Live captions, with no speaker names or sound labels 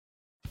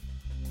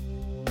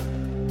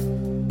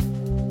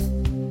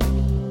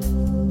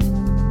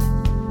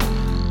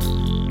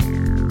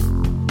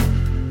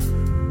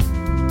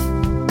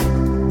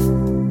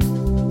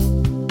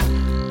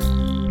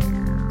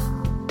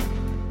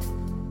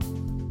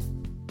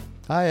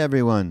Hi,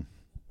 everyone.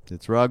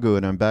 It's Raghu,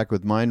 and I'm back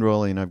with Mind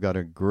Rolling. I've got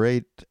a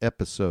great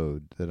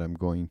episode that I'm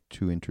going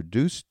to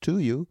introduce to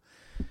you.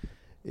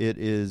 It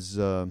is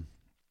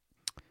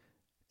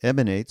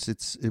emanates.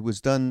 It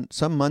was done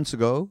some months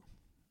ago.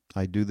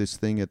 I do this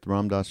thing at the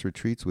Ram Dass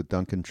retreats with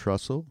Duncan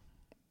Trussell.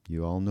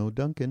 You all know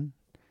Duncan,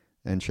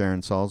 and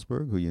Sharon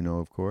Salzberg, who you know,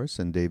 of course,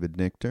 and David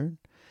Nichtern.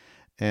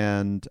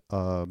 And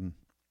I'm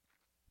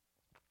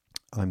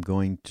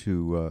going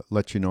to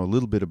let you know a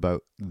little bit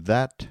about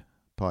that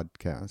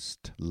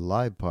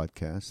live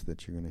podcast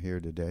that you're going to hear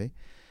today.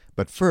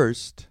 But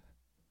first,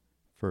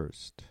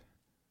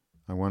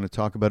 I want to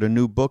talk about a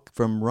new book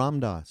from Ram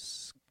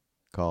Dass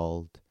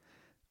called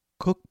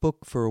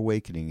Cookbook for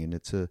Awakening, and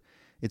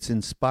it's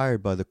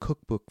inspired by the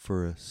Cookbook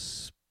for a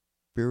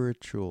Sacred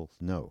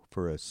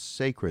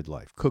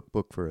Life.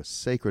 Cookbook for a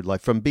Sacred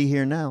Life from Be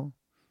Here Now.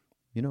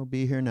 You know,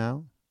 Be Here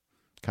Now,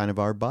 kind of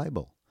our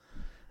Bible.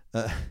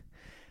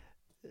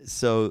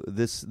 So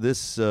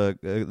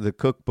the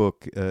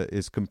cookbook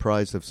is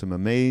comprised of some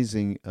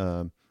amazing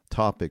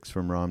topics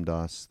from Ram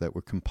Dass that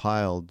were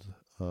compiled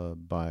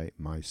by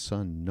my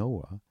son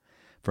Noah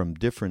from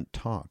different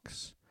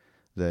talks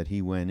that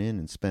he went in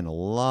and spent a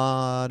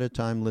lot of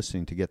time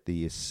listening to get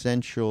the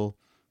essential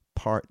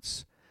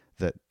parts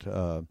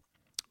that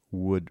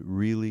would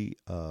really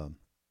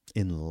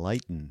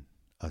enlighten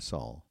us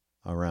all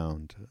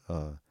around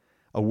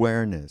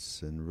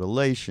awareness and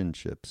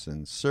relationships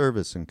and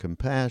service and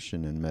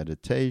compassion and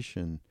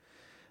meditation.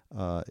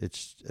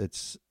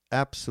 It's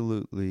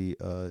absolutely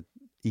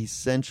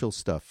essential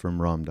stuff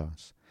from Ram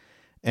Dass.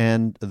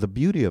 And the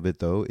beauty of it,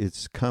 though,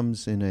 it's kind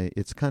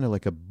of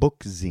like a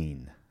book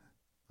zine.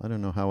 I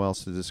don't know how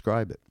else to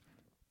describe it.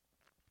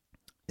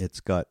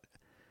 It's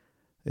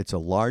a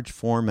large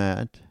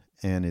format,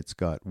 and it's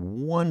got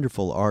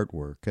wonderful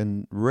artwork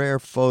and rare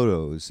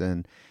photos,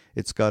 and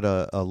it's got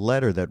a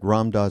letter that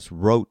Ram Dass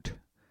wrote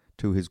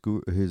to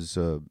his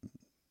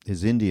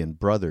Indian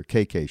brother,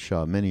 K.K.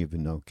 Shah. Many of you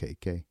know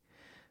K.K.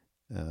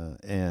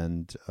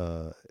 And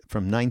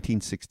from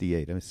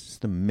 1968. It's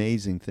just an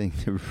amazing thing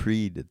to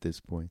read at this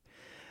point.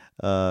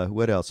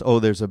 What else? Oh,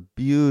 there's a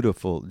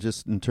beautiful,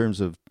 just in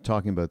terms of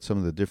talking about some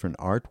of the different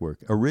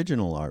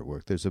original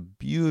artwork, there's a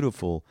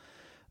beautiful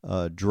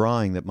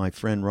drawing that my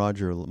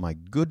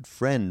good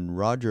friend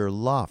Roger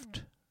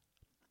Loft,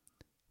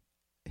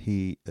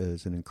 he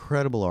is an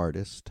incredible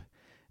artist,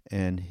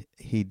 and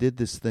he did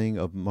this thing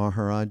of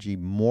Maharaji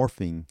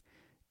morphing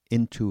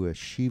into a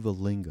Shiva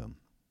lingam.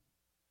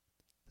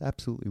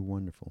 Absolutely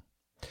wonderful.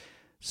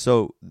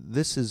 So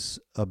this is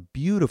a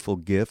beautiful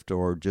gift,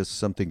 or just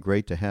something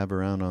great to have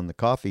around on the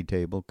coffee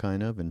table,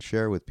 kind of, and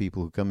share with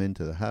people who come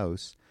into the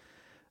house.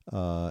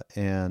 So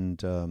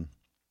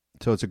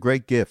it's a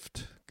great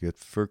gift.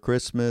 Gift for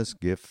Christmas,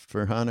 gift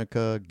for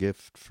Hanukkah,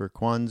 gift for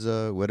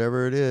Kwanzaa,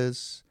 whatever it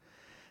is.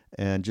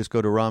 And just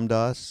go to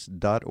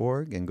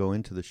ramdass.org and go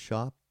into the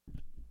shop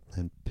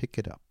and pick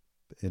it up.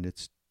 And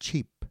it's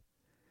cheap.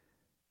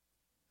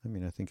 I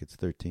mean, I think it's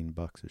 $13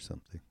 or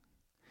something.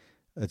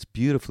 It's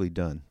beautifully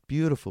done.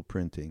 Beautiful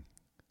printing.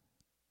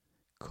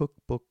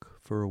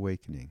 Cookbook for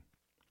Awakening.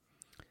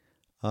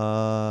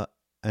 And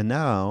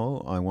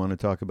now I want to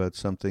talk about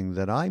something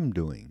that I'm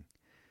doing.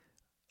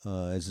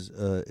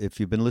 If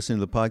you've been listening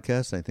to the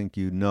podcast, I think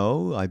you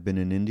know I've been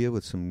in India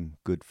with some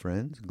good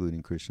friends,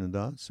 including Krishna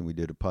Das, and we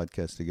did a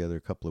podcast together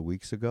a couple of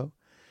weeks ago,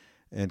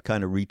 and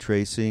kind of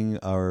retracing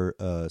our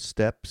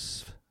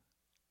steps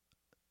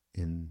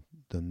in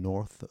the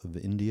north of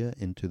India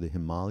into the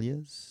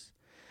Himalayas,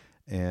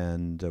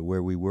 and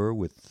where we were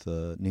with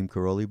Neem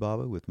Karoli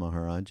Baba, with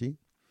Maharaji.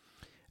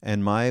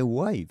 And my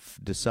wife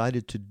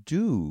decided to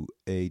do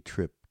a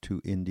trip to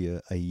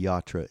India, a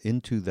yatra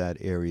into that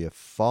area,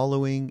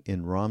 following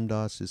in Ram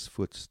Dass's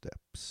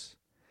footsteps.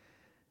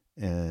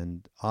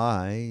 And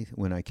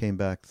when I came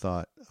back,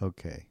 thought,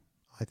 okay,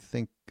 I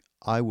think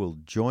I will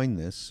join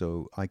this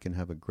so I can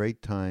have a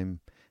great time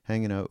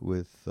hanging out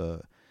with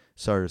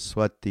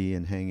Saraswati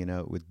and hanging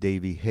out with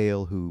Devi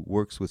Hale, who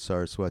works with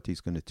Saraswati. Is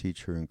going to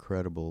teach her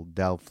incredible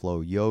Tao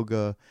Flow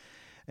yoga.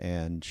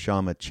 And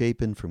Shama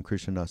Chapin from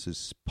Krishna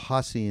Das's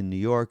posse in New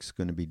York is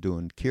going to be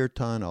doing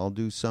kirtan. I'll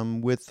do some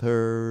with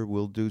her.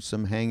 We'll do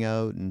some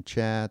hangout and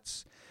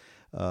chats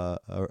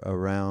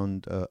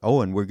around.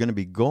 And we're going to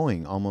be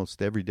going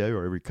almost every day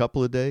or every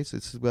couple of days.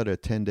 This is about a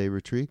 10-day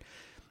retreat,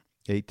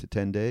 8 to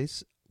 10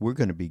 days. We're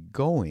going to be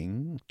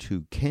going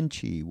to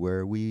Kenchi,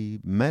 where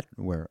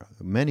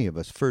many of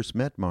us first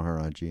met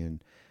Maharaji,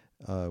 and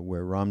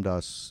where Ram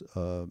Dass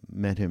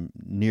met him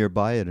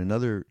nearby at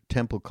another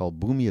temple called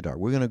Bhumyadhar.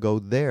 We're going to go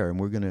there, and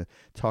we're going to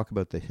talk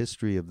about the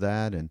history of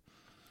that and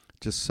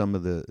just some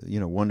of the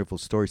wonderful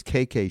stories.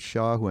 K.K.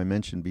 Shah, who I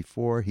mentioned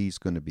before, he's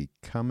going to be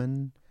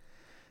coming,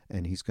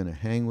 and he's going to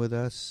hang with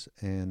us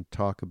and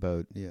talk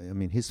about,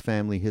 his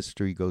family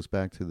history goes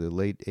back to the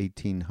late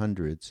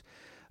 1800s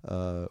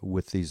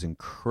with these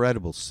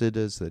incredible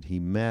siddhas that he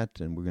met,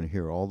 and we're going to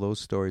hear all those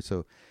stories.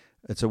 So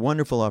it's a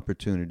wonderful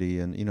opportunity,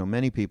 and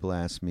many people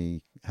have asked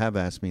me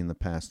in the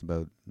past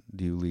about,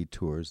 do you lead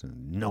tours?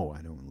 And no,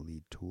 I don't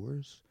lead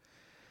tours.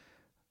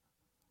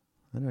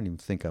 I don't even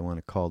think I want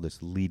to call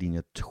this leading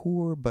a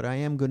tour, but I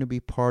am going to be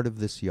part of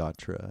this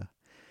yatra,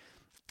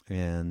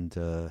 and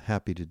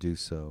happy to do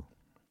so.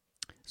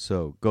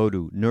 So go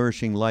to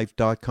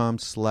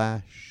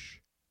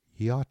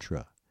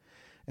nourishinglife.com/yatra,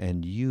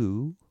 and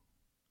you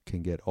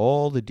can get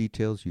all the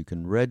details. You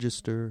can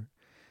register,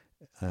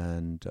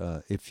 and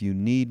if you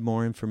need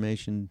more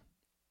information,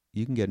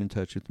 you can get in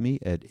touch with me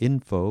at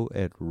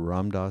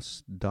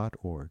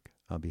info@ramdas.org.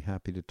 I'll be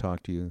happy to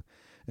talk to you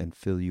and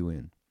fill you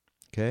in.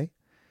 Okay?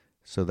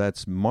 So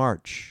that's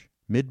March,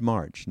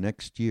 mid-March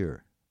next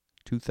year,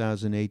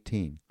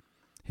 2018.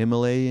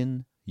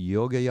 Himalayan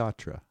Yoga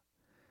Yatra.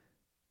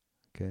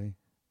 Okay?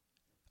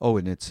 Oh,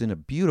 and it's in a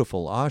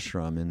beautiful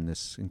ashram in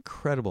this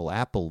incredible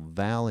Apple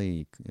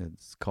Valley.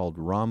 It's called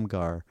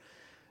Ramgarh,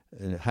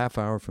 a half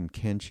hour from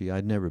Kenchi.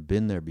 I'd never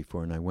been there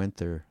before, and I went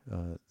there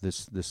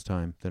this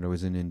time that I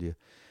was in India.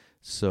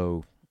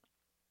 So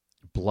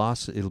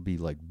it'll be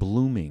like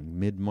blooming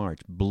mid-March,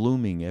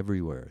 blooming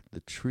everywhere.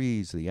 The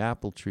trees, the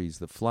apple trees,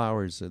 the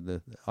flowers,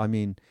 the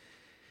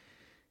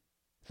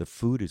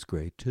food is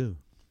great too.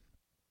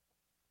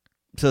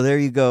 So there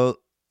you go.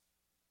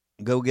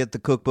 Go get the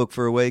cookbook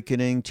for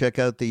awakening. Check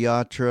out the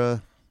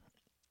yatra,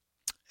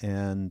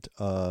 and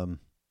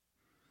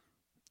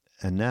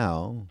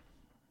now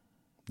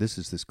this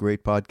is this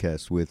great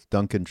podcast with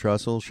Duncan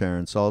Trussell,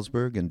 Sharon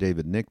Salzberg, and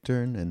David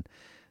Nichtern,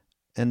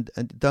 and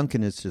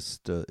Duncan is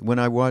just, when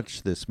I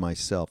watched this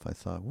myself, I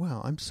thought,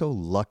 wow, I'm so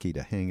lucky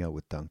to hang out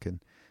with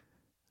Duncan.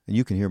 And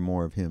you can hear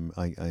more of him.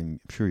 I'm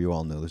sure you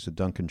all know there's a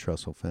Duncan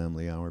Trussell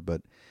Family Hour,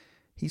 but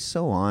he's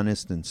so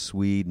honest and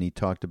sweet, and he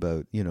talked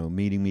about,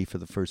 meeting me for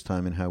the first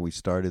time and how we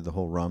started the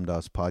whole Ram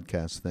Dass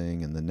podcast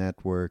thing and the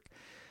network,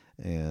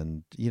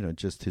 and,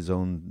 just his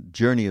own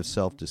journey of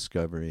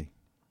self-discovery.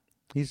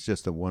 He's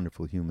just a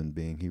wonderful human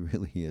being. He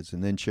really is.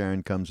 And then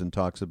Sharon comes and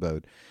talks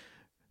about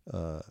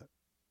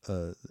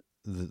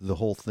the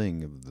whole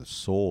thing of the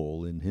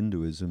soul in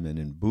Hinduism, and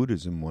in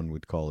Buddhism one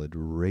would call it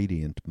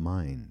radiant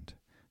mind.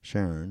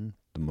 Sharon,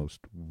 the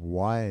most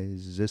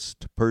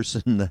wisest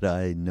person that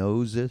I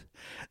knows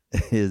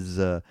is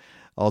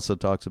also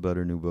talks about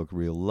her new book,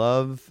 Real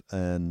Love,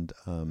 and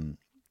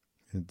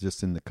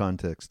just in the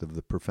context of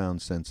the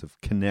profound sense of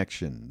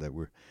connection, that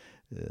we're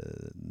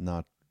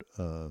not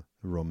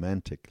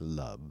romantic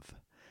love.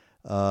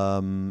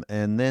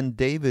 And then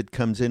David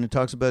comes in and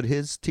talks about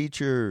his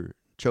teacher,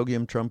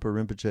 Chogyam Trungpa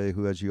Rinpoche,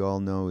 who, as you all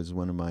know, is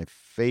one of my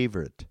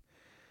favorite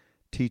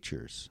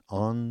teachers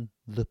on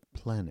the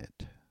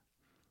planet,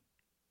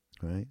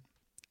 right?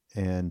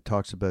 And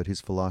talks about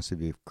his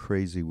philosophy of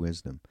crazy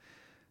wisdom.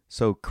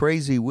 So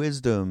crazy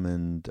wisdom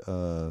and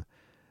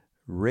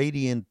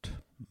radiant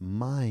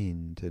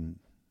mind,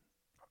 and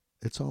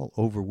it's all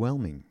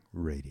overwhelming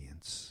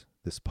radiance,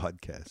 this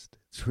podcast.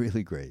 It's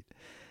really great.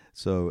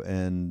 So,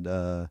 and,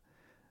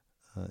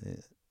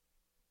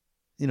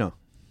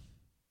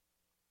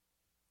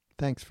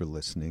 thanks for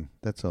listening.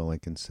 That's all I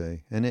can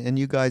say. And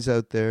you guys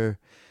out there,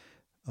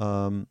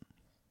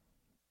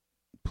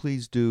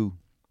 please do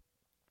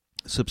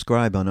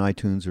subscribe on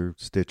iTunes or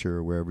Stitcher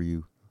or wherever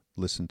you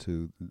listen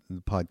to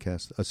the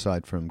podcast,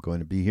 aside from going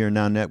to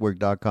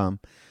BeHereNowNetwork.com.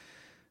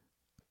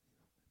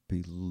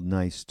 Be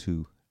nice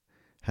to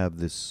have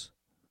this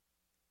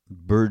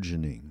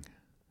burgeoning,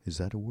 is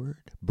that a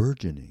word?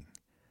 Burgeoning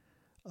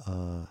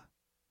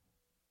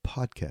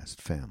podcast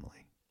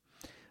family.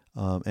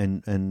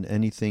 And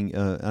anything,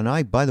 and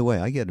I, by the way,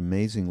 I get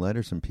amazing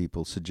letters from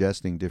people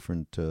suggesting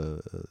different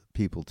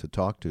people to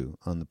talk to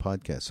on the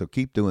podcast. So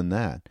keep doing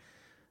that.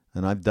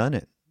 And I've done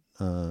it.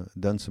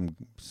 Done some.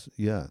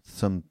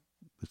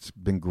 It's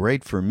been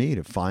great for me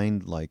to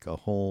find like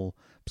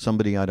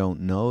somebody I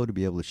don't know to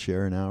be able to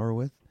share an hour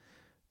with.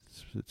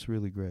 It's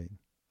really great.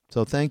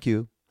 So thank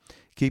you.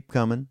 Keep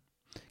coming.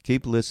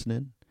 Keep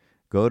listening.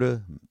 Go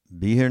to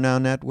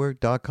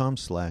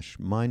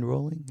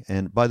BeHereNowNetwork.com/mindrolling.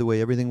 And by the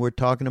way, everything we're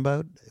talking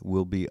about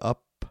will be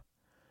up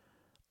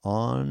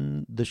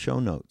on the show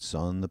notes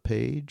on the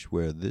page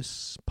where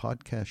this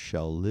podcast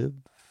shall live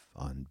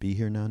on Be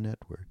Here Now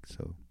Network.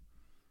 So,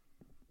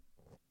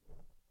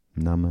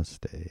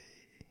 namaste.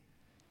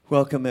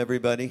 Welcome,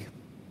 everybody,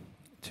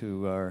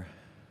 to our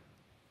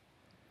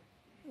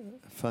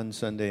fun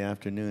Sunday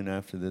afternoon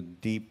after the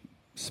deep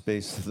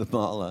space of the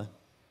mala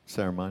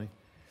ceremony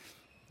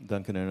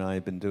Duncan and I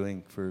have been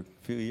doing for a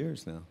few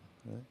years now.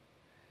 Right?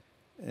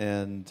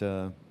 And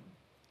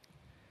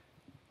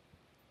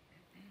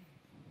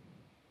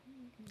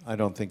I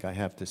don't think I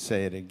have to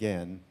say it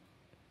again,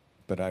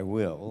 but I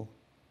will.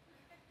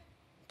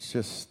 It's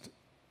just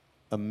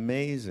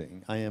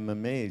amazing. I am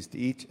amazed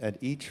at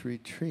each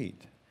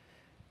retreat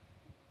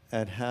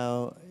at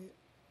how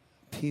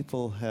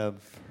people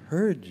have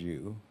heard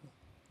you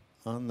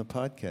on the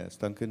podcast,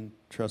 Duncan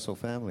Trussell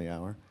Family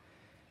Hour,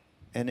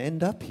 and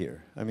end up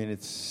here. I mean,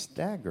 it's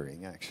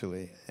staggering,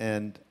 actually.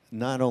 And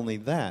not only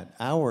that,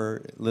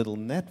 our little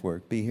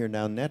network,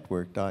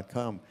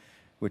 BeHereNowNetwork.com,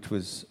 which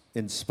was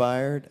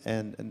inspired,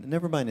 and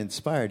never mind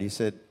inspired, he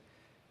said,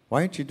 why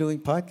aren't you doing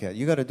podcast?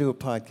 You got to do a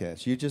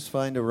podcast. You just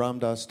find a Ram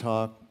Dass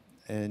talk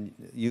and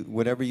you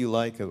whatever you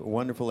like, a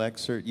wonderful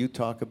excerpt, you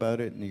talk about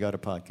it, and you got a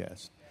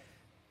podcast.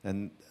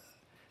 And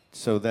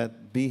so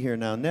that Be Here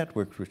Now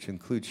network, which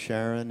includes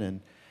Sharon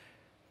and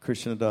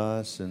Krishna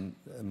Das and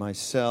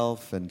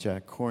myself and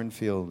Jack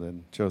Cornfield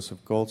and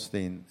Joseph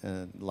Goldstein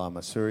and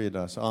Lama Surya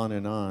Das, on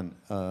and on,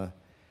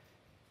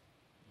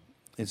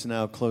 it's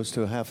now close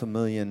to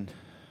 500,000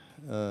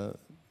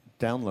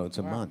 downloads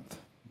a month.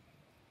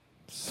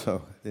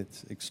 So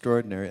it's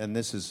extraordinary. And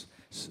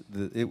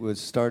it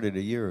was started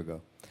a year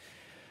ago.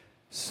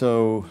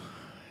 So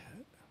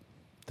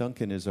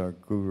Duncan is our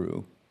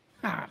guru.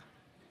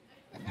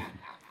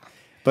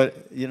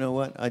 But you know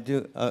what? I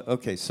do.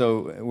 Okay,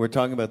 so we're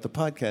talking about the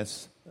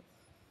podcast.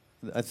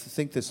 I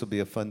think this will be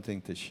a fun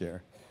thing to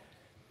share.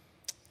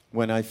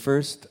 When I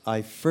first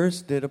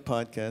did a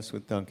podcast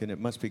with Duncan, it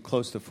must be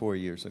close to 4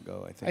 years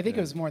ago, I think. I think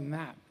it was more than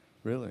that.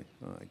 Really?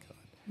 Oh, my God.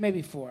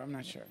 Maybe 4, I'm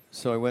not sure.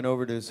 So I went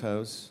over to his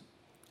house,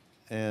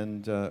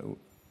 and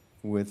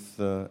with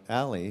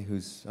Allie,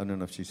 who's, I don't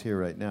know if she's here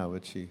right now,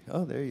 but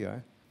oh, there you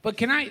are. But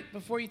can I,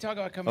 before you talk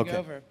about coming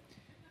over,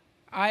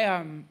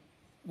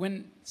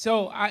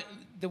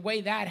 the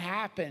way that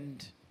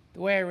happened, the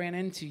way I ran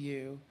into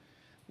you,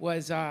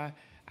 was I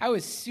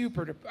was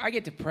I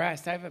get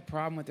depressed. I have a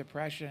problem with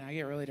depression. I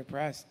get really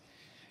depressed.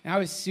 And I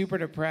was super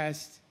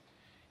depressed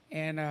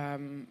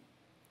and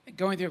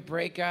going through a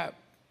breakup.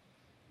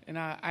 And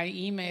I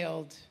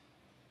emailed,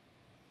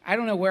 I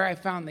don't know where I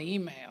found the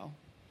email.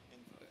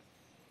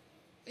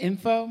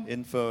 Info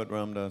at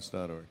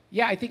ramdas.org.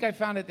 Yeah, I think I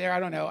found it there. I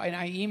don't know. And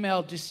I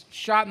emailed just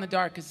shot in the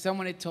dark because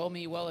someone had told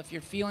me, well, if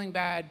you're feeling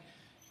bad,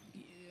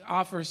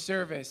 offer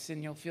service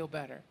and you'll feel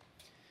better.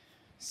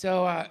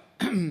 So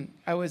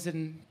I was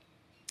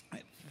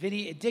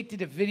addicted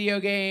to video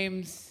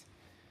games,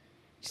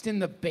 just in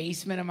the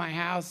basement of my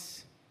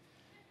house,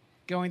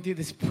 going through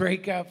this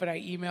breakup, and I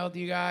emailed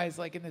you guys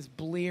like in this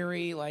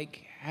bleary,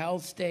 like hell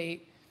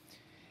state.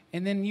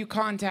 And then you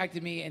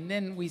contacted me, and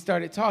then we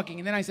started talking,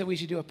 and then I said we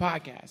should do a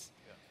podcast.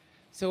 Yeah.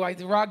 So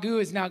the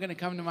Ragu is now going to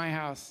come to my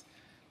house,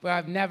 but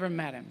I've never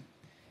met him.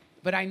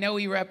 But I know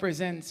he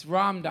represents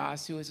Ram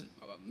Dass, who has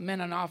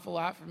meant an awful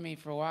lot for me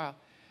for a while.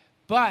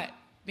 But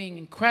being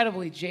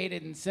incredibly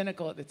jaded and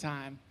cynical at the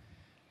time,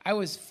 I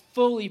was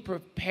fully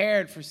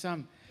prepared for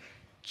some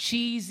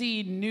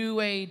cheesy new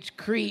age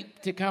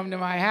creep to come to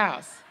my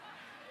house.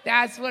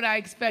 That's what I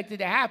expected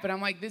to happen.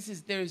 I'm like,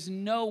 there's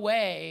no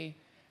way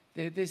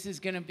that this is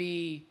going to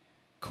be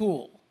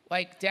cool.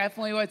 Like,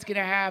 definitely what's going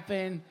to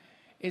happen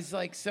is,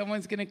 like,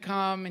 someone's going to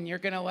come and you're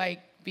going to,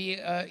 like, be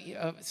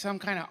some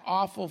kind of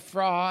awful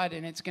fraud,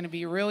 and it's going to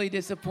be really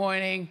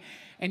disappointing,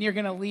 and you're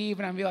going to leave,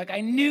 and I'm going to be like,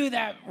 I knew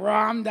that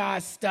Ram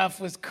Dass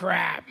stuff was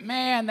crap.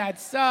 Man,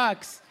 that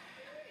sucks.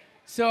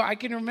 So I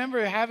can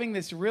remember having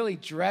this really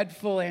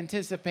dreadful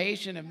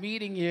anticipation of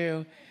meeting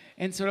you,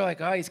 and sort of like,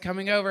 oh, he's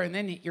coming over, and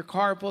then your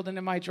car pulled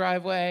into my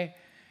driveway,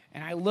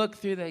 and I looked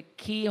through the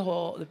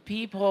keyhole, the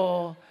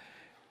peephole,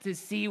 to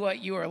see what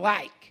you were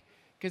like.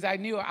 Because I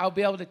knew I'll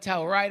be able to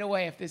tell right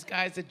away if this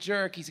guy's a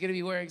jerk. He's going to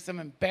be wearing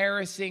some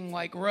embarrassing,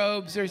 like,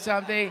 robes or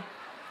something.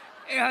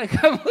 And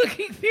I'm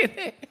looking through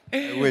it.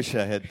 I wish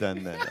I had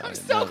done that. I'm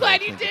so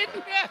glad you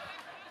didn't.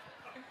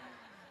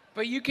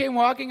 But you came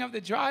walking up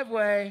the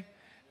driveway,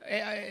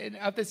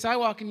 up the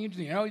sidewalk, and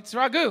you know, it's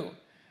Ragu.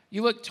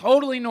 You look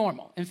totally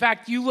normal. In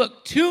fact, you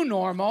look too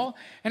normal.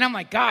 And I'm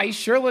like, God, he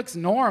sure looks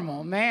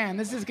normal. Man,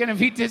 this is going to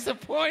be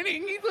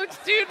disappointing. He looks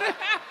too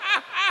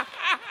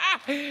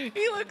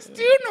he looks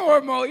too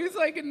normal. He was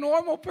like a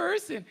normal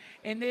person.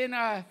 And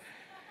then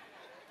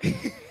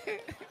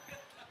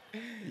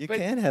you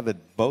can't have it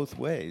both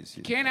ways.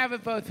 You can't have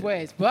it both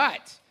ways.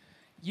 But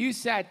you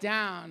sat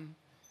down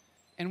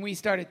and we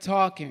started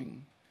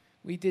talking.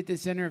 We did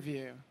this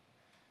interview.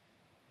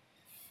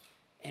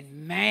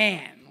 And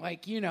man,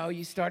 like, you know,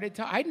 you started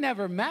to, I'd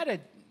never met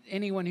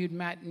anyone who'd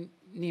met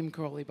Neem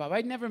Karoli Baba.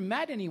 I'd never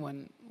met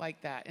anyone like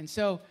that. And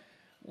so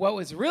what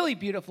was really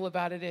beautiful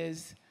about it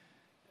is,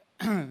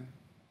 I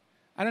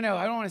don't know,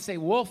 I don't want to say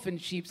wolf in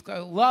sheep's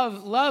clothing,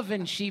 love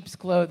in sheep's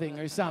clothing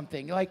or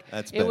something. Like,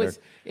 that's better.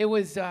 It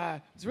was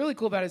really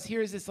cool about it is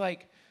here's this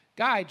like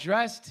guy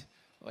dressed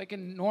like a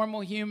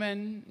normal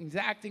human, he's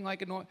acting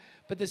like a normal,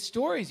 but the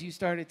stories you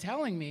started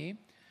telling me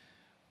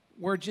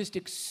were just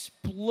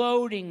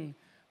exploding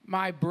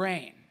my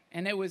brain,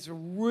 and it was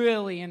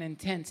really an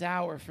intense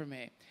hour for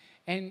me.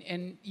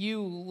 And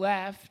you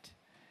left,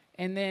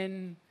 and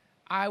then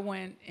I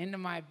went into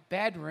my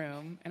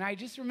bedroom, and I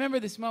just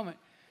remember this moment.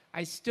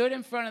 I stood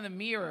in front of the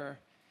mirror,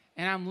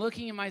 and I'm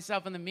looking at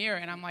myself in the mirror,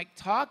 and I'm like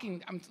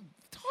talking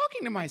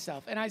to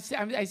myself, and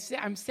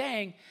I'm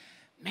saying,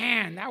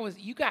 man,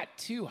 you got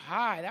too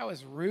high. That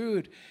was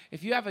rude.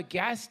 If you have a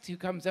guest who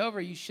comes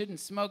over, you shouldn't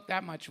smoke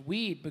that much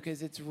weed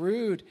because it's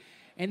rude.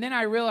 And then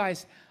I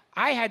realized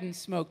I hadn't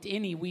smoked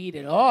any weed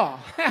at all.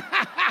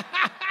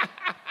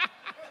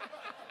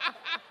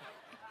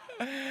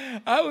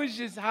 I was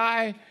just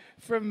high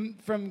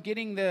from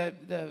getting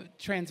the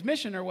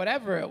transmission or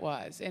whatever it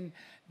was. And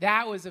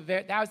that was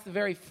the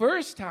very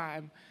first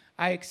time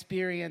I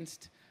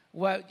experienced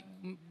what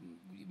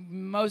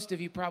most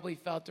of you probably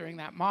felt during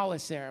that mala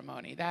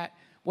ceremony, that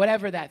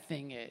whatever that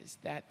thing is,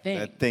 that thing.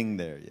 That thing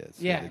there, yes.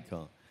 Yeah. What they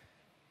call.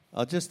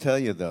 I'll just tell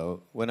you,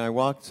 though, when I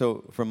walked,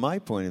 so from my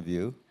point of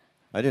view,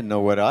 I didn't know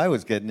what I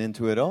was getting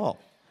into at all.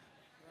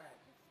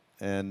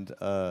 And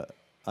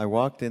I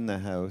walked in the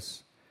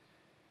house,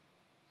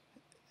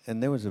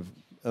 and there was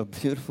a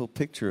beautiful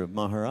picture of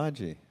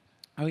Maharaji.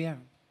 Oh, yeah.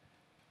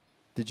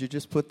 Did you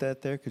just put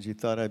that there because you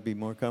thought I'd be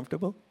more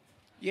comfortable?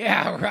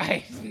 Yeah,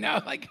 right.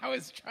 No, like I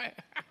was trying.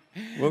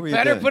 What were you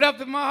Better doing? put up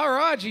the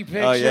Maharaji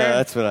picture. Oh, yeah,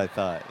 that's what I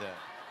thought. Yeah.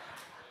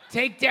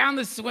 Take down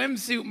the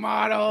swimsuit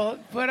model.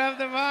 Put up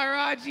the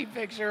Maharaji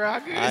picture.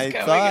 Ragu's I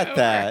coming thought over.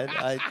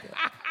 that.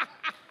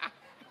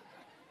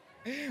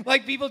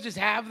 Like people just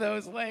have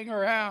those laying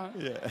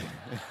around.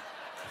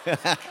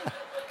 Yeah.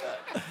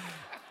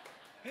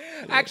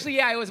 Actually,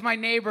 yeah, it was my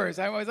neighbors.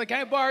 I was like,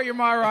 can I borrow your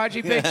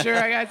Maharaji picture?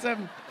 I got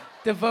some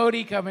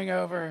devotee coming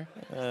over.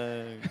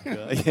 Yeah.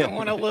 I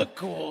want to look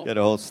cool. Got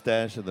a whole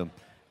stash of them.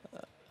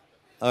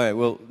 All right,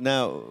 well,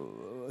 now,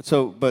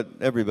 but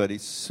everybody,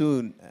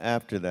 soon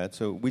after that,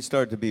 so we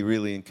started to be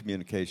really in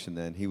communication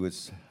then. He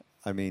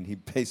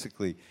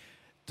basically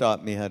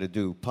taught me how to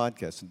do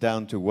podcasts,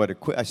 down to what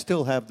I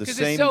still have the same.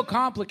 Because it's so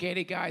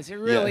complicated, guys. It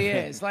really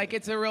is. Like,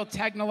 it's a real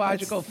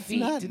technological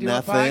feat to do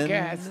a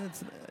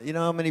podcast. You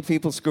know how many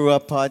people screw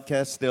up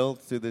podcasts still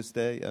to this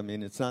day? I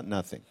mean, it's not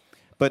nothing.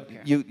 But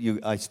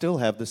I still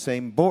have the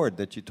same board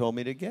that you told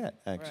me to get,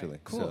 actually.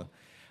 Right. Cool.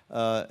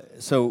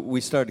 So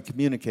we started to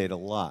communicate a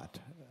lot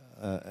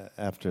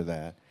after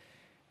that.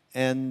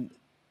 And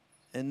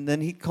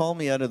then he called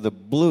me out of the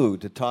blue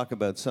to talk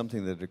about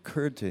something that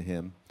occurred to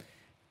him.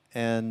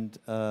 And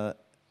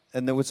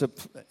there was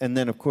and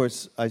then of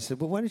course I said,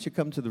 well, why don't you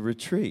come to the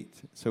retreat?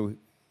 So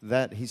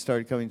that he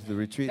started coming to the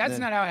retreat. That's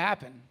not how it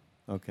happened.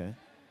 Okay.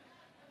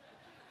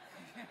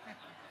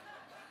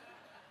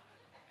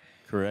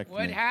 Correct.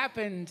 What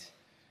happened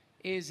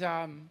is,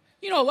 a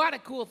lot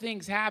of cool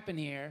things happen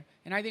here,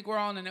 and I think we're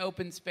all in an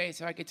open space,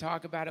 so I could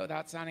talk about it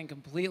without sounding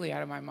completely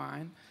out of my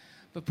mind.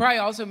 But probably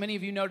also many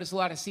of you notice a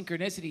lot of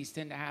synchronicities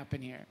tend to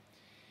happen here.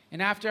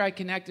 And after I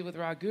connected with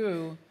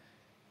Raghu,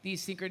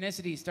 these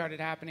synchronicities started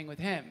happening with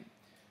him,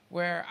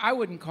 where I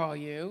wouldn't call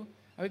you.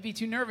 I would be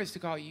too nervous to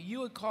call you.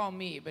 You would call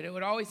me, but it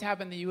would always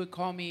happen that you would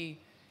call me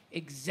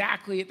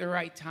exactly at the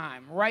right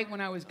time, right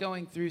when I was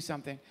going through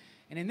something.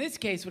 And in this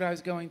case, what I was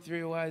going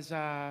through was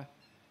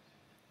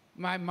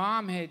my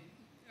mom had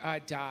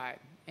died,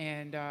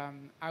 and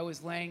I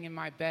was laying in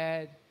my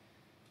bed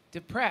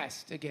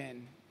depressed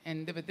again.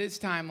 But this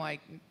time,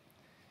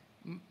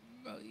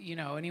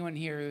 anyone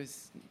here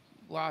who's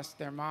lost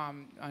their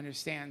mom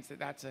understands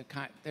that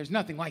there's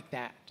nothing like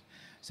that.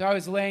 So I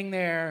was laying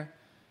there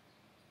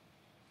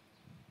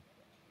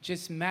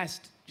just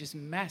messed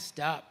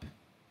up,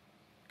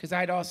 because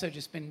I'd also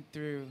just been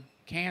through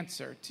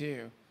cancer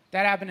too.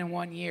 That happened in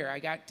 1 year. I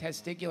got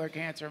testicular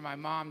cancer. My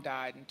mom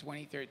died in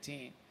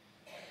 2013.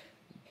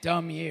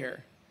 Dumb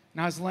year.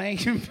 And I was laying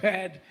in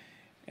bed,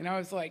 and I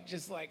was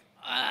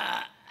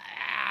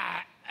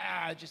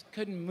just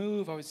couldn't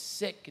move. I was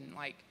sick and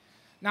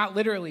not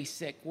literally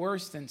sick,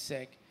 worse than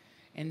sick.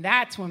 And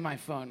that's when my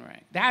phone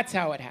rang. That's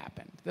how it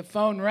happened. The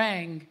phone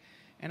rang,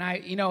 and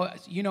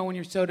when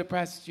you're so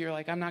depressed, you're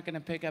like, I'm not going to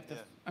pick up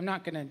I'm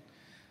not going to,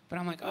 but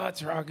I'm like, oh,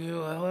 it's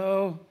Raghu,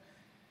 hello.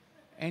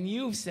 And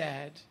you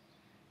said,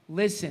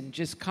 listen,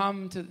 just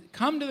come to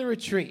the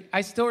retreat.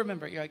 I still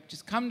remember it. You're like,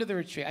 just come to the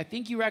retreat. I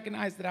think you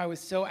recognized that I was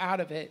so out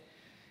of it.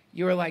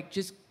 You were like,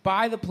 just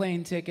buy the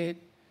plane ticket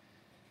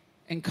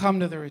and come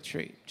to the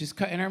retreat.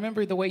 And I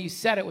remember the way you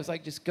said it was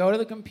like, just go to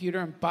the computer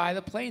and buy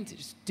the plane ticket.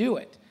 Just do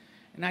it.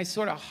 And I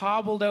sort of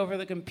hobbled over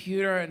the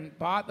computer and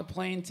bought the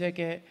plane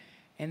ticket,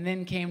 and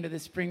then came to the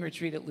spring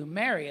retreat at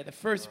Lumeria, the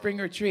first spring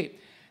retreat.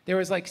 There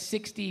was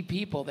 60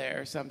 people there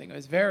or something. It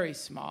was very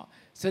small.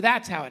 So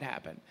that's how it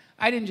happened.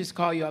 I didn't just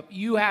call you up.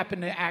 You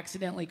happened to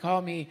accidentally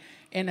call me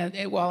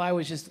while I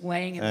was just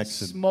laying in the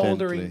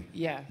smoldering.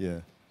 Yeah. Yeah.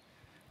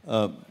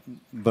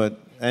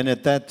 And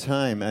at that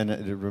time, and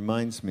it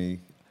reminds me,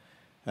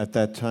 at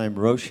that time,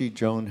 Roshi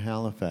Joan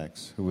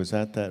Halifax, who was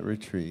at that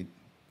retreat,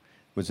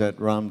 was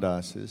at Ram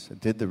Dass's,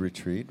 did the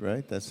retreat,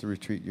 right? That's the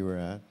retreat you were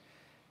at.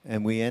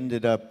 And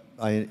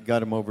I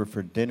got him over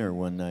for dinner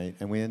one night,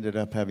 and we ended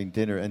up having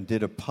dinner and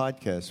did a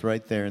podcast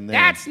right there and there.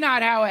 That's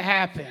not how it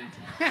happened.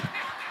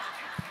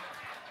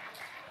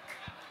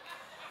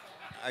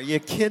 Are you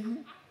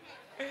kidding?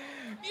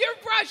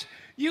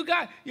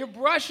 You're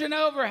brushing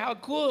over how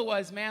cool it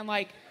was, man.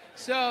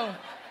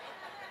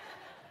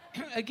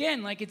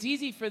 Again, it's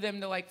easy for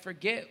them to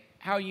forget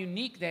how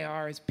unique they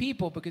are as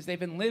people, because they've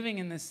been living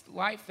in this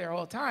life their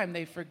whole time.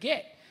 They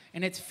forget,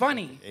 and it's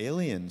funny.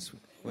 Aliens.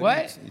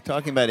 What? You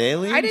talking about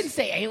aliens? I didn't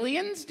say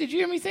aliens. Did you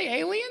hear me say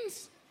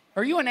aliens?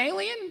 Are you an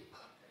alien?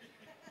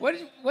 What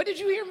did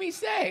you hear me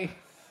say?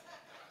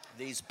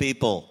 These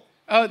people.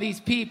 Oh,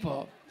 these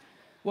people.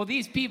 Well,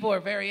 these people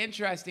are very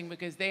interesting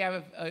because they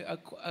have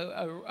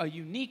a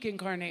unique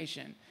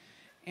incarnation.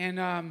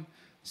 And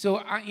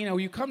So,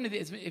 you come to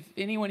this, if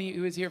anyone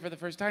who is here for the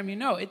first time,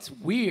 it's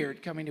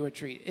weird coming to a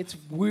retreat. It's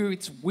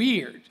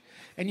weird.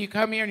 And you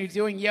come here and you're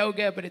doing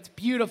yoga, but it's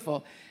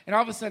beautiful. And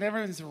all of a sudden,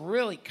 everyone's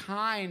really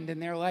kind,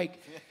 and they're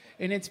like,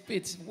 and it's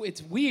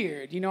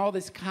weird, all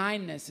this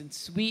kindness and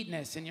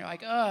sweetness. And you're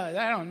like,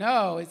 I don't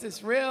know. Is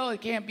this real?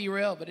 It can't be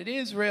real, but it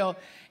is real.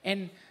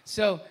 And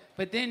so,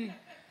 but then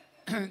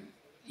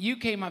you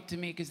came up to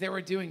me because they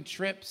were doing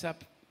trips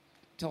up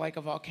to like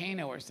a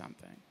volcano or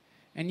something.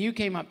 And you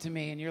came up to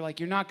me and you're like,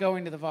 you're not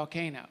going to the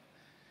volcano.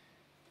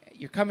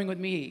 You're coming with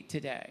me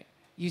today.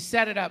 You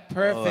set it up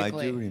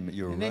perfectly. Oh, I do remember.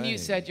 You're right. And then you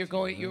said we're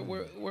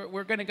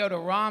going to go to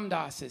Ram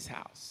Dass's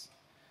house.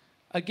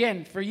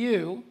 Again, for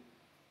you,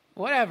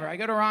 whatever. You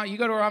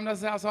go to Ram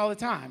Dass's house all the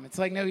time. It's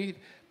like, no,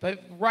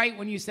 but right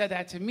when you said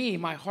that to me,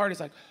 my heart is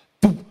like,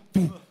 boom,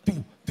 boom,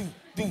 boom, boom,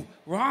 boom.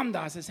 Ram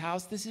Dass's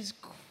house, this is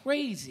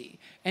crazy.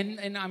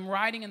 And I'm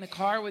riding in the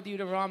car with you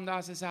to Ram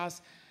Dass's house.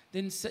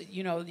 Then,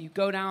 you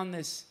go down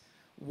this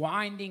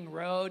winding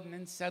road, and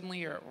then suddenly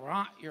you're at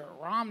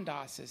Ram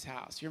Dass's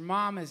house. Your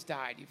mom has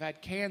died. You've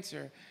had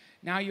cancer.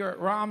 Now you're at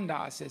Ram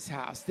Dass's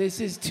house.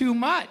 This is too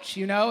much,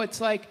 It's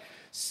like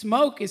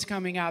smoke is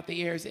coming out the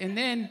ears. And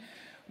then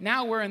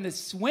now we're in the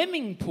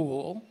swimming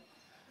pool.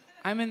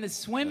 I'm in the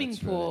swimming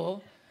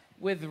pool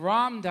with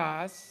Ram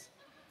Dass,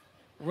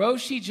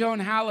 Roshi Joan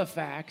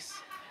Halifax,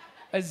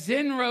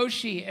 Azin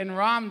Roshi and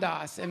Ram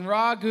Dass and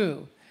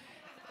Raghu.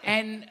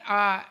 And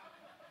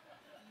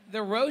the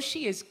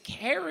Roshi is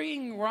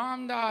carrying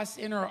Ram Dass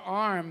in her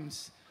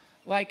arms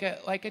like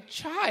a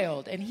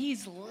child, and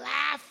he's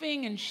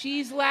laughing and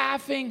she's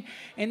laughing,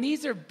 and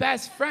these are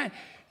best friends.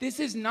 This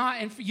is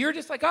not, and you're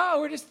just like,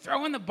 we're just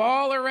throwing the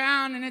ball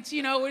around, and it's,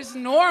 it's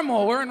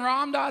normal. We're in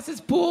Ram Dass's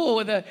pool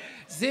with a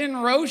Zen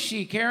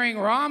Roshi carrying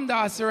Ram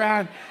Dass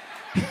around.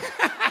 It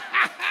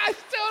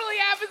totally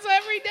happens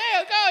every day.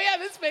 Like, yeah,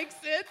 this makes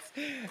sense.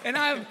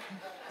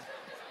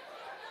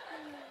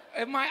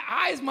 And my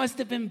eyes must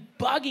have been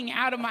bugging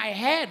out of my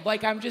head.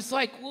 Like, I'm just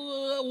like,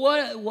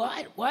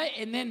 what?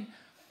 And then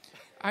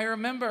I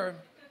remember,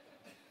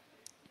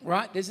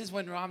 this is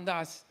when Ram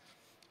Dass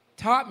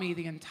taught me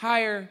the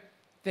entire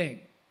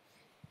thing.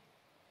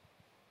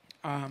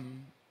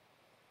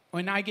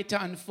 When I get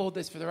to unfold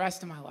this for the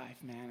rest of my life,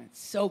 man,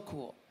 it's so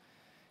cool.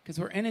 Because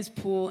we're in his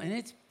pool, and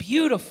it's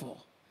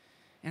beautiful.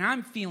 And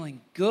I'm feeling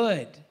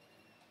good,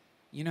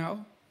 Damn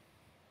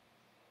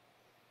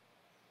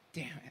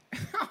it.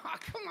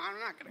 Come on, I'm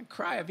not going to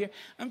cry up here.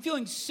 I'm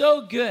feeling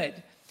so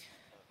good.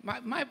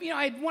 I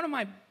had one of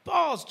my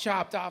balls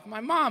chopped off. My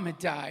mom had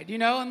died,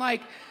 and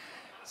like,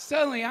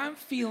 suddenly I'm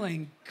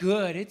feeling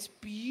good. It's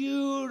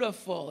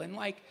beautiful. And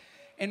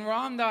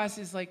Ram Dass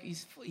is like,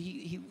 he's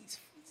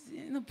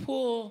in the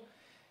pool,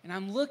 and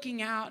I'm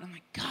looking out, and I'm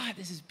like, God,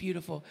 this is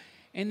beautiful.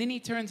 And then he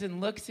turns and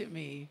looks at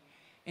me,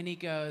 and he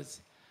goes,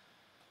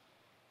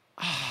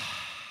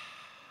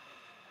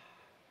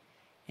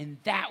 and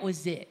that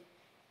was it.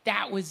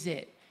 That was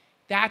it.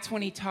 That's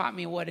when he taught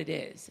me what it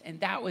is, and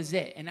that was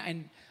it.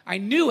 And I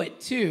knew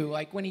it too.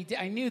 Like when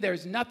I knew there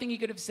was nothing he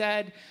could have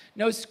said,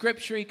 no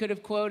scripture he could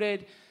have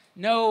quoted,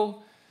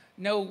 no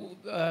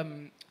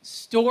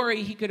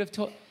story he could have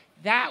told.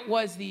 That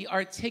was the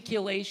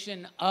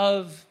articulation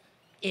of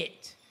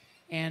it.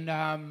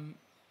 And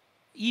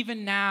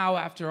even now,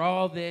 after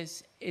all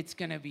this, it's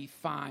going to be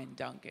fine,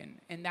 Duncan.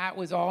 And that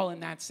was all in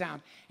that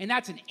sound. And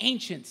that's an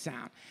ancient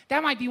sound.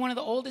 That might be one of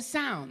the oldest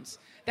sounds.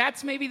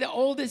 That's maybe the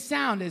oldest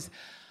sound is,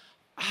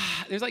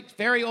 there's like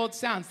very old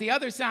sounds. The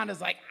other sound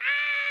is like,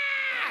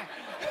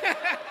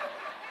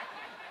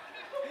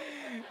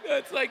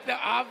 It's like the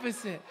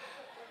opposite.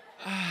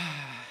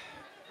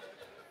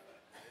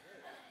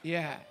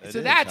 Yeah.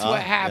 So that's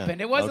what happened.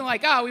 Yeah. It wasn't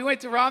like, we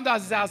went to Ram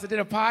Dass's house and did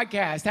a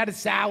podcast, had a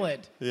salad.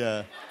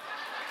 Yeah.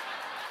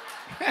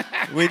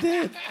 We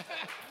did.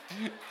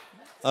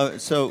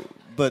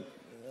 But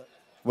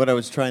what I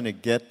was trying to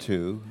get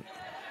to,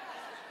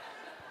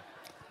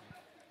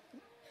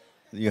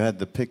 you had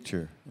the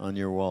picture on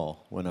your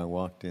wall when I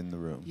walked in the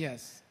room.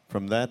 Yes.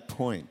 From that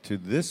point to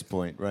this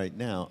point right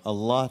now, a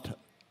lot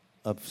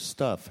of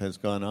stuff has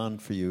gone on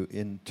for you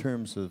in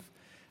terms of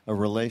a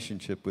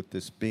relationship with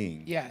this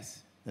being.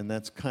 Yes. And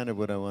that's kind of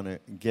what I want to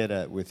get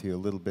at with you a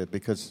little bit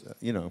because,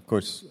 of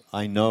course,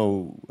 I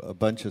know a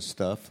bunch of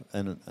stuff,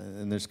 and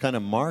there's kind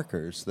of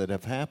markers that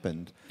have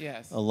happened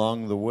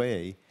along the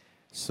way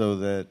so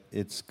that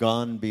it's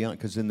gone beyond.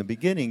 Because in the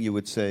beginning, you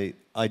would say,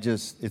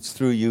 it's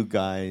through you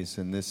guys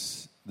and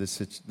this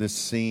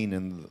scene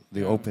and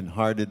the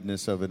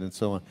open-heartedness of it and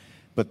so on.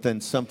 But then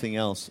something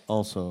else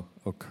also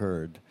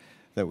occurred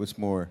that was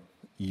more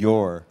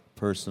your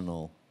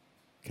personal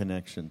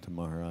connection to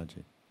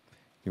Maharaji.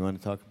 You want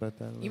to talk about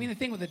that a little? You mean the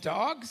thing with the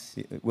dogs?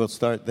 We'll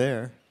start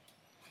there.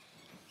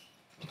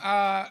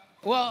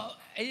 Well,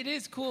 it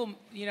is cool.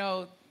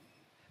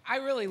 I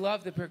really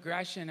love the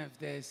progression of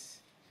this.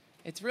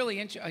 It's really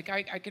interesting. Like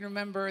I can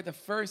remember the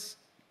first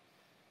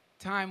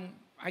time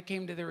I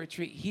came to the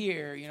retreat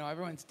here.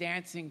 Everyone's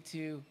dancing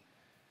to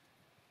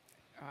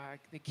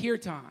the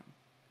kirtan,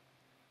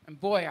 And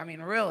boy, I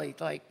mean, really,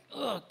 like,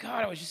 oh,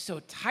 God, I was just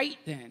so tight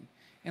then.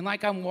 And,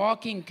 like, I'm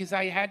walking because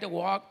I had to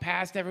walk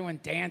past everyone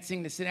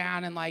dancing to sit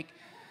down. And, like,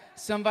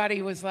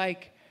 somebody was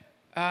like,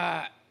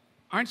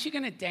 aren't you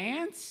going to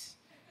dance?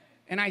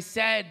 And I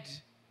said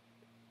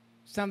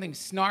something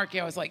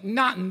snarky. I was like,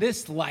 not in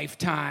this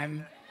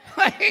lifetime.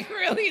 Like,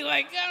 really,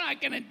 like, I'm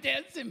not going to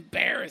dance. It's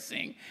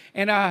embarrassing.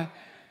 And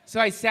so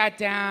I sat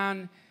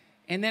down.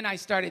 And then I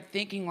started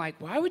thinking, like,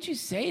 why would you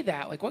say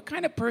that? Like, what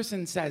kind of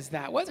person says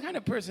that? What kind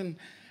of person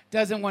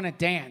doesn't want to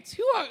dance?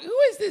 Who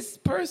is this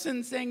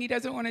person saying he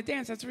doesn't want to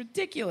dance? That's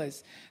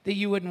ridiculous that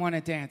you wouldn't want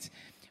to dance.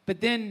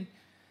 But then,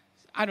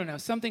 I don't know,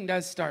 something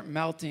does start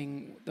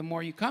melting the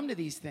more you come to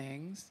these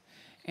things.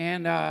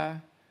 And,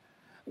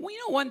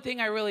 one thing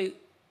I really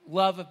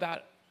love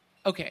about,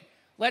 okay,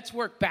 let's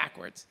work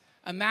backwards.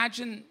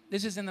 Imagine,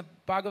 this is in the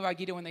Bhagavad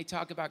Gita when they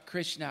talk about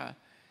Krishna.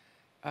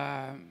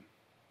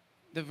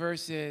 The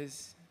verse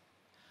is,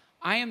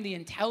 I am the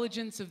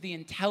intelligence of the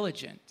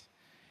intelligent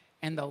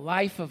and the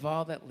life of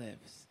all that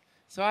lives.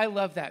 So I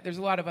love that. There's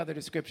a lot of other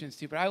descriptions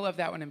too, but I love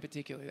that one in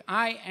particular.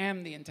 I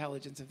am the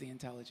intelligence of the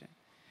intelligent.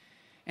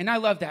 And I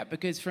love that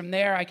because from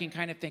there I can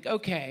kind of think,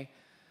 okay,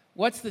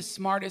 what's the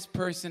smartest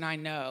person I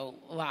know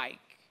like?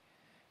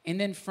 And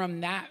then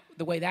from that,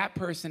 the way that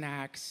person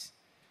acts,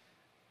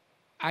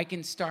 I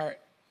can start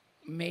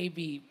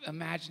maybe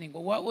imagining,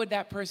 well, what would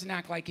that person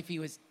act like if he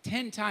was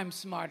 10 times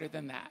smarter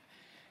than that?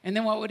 And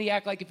then what would he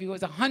act like if he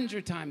was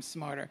 100 times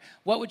smarter?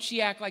 What would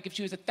she act like if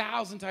she was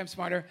 1,000 times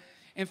smarter?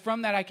 And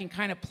from that, I can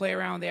kind of play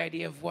around with the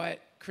idea of what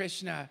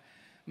Krishna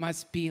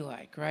must be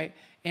like, right?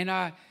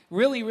 And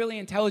really, really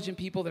intelligent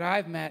people that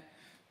I've met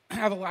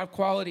have a lot of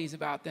qualities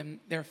about them.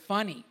 They're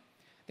funny.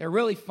 They're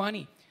really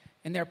funny.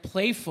 And they're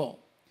playful.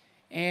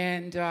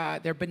 And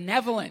they're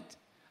benevolent.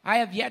 I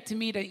have yet to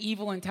meet an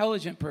evil,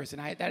 intelligent person.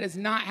 That has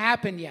not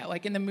happened yet.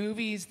 Like in the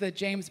movies, the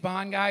James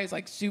Bond guy is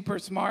like super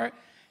smart.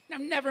 I've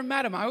never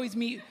met him. I always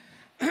meet,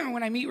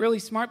 when I meet really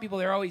smart people,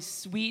 they're always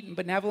sweet and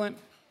benevolent.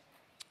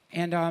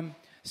 And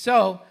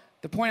so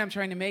the point I'm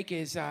trying to make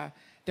is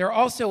they're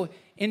also,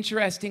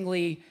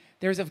 interestingly,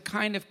 there's a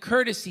kind of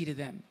courtesy to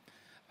them.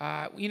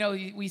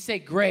 We say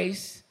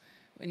grace,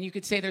 and you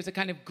could say there's a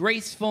kind of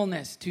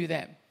gracefulness to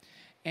them.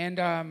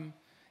 And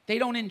they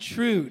don't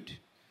intrude.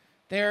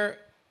 They're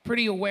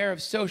pretty aware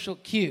of social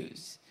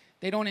cues.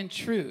 They don't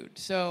intrude.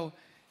 So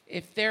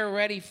if they're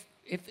ready,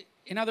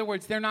 in other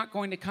words, they're not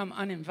going to come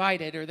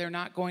uninvited, or they're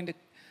not going to,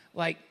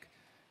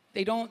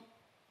 they don't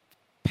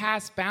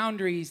pass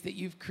boundaries that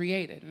you've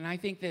created. And I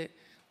think that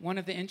one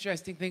of the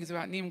interesting things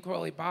about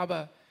Nichtern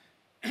Baba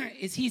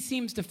is he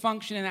seems to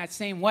function in that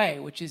same way,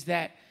 which is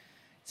that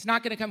it's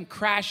not going to come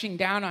crashing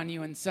down on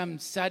you in some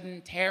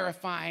sudden,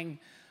 terrifying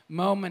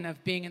moment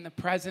of being in the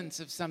presence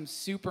of some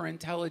super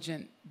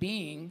intelligent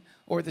being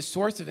or the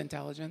source of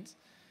intelligence.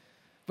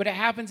 But it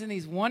happens in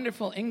these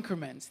wonderful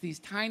increments, these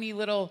tiny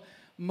little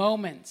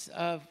moments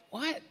of,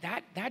 what?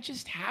 That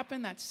just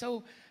happened? That's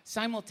so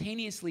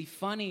simultaneously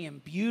funny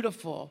and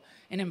beautiful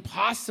and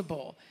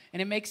impossible.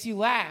 And it makes you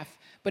laugh,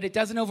 but it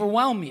doesn't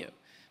overwhelm you.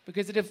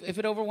 Because if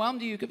it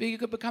overwhelmed you, you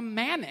could become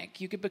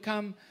manic. You could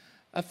become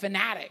a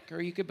fanatic,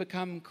 or you could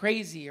become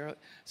crazy.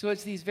 So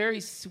it's these very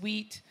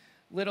sweet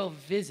little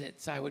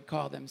visits, I would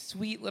call them,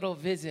 sweet little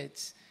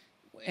visits.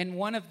 And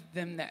one of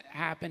them that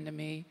happened to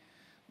me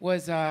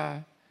was,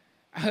 guys,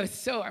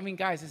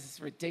 this is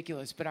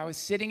ridiculous, but I was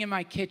sitting in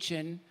my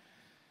kitchen,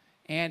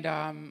 and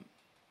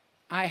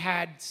I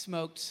had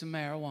smoked some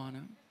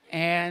marijuana.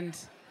 And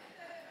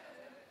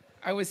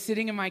I was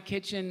sitting in my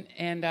kitchen,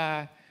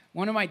 and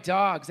one of my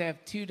dogs, I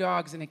have 2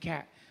 dogs and a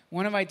cat.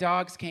 One of my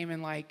dogs came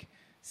and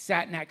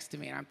sat next to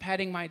me, and I'm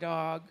petting my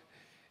dog.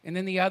 And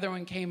then the other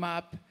one came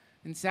up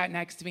and sat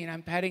next to me, and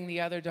I'm petting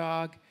the other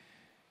dog.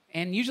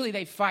 And usually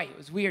they fight. It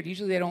was weird.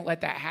 Usually they don't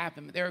let that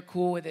happen, but they were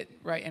cool with it,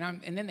 right?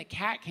 And then the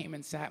cat came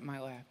and sat in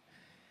my lap.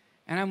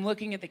 And I'm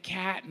looking at the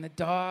cat and the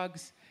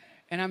dogs,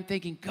 and I'm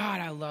thinking, God,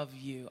 I love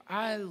you.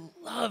 I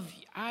love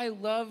you. I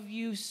love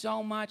you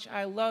so much.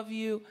 I love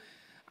you.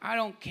 I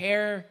don't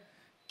care,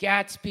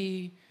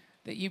 Gatsby,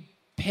 that you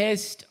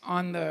pissed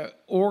on the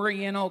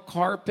Oriental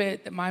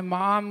carpet that my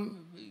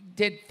mom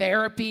did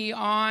therapy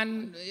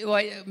on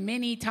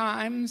many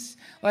times.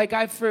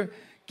 I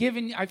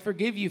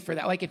forgive you for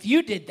that. If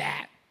you did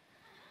that,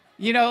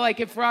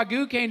 if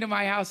Raghu came to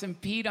my house and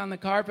peed on the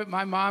carpet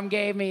my mom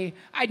gave me,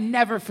 I'd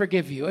never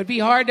forgive you. It'd be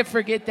hard to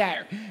forget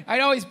that.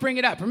 I'd always bring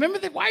it up. Remember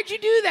that? Why'd you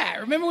do that?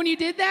 Remember when you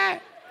did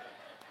that?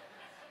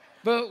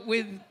 But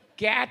with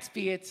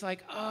Gatsby, it's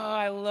like, oh,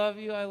 I love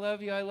you, I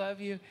love you, I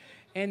love you.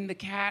 And the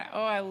cat,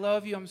 oh, I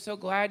love you. I'm so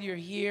glad you're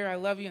here. I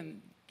love you.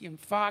 And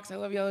Fox, I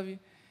love you, I love you.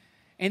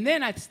 And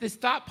then this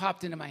thought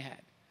popped into my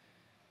head,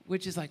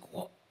 which is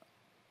well,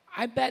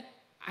 I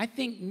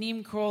think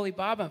Nichtern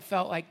Baba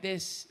felt like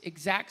this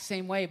exact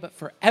same way, but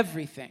for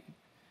everything.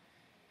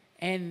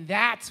 And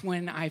that's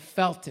when I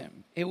felt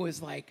him. It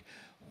was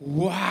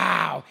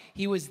wow.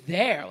 He was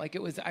there. I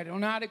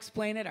don't know how to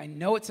explain it. I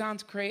know it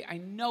sounds crazy.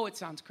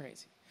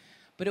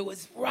 But it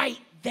was right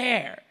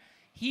there.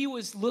 he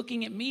was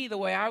looking at me the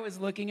way I was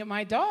looking at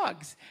my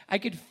dogs. I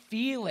could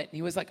feel it. And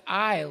he was like,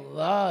 I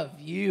love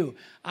you.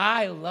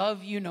 I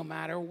love you no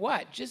matter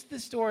what. Just the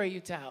story you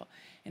tell.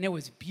 And it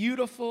was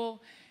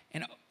beautiful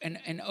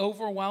and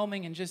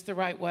overwhelming in just the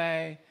right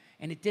way.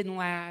 And it didn't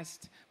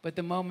last, but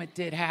the moment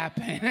did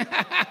happen.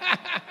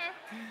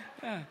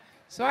 Yeah.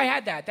 So I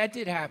had that. That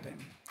did happen.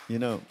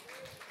 Isn't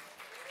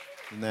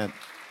that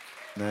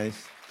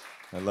nice?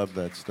 I love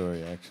that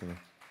story, actually.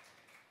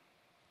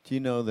 Do you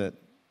know that,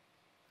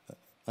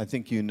 I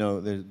think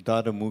there's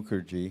Dada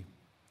Mukherjee,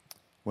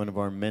 one of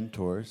our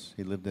mentors.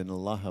 He lived in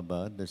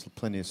Allahabad. There's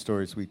plenty of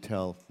stories we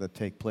tell that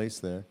take place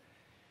there.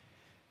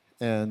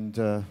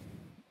 And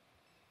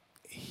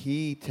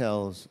he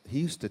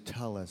used to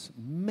tell us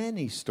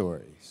many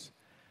stories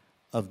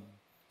of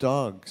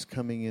dogs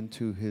coming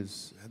into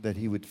that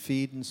he would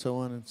feed and so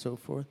on and so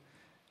forth.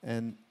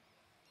 And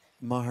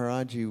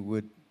Maharaji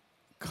would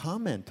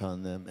comment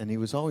on them, and he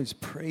was always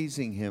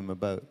praising him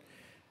about.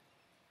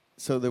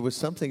 So there was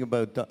something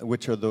about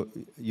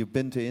you've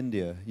been to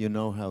India, you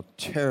know how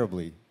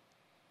terribly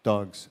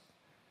dogs.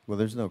 Well,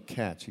 there's no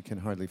cats; you can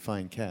hardly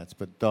find cats,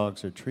 but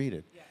dogs are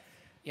treated.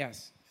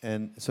 Yes.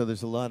 And so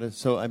there's a lot of.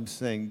 So I'm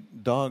saying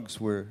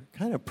dogs were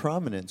kind of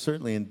prominent.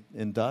 Certainly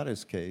in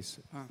Dada's case,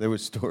 there were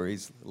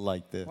stories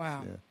like this.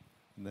 Wow. Yeah.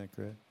 Isn't that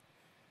great?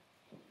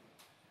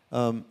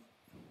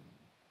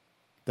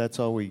 That's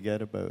all we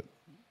get about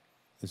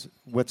is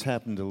what's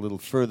happened a little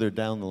further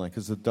down the line,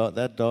 because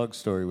that dog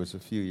story was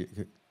at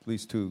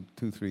least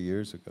 2-3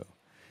 years ago.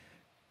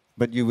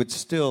 But you would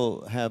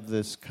still have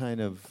this kind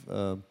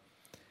of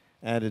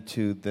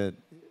attitude that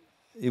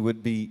it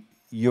would be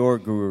your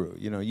guru.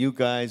 You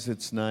guys,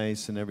 it's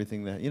nice and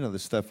everything that, the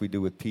stuff we do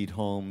with Pete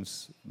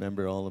Holmes,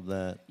 remember all of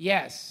that?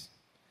 Yes.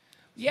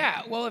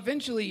 Yeah, well,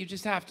 eventually you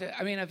just have to,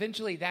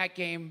 eventually that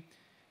game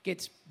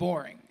gets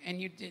boring.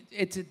 And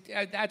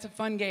that's a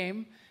fun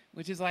game,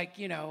 which is like,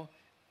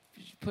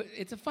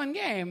 it's a fun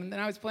game. And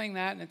then I was playing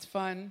that and it's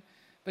fun.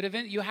 But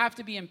you have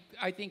to be,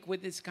 I think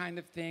with this kind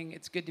of thing,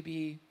 it's good to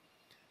be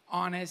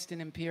honest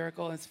and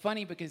empirical. And it's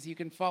funny because you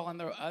can fall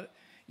on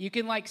you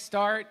can like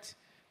start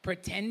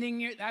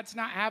pretending that's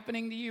not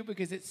happening to you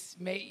because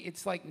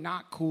it's like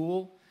not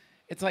cool.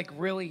 It's like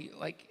really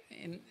like,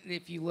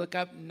 if you look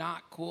up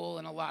not cool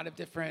in a lot of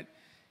different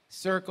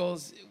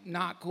circles,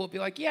 not cool, be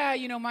like, yeah,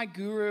 my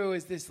guru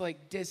is this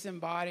like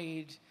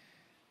disembodied,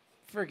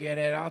 forget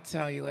it, I'll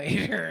tell you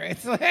later.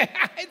 It's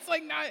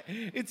like not,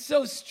 it's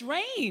so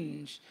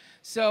strange.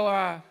 So,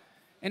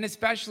 and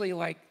especially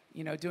like,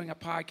 doing a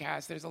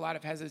podcast, there's a lot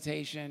of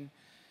hesitation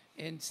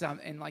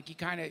and like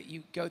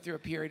you go through a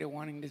period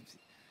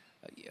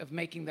of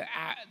making the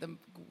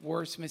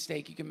worst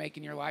mistake you can make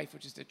in your life,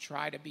 which is to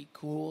try to be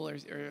cool or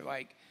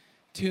like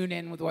tune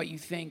in with what you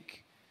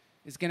think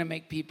is going to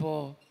make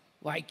people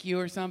like you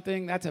or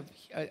something. That's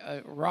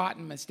a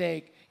rotten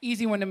mistake.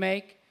 Easy one to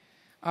make.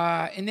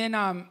 And then,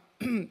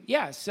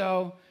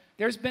 so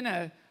there's been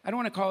I don't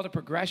want to call it a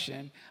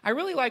progression. I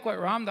really like what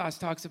Ram Dass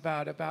talks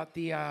about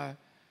the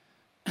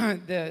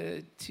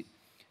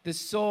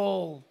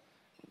soul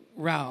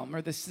realm,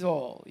 or the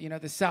soul,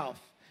 the self.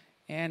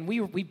 And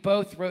we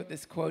both wrote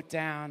this quote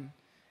down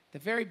at the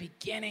very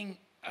beginning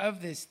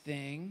of this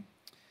thing.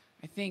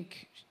 I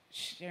think,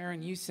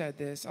 Sharon, you said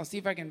this. I'll see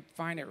if I can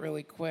find it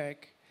really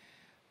quick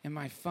in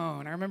my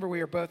phone. I remember we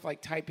were both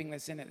like typing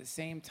this in at the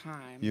same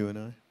time. You and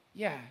I?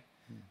 Yeah.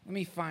 Let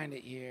me find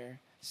it here.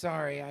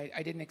 Sorry,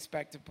 I didn't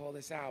expect to pull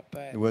this out,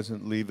 but... It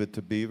wasn't Leave It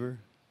to Beaver?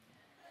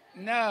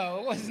 No,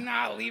 it was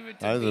not Leave It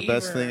to That was Beaver. the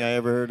best thing I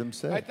ever heard him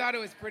say. I thought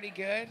it was pretty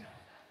good.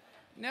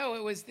 No,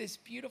 it was this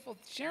beautiful...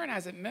 Sharon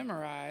has it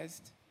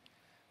memorized.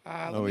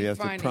 Let me he has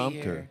to find prompt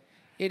it her. here.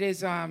 It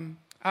is...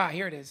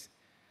 here it is.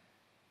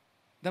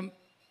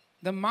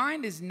 The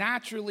mind is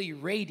naturally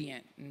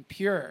radiant and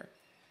pure.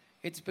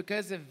 It's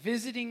because of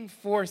visiting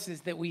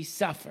forces that we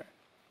suffer.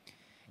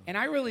 And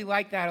I really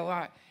like that a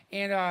lot.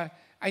 And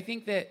I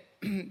think that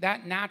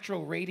that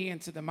natural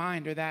radiance of the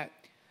mind, or that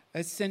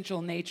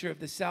essential nature of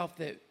the self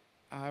that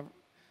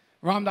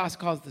Ram Dass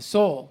calls the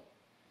soul.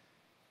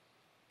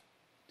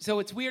 So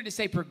it's weird to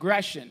say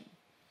progression,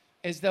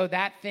 as though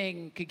that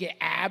thing could get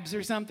abs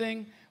or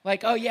something.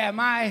 Like, oh yeah,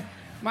 my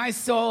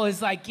soul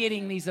is like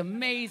getting these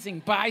amazing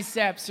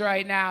biceps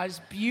right now.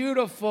 It's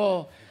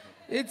beautiful.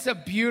 It's a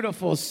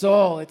beautiful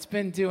soul. It's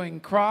been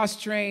doing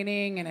cross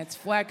training and it's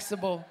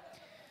flexible.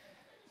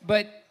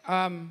 But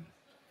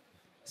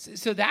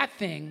so that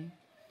thing,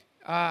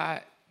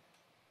 I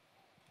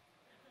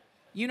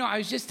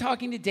was just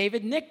talking to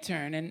David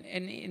Nichtern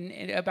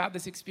and about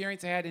this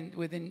experience I had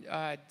within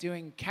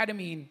doing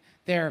ketamine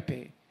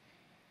therapy.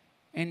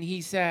 And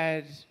he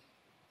said,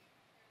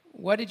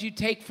 what did you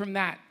take from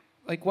that?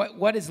 Like,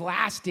 what is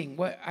lasting?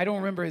 I don't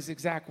remember his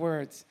exact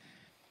words.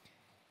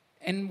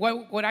 And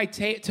what I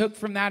took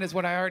from that is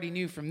what I already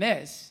knew from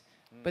this,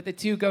 but the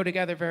two go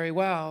together very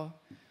well,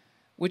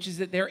 which is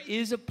that there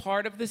is a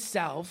part of the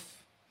self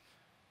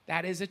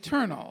that is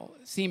eternal,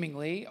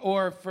 seemingly,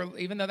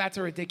 even though that's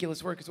a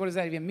ridiculous word, because what does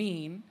that even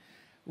mean?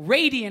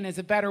 Radiant is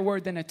a better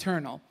word than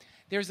eternal.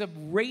 There's a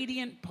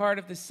radiant part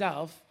of the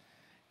self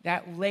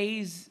that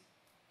lays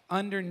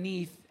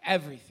underneath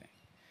everything.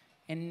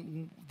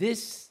 And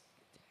this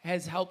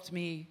has helped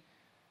me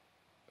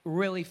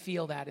really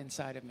feel that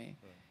inside of me.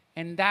 Right.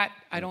 And that,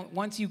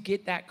 once you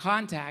get that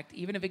contact,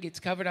 even if it gets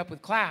covered up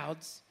with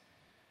clouds,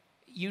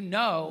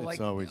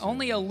 it's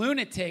only a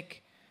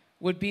lunatic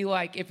would be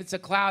like, if it's a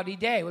cloudy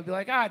day, would be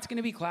like, it's going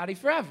to be cloudy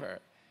forever.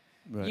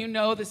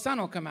 Right. The sun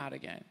will come out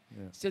again.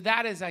 Yeah. So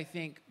that is, I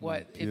think,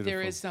 if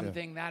there is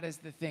something, that is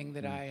the thing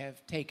that I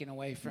have taken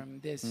away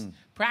from this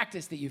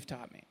practice that you've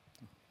taught me.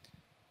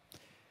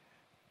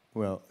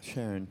 Well,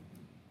 Sharon,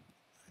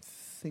 I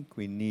think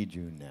we need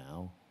you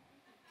now.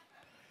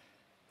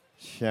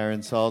 Sharon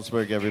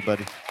Salzberg,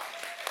 everybody.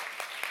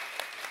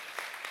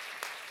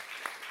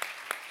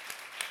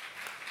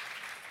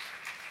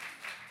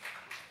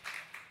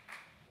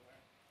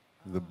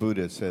 The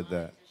Buddha said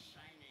that.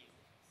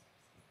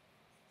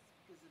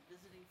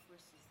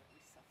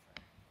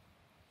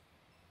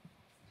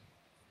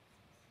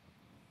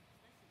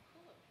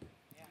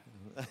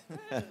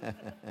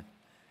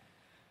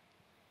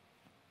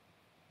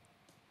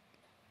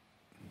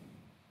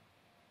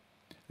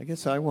 I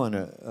guess I want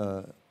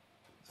to.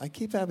 I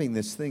keep having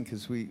this thing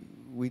because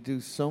we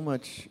do so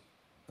much,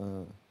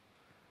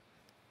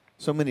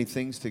 so many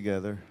things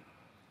together,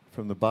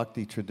 from the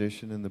Bhakti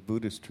tradition and the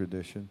Buddhist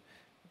tradition,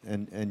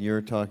 and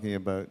you're talking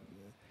about,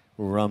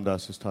 Ram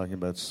Dass was talking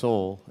about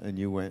soul, and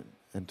you went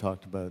and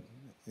talked about,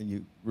 and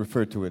you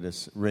referred to it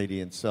as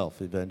radiant self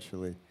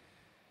eventually.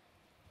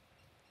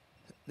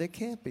 There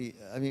can't be.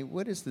 I mean,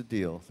 what is the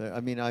deal? There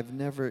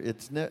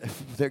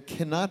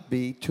cannot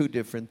be two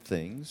different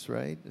things,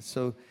 right?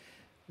 So,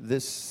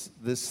 this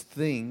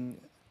thing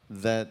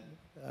that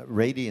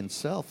radiant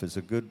self is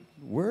a good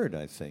word,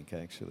 I think.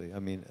 Actually, I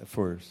mean,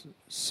 for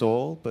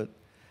soul, but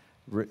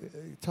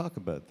talk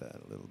about that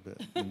a little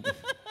bit.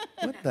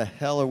 What the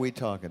hell are we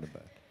talking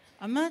about?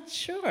 I'm not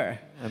sure.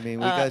 I mean,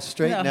 we got to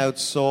straighten out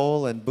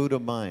soul and Buddha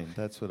mind.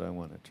 That's what I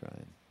want to try.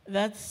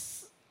 That's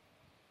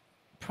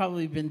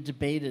probably been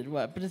debated,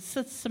 but it's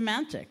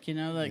semantic,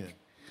 the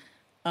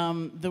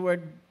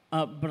word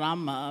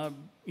Brahma,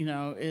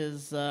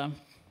 is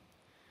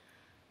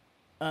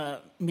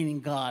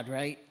meaning God,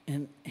 right?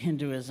 In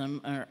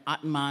Hinduism, or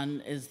Atman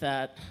is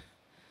that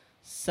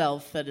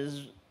self that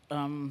is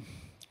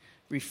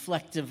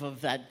reflective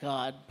of that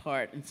God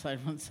part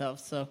inside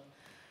oneself. So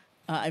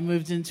I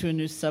moved into a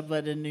new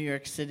sublet in New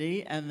York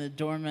City, and the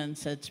doorman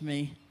said to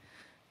me,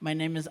 "My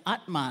name is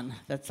Atman.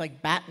 That's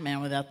like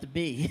Batman without the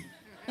B."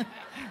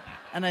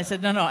 And I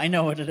said, no, I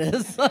know what it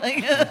is.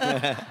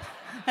 I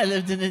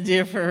lived in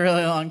India for a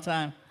really long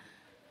time.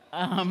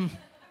 I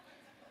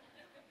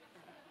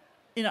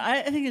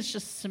think it's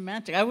just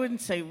semantic. I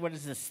wouldn't say, what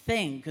is this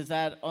thing? Because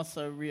that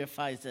also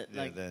reifies it.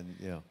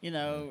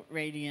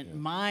 Radiant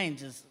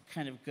mind is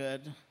kind of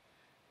good.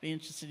 Be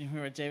interested to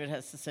hear what David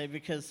has to say,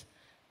 because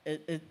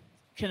it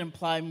can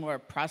imply more a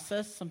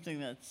process, something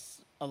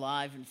that's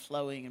alive and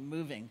flowing and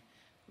moving,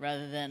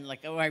 rather than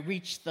like, I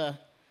reached the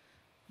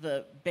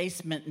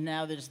basement, and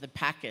now there's the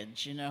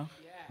package,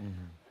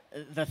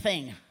 the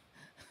thing.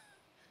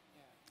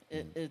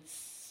 Yeah.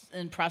 It's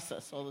in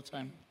process all the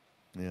time.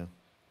 Yeah.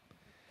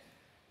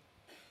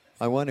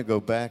 I want to go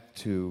back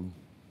to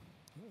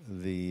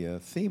the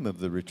theme of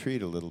the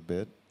retreat a little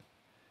bit,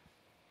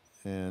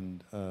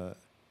 and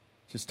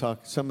just talk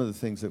some of the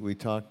things that we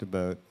talked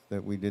about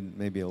that we didn't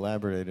maybe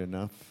elaborate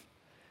enough,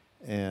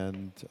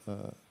 and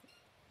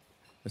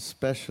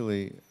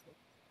especially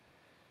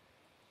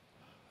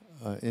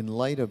in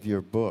light of your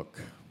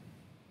book,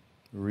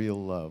 Real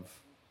Love,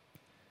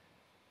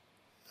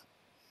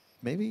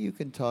 maybe you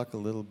can talk a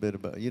little bit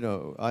about,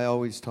 I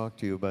always talk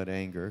to you about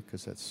anger,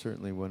 because that's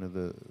certainly one of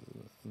the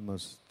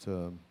most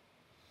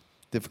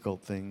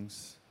difficult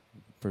things,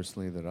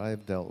 personally, that I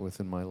have dealt with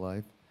in my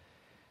life.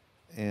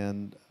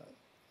 And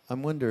I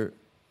wonder,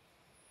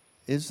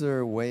 is there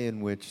a way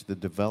in which the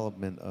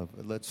development of,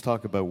 let's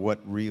talk about what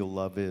real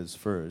love is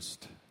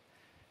first,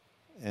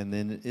 and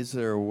then is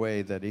there a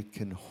way that it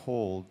can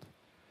hold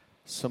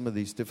some of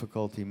these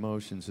difficult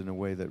emotions in a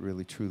way that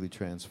really truly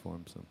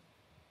transforms them?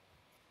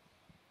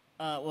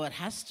 Well, it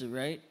has to,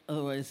 right?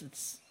 Otherwise,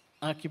 it's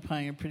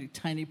occupying a pretty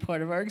tiny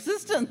part of our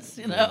existence,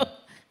 Yeah.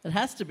 It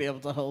has to be able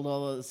to hold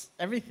all those,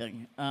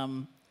 everything.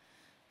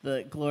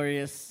 The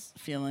glorious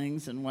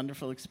feelings and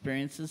wonderful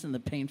experiences, and the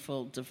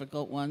painful,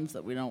 difficult ones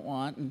that we don't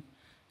want, and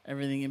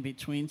everything in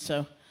between.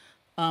 So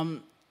I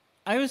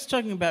was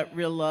talking about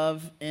real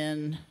love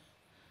in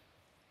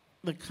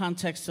the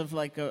context of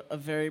like a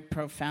very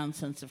profound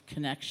sense of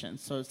connection.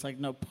 So it's like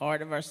no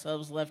part of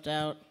ourselves left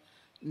out,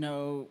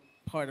 no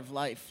part of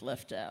life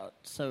left out.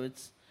 So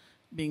it's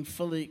being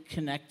fully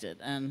connected.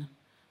 And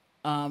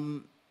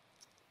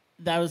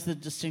that was the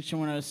distinction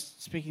when I was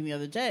speaking the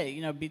other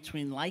day,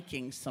 between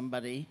liking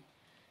somebody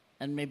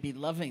and maybe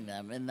loving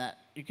them, and that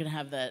you can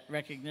have that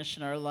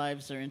recognition our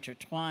lives are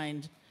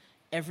intertwined.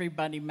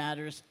 Everybody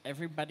matters,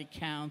 everybody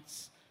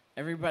counts,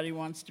 everybody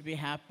wants to be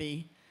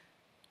happy.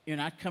 You're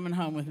not coming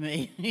home with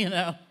me,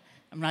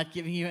 I'm not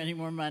giving you any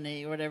more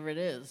money, whatever it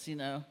is,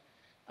 I'm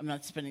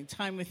not spending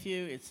time with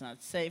you, it's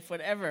not safe,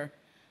 whatever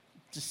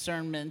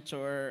discernment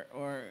or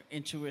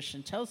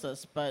intuition tells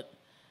us, but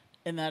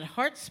in that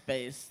heart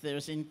space,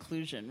 there's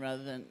inclusion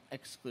rather than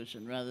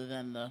exclusion, rather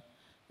than the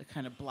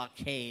kind of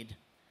blockade,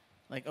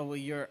 like, oh, well,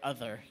 you're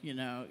other,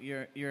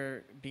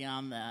 you're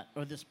beyond that,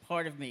 or this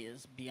part of me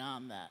is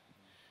beyond that.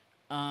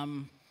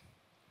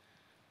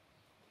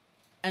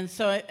 And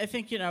so I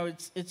think,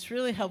 it's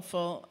really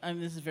helpful. I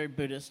mean, this is very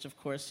Buddhist, of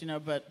course,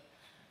 but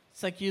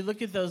it's like you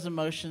look at those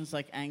emotions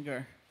like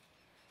anger,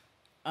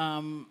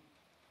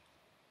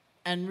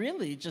 and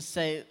really just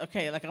say,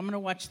 okay, like I'm going to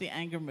watch the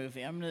anger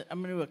movie. I'm going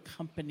to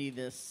accompany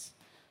this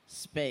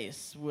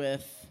space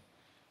with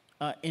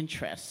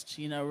interest,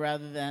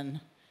 rather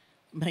than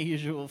my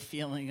usual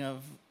feeling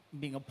of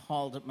being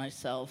appalled at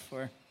myself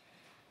or,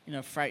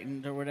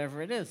 frightened or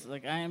whatever it is.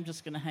 Like I am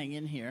just going to hang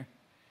in here,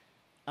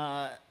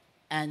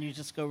 and you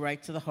just go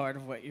right to the heart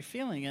of what you're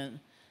feeling. And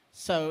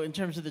so, in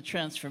terms of the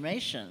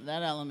transformation,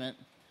 that element.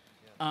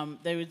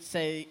 They would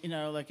say,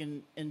 like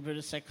in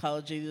Buddhist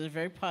psychology, there's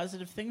very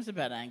positive things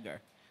about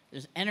anger.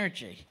 There's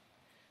energy,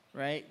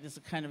 right? There's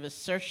a kind of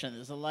assertion.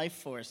 There's a life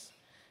force.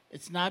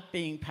 It's not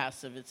being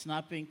passive. It's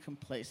not being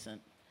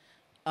complacent.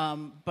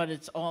 But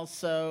it's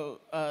also,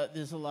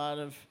 there's a lot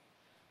of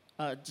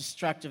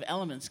destructive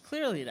elements,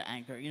 clearly, to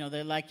anger.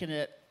 They liken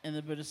it in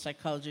the Buddhist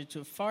psychology to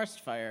a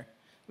forest fire,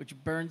 which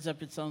burns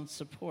up its own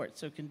support.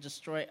 So it can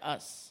destroy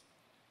us,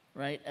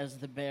 right, as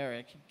the bear.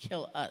 It can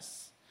kill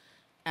us.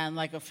 And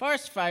like a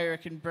forest fire,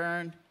 it can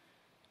burn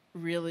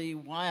really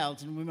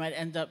wild, and we might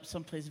end up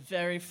someplace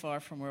very far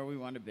from where we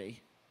want to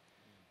be.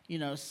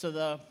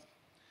 So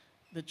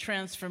the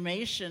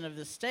transformation of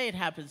the state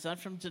happens not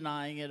from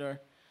denying it or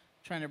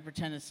trying to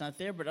pretend it's not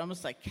there, but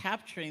almost like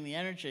capturing the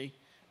energy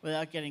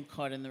without getting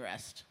caught in the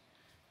rest.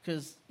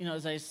 Because,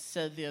 as I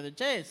said the other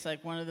day, it's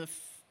like one of the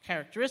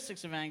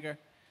characteristics of anger,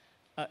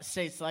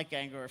 states like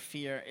anger or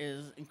fear,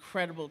 is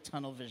incredible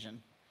tunnel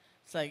vision.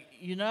 It's like,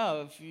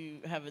 if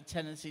you have a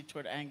tendency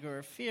toward anger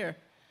or fear,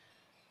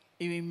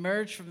 you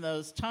emerge from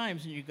those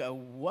times and you go,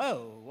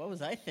 whoa, what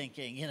was I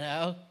thinking,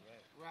 Right.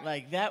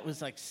 Like, that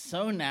was, like,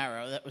 so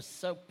narrow. That was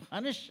so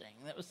punishing.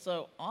 That was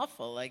so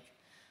awful. Like,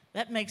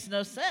 that makes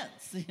no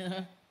sense,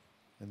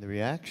 And the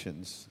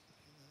reactions,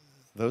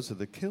 those are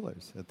the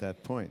killers at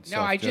that point.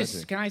 No, I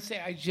just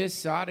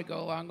saw, to go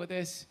along with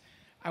this,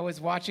 I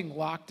was watching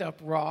Locked Up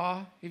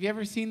Raw. Have you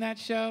ever seen that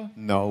show?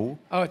 No.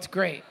 Oh, it's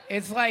great.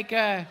 It's like...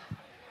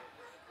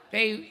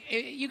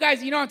 you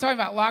guys, you know what I'm talking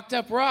about, Locked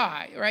Up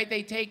Raw, right?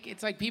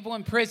 It's like people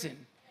in prison,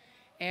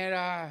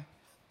 and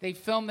they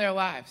film their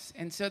lives.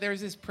 And so there's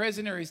this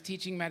prisoner who's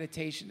teaching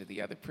meditation to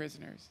the other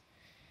prisoners.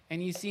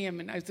 And you see him,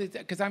 and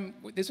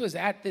this was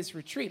at this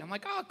retreat. I'm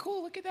like, oh,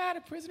 cool, look at that,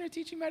 a prisoner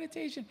teaching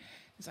meditation.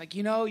 It's like,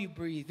 you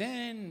breathe in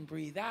and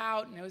breathe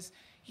out, and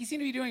he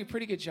seemed to be doing a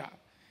pretty good job.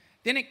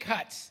 Then it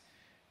cuts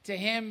to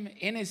him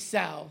in his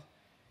cell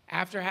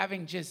after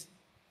having just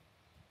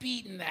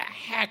beaten the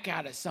heck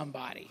out of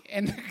somebody,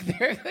 and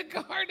the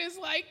guard is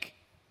like,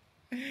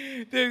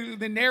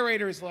 the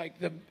narrator's like,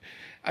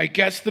 I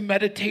guess the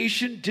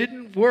meditation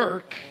didn't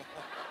work.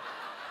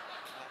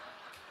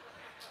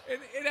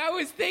 and I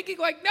was thinking,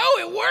 like, no,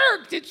 it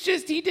worked. It's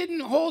just he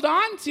didn't hold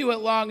on to it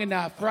long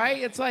enough,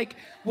 right? It's like,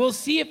 we'll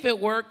see if it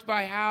worked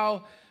by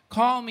how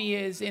calm he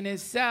is in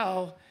his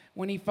cell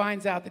when he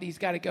finds out that he's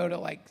got to go to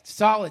like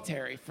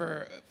solitary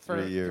for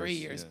 3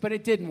 years. Yeah. But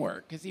it didn't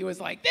work because he was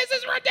like, this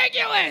is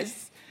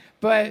ridiculous.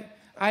 But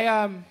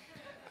I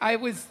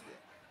was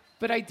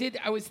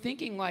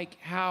thinking like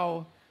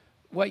how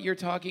what you're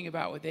talking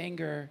about with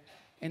anger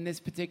in this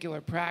particular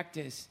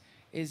practice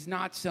is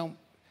not so.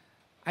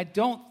 I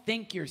don't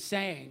think you're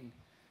saying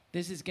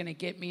this is going to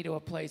get me to a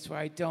place where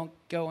I don't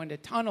go into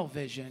tunnel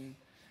vision,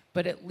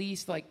 but at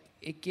least like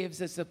it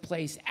gives us a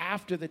place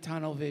after the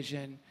tunnel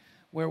vision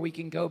where we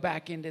can go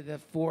back into the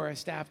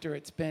forest after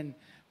it's been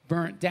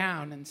burnt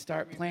down and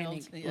start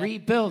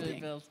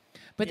rebuilding.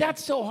 But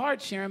that's so hard,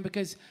 Sharon,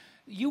 because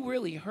you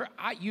really hurt.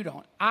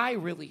 I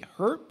really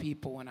hurt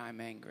people when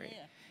I'm angry.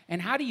 Yeah.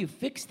 And how do you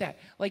fix that?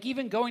 Like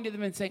even going to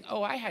them and saying,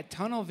 oh, I had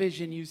tunnel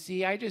vision, you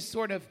see. I just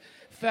sort of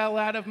fell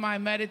out of my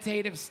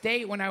meditative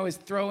state when I was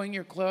throwing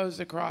your clothes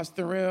across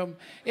the room.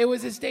 It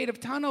was a state of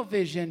tunnel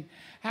vision.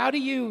 How do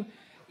you,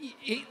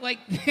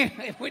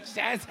 which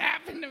has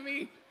happened to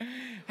me.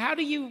 How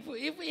do you,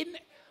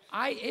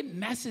 it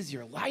messes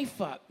your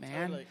life up,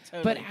 man.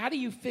 Totally. But how do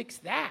you fix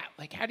that?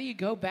 Like, how do you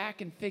go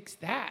back and fix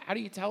that? How do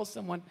you tell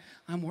someone,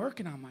 I'm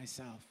working on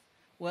myself?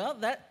 Well,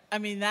 that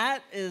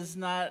is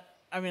not,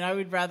 I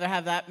would rather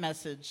have that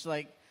message.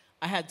 Like,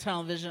 I had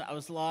tunnel vision, I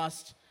was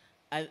lost,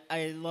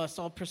 I lost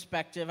all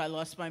perspective, I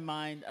lost my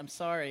mind, I'm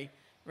sorry,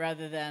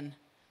 rather than,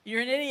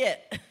 you're an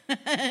idiot.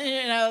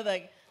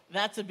 Like,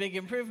 that's a big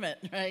improvement,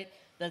 right?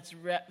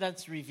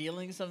 That's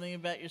revealing something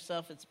about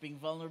yourself, it's being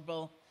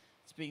vulnerable,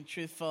 it's being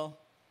truthful,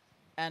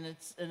 and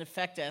it's, in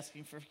effect,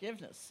 asking for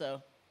forgiveness.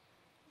 So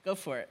go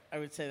for it, I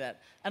would say that.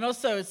 And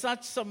also, it's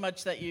not so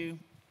much that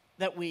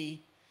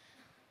we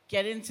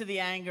get into the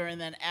anger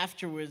and then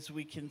afterwards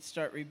we can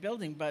start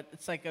rebuilding, but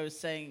it's like I was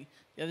saying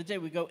the other day,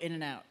 we go in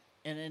and out,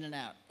 and in and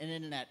out, and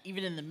in and out.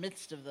 Even in the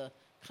midst of the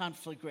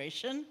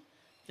conflagration,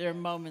 there are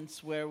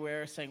moments where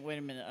we're saying, wait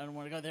a minute, I don't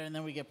want to go there, and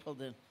then we get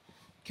pulled in.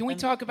 Can we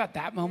talk about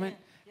that moment?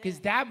 Because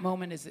that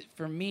moment is,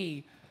 for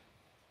me,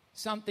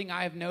 something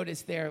I've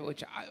noticed there,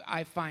 which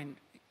I find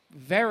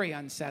very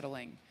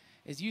unsettling,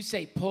 is you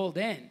say pulled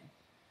in.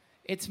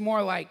 It's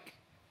more like,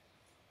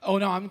 oh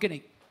no, I'm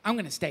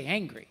gonna stay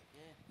angry,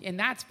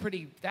 and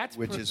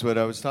which is what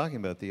I was talking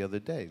about the other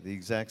day. The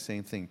exact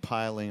same thing,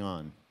 piling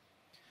on.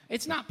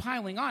 It's not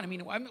piling on. I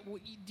mean,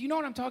 do you know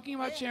what I'm talking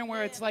about, Sharon?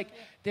 Where it's like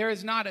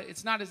it's not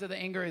as though the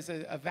anger is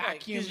a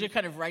vacuum. Because you're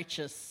kind of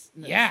righteous.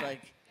 Yeah.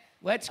 Like,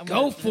 let's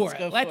go for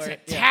it. Let's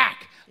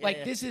attack.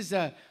 Yeah. This is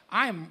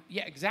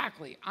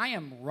exactly. I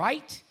am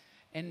right,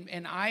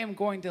 and I am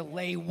going to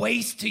lay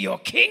waste to your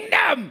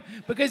kingdom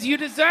because you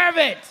deserve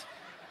it.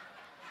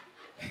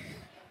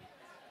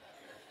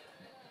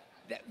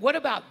 What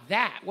about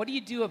that? What do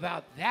you do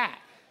about that?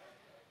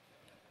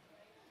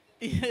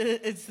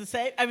 It's the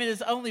same. I mean,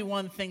 there's only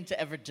one thing to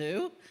ever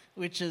do,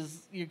 which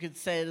is you could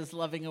say it as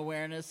loving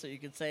awareness, or you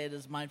could say it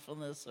as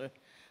mindfulness.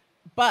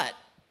 But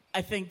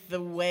I think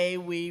the way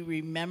we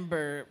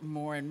remember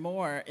more and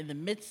more in the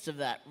midst of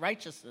that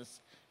righteousness,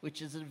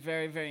 which is a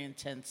very, very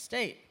intense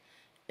state,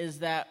 is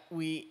that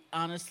we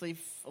honestly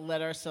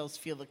let ourselves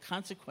feel the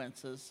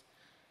consequences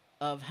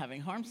of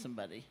having harmed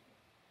somebody.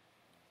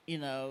 You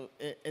know,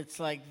 it's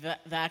like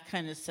that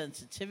kind of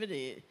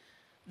sensitivity.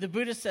 The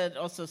Buddha said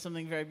also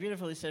something very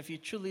beautiful. He said, if you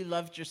truly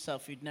loved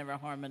yourself, you'd never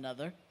harm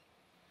another.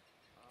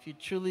 If you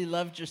truly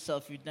loved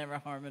yourself, you'd never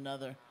harm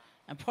another.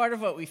 And part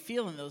of what we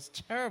feel in those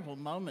terrible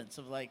moments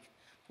of like,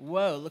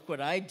 whoa, look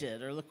what I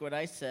did, or look what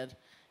I said,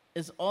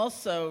 is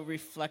also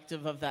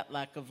reflective of that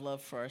lack of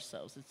love for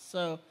ourselves. It's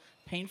so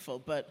painful.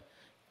 But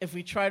if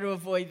we try to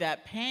avoid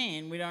that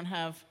pain, we don't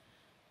have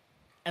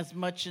as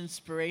much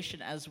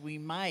inspiration as we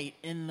might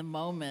in the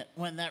moment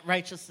when that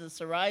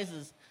righteousness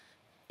arises.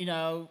 You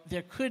know,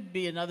 there could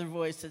be another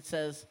voice that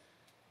says,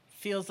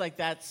 feels like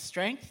that's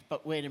strength,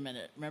 but wait a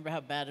minute, remember how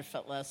bad it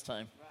felt last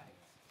time? Right.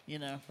 You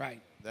know? Right.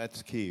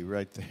 That's key,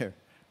 right there.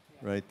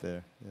 Yeah. Right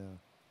there,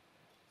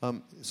 yeah.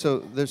 So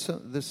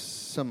there's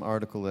some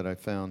article that I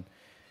found.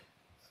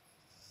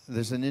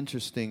 There's an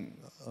interesting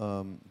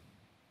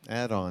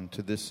add-on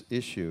to this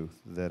issue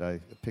that I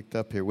picked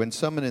up here. When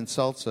someone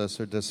insults us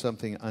or does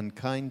something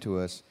unkind to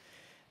us,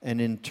 an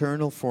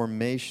internal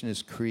formation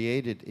is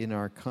created in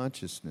our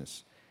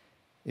consciousness.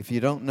 If you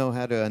don't know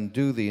how to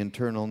undo the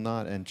internal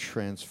knot and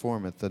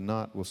transform it, the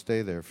knot will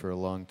stay there for a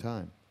long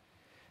time.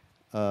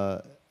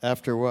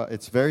 After a while,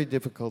 it's very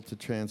difficult to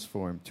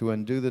transform. To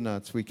undo the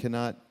knots, we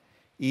cannot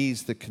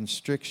ease the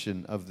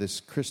constriction of this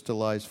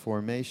crystallized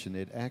formation.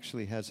 It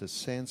actually has a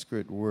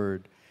Sanskrit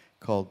word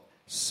called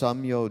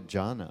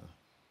samyojana,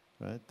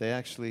 right? They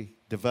actually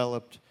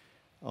developed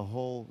a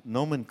whole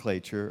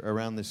nomenclature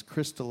around this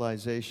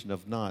crystallization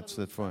of knots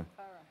that form.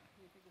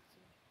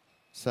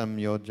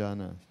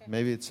 Samyojana.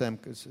 Maybe it's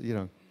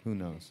who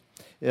knows.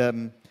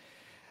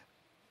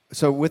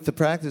 So with the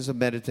practice of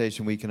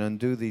meditation, we can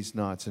undo these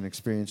knots and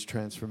experience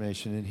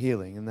transformation and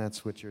healing, and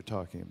that's what you're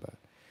talking about.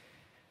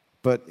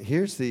 But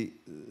here's the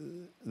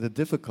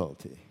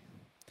difficulty.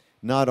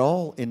 Not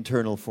all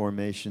internal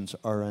formations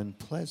are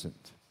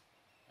unpleasant,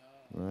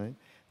 right?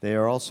 They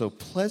are also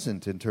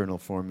pleasant internal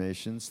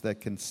formations that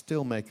can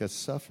still make us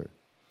suffer.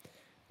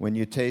 When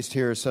you taste,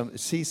 hear, or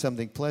see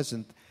something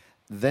pleasant,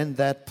 then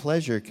that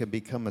pleasure can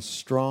become a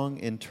strong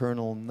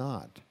internal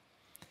knot.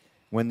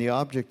 When the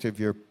object of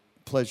your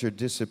pleasure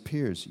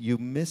disappears, you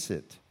miss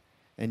it,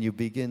 and you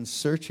begin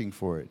searching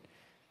for it.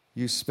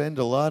 You spend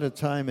a lot of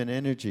time and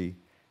energy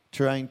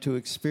trying to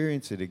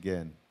experience it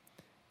again.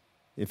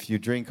 If you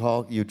drink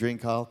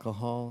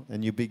alcohol,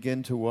 and you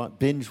begin to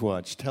binge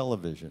watch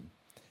television.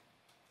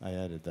 I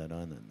added that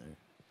on in there.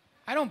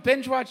 I don't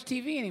binge watch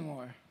TV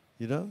anymore.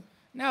 You don't?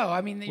 No,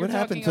 I mean, what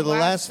happened to the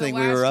last thing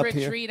we were up here? The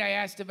last retreat I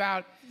asked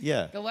about.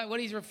 Yeah. What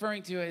he's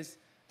referring to is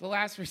the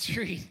last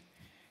retreat.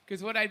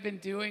 Because what I'd been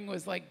doing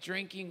was like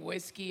drinking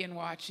whiskey and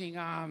watching,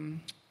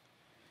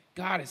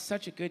 God, it's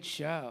such a good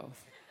show.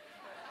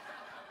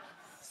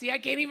 See, I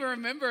can't even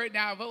remember it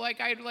now, but like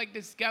I'd like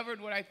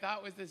discovered what I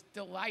thought was this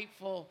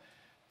delightful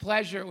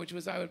pleasure, which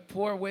was I would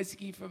pour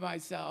whiskey for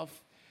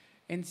myself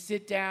and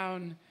sit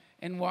down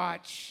and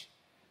watch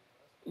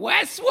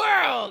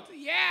Westworld.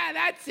 Yeah,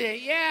 that's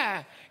it.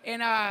 Yeah,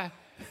 and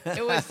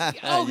it was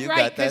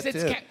right because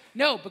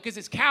because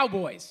it's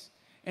cowboys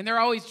and they're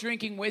always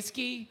drinking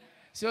whiskey.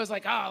 So it was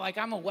like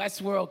I'm a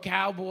Westworld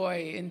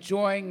cowboy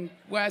enjoying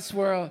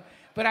Westworld.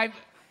 But I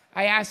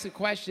asked a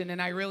question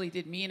and I really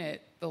did mean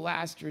it the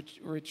last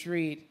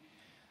retreat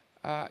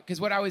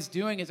because what I was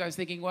doing is I was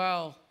thinking,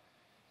 well,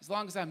 as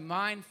long as I'm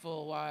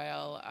mindful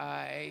while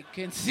I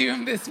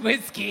consume this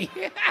whiskey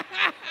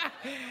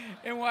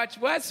and watch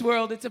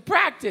Westworld, it's a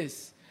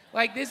practice.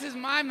 Like, this is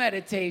my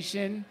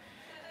meditation.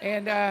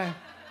 And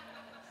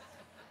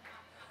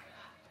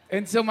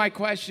so my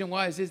question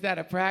was, is that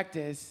a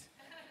practice?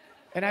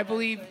 And I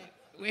believe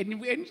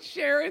when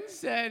Sharon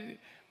said,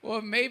 well,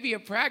 it may be a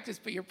practice,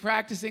 but you're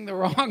practicing the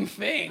wrong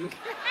thing.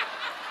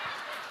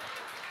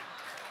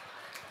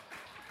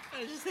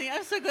 was just thinking,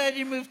 I'm so glad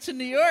you moved to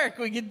New York.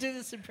 We can do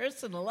this in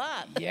person a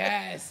lot.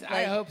 Yes,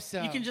 I hope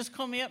so. You can just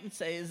call me up and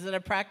say, is it a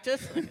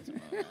practice?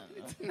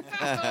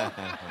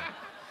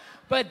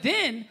 But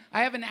then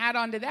I have an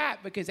add-on to that,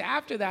 because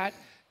after that,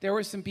 there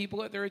were some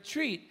people at the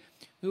retreat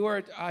who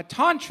are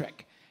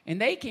tantric. And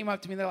they came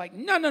up to me, they're like,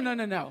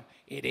 no.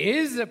 It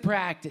is a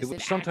practice. It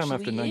was sometime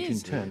after actually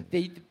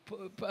 1910.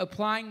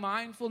 Applying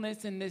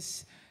mindfulness in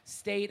this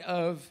state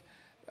of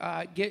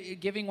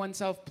giving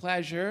oneself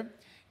pleasure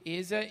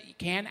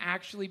can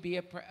actually be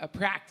a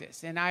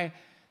practice. And I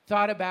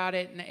thought about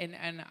it,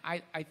 and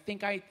I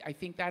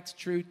think that's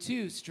true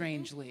too,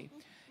 strangely.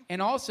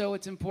 And also,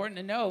 it's important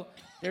to know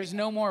there's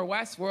no more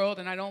Westworld,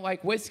 and I don't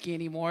like whiskey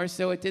anymore,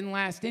 so it didn't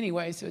last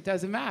anyway, so it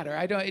doesn't matter.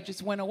 It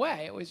just went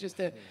away. It was just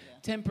a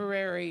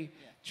temporary,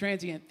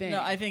 transient thing.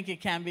 No, I think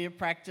it can be a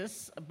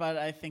practice, but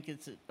I think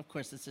of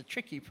course, it's a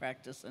tricky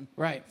practice. And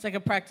right. It's like a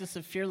practice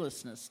of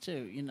fearlessness,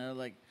 too. You know,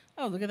 like,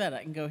 oh, look at that,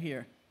 I can go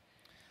here.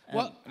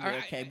 Well,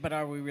 okay, but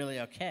are we really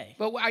okay?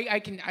 But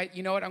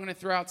you know what? I'm going to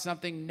throw out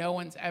something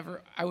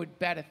I would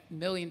bet $1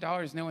 million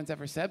no one's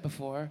ever said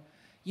before.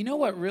 You know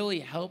what really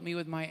helped me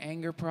with my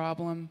anger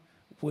problem?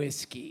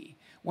 Whiskey.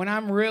 When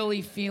I'm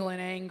really feeling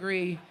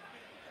angry,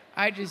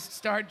 I just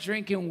start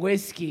drinking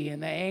whiskey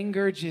and the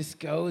anger just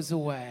goes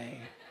away.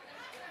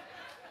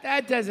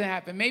 That doesn't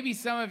happen. Maybe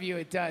some of you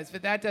it does,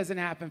 but that doesn't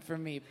happen for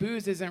me.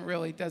 Booze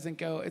doesn't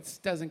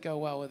go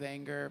well with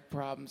anger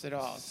problems at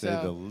all. Say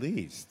the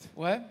least.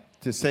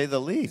 What? To say the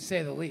least.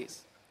 Say the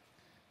least.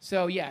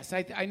 So yes,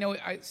 I know.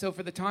 So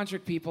for the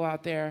tantric people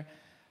out there,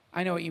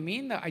 I know what you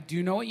mean. I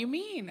do know what you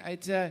mean.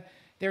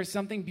 There's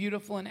something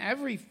beautiful in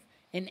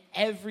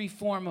every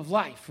form of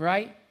life,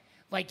 right?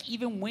 Like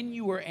even when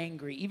you were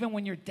angry, even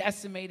when you're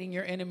decimating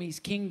your enemy's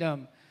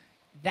kingdom,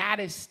 that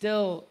is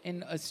still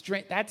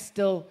that's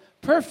still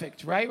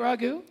perfect, right,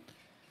 Raghu?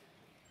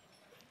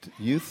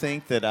 You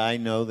think that I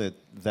know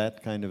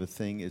that kind of a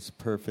thing is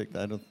perfect?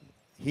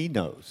 He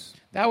knows.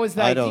 That was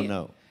the I idea. don't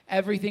know.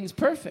 Everything's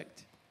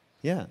perfect.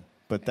 Yeah,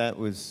 but that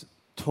was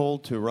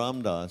told to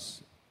Ram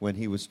Dass when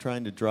he was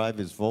trying to drive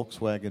his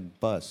Volkswagen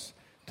bus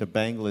to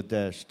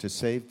Bangladesh to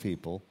save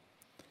people.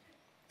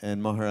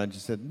 And Maharaj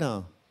said,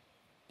 no,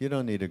 you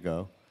don't need to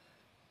go.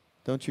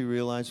 Don't you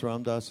realize,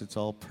 Ram Dass, it's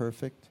all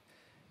perfect?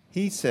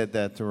 He said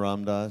that to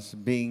Ram Dass,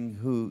 being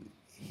who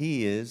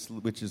he is,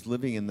 which is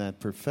living in that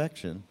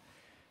perfection.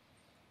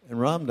 And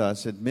Ram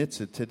Dass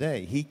admits it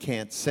today. He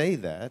can't say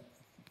that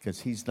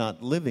because he's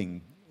not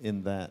living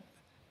in that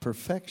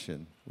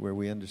perfection where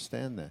we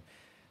understand that.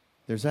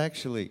 There's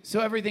actually... So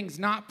everything's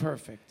not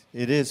perfect.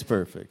 It is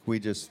perfect.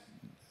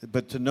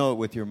 But to know it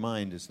with your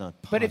mind is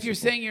not possible. But if you're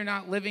saying you're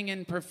not living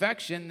in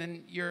perfection,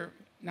 then you're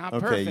not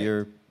okay,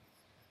 perfect.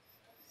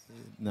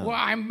 No. Well,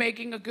 I'm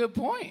making a good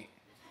point.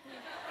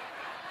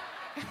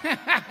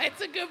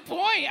 It's a good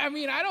point. I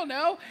mean, I don't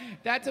know.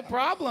 That's a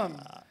problem.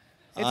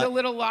 It's a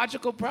little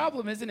logical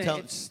problem, isn't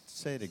it?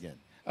 Say it again.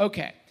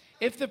 Okay.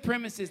 If the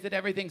premise is that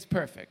everything's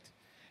perfect,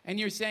 and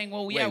you're saying,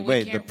 well, yeah,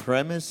 wait, we can't... the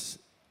premise,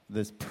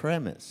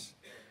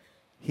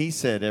 he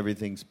said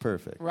everything's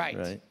perfect.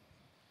 Right.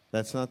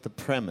 That's not the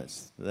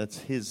premise. That's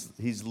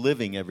he's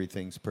living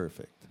everything's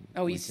perfect.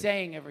 Oh, he's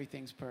saying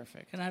everything's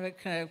perfect. Can I have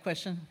a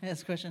question?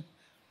 Ask a question.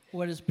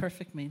 What does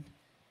perfect mean?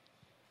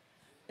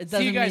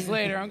 See you guys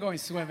later. I'm going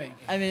swimming.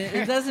 I mean,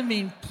 it doesn't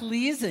mean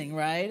pleasing,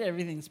 right?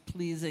 Everything's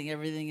pleasing.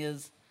 Everything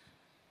is...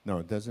 No,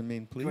 it doesn't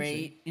mean pleasing.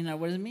 Great. You know,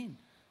 what does it mean?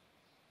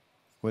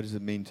 What does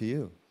it mean to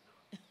you?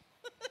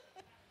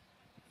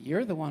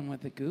 You're the one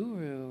with the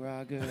guru,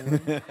 Raghu.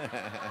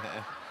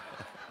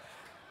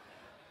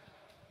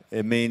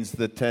 It means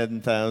the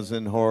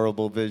 10,000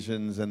 horrible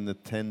visions and the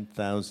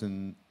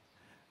 10,000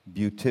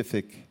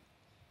 beatific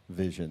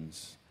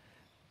visions,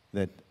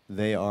 that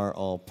they are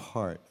all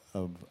part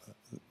of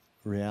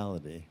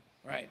reality.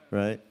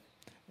 Right?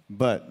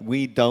 But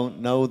we don't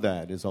know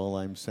that, is all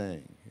I'm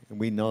saying.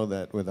 We know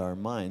that with our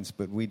minds,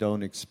 but we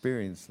don't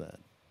experience that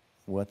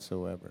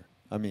whatsoever.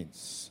 I mean,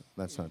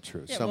 that's not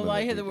true. Yeah, well,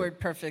 I hear the word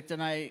perfect,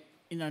 and I,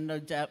 no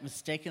doubt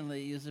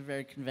mistakenly use a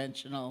very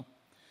conventional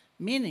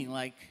meaning,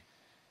 like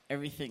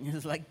everything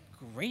is like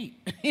great,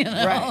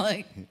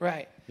 Right.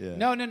 Right. Yeah.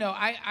 No.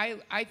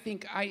 I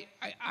think I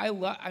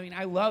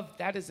love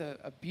that is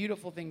a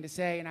beautiful thing to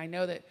say, and I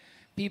know that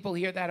people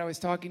hear that. I was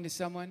talking to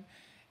someone,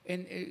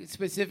 and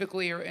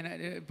specifically,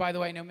 by the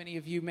way, I know many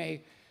of you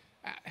may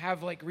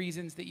have like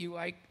reasons that you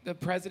like the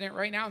president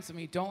right now, and some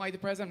of you don't like the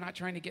president. I'm not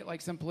trying to get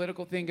like some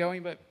political thing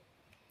going, but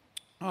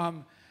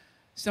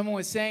someone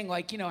was saying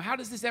like, how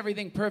does this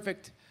everything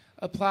perfect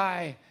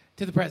apply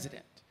to the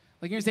president?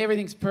 Like, you're going to say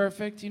everything's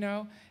perfect,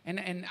 and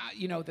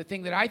the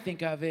thing that I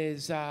think of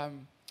is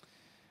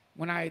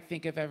when I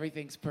think of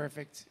everything's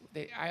perfect,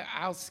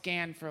 I'll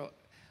scan for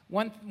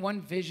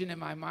one vision in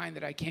my mind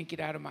that I can't get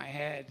out of my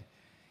head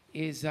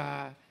is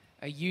a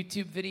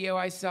YouTube video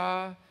I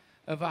saw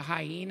of a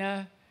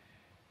hyena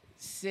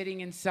sitting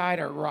inside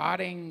a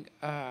rotting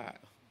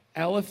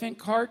elephant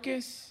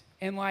carcass,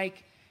 and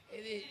like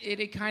it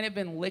had kind of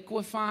been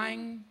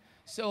liquefying.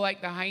 So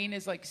like the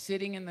hyena's like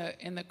sitting in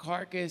the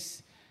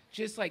carcass,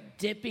 just like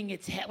dipping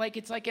its head, like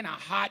it's like in a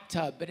hot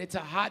tub, but it's a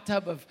hot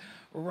tub of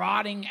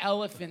rotting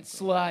elephant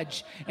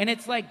sludge. And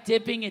it's like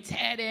dipping its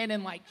head in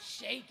and like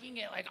shaking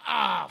it like,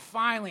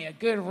 finally a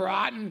good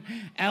rotten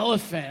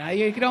elephant.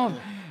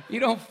 You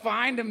don't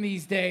find them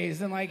these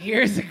days. And like,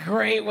 here's a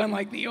great one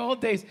like the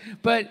old days.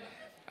 But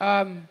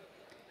I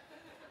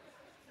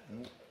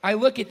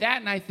look at that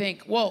and I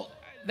think, well,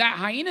 that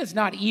hyena's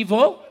not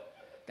evil.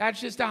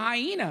 That's just a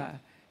hyena.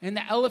 And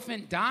the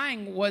elephant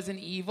dying wasn't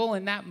evil,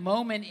 and that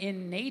moment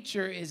in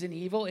nature isn't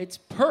evil. It's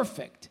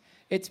perfect.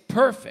 It's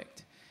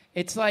perfect.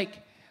 It's like,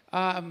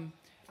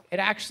 it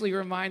actually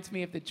reminds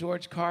me of the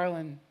George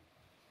Carlin.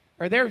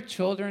 Are there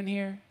children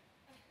here?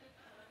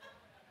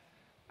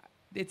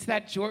 It's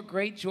that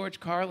great George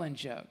Carlin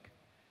joke.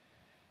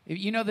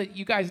 You know that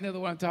you guys know the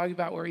one I'm talking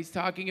about, where he's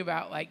talking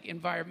about like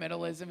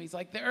environmentalism. He's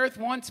like, the earth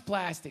wants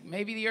plastic.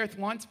 Maybe the earth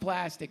wants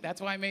plastic.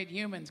 That's why I made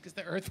humans, because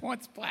the earth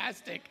wants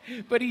plastic.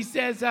 But he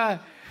says,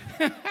 the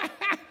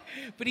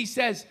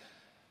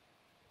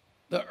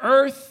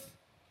earth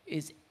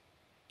is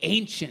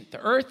ancient.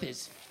 The earth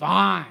is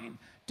fine.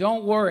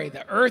 Don't worry,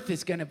 the earth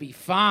is going to be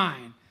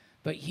fine.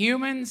 But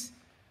humans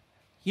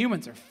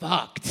are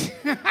fucked.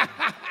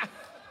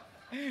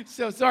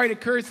 So sorry to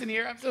curse in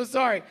here. I'm so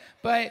sorry.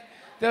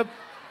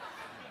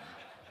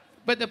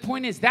 But the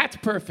point is, that's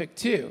perfect,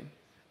 too.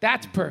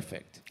 That's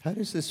perfect. How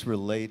does this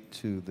relate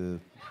to the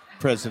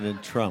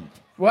President Trump?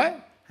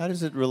 What? How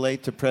does it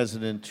relate to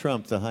President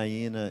Trump, the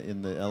hyena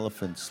in the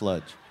elephant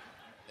sludge?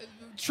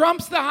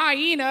 Trump's the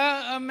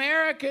hyena.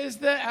 America's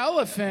the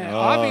elephant,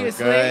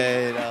 obviously.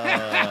 Great.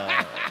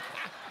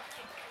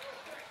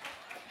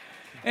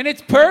 And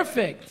it's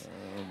perfect.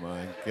 Oh,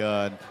 my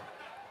God.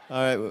 All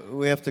right,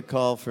 we have to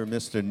call for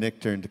Mr.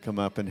 Nichtern to come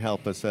up and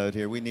help us out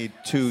here. We need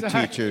two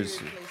teachers.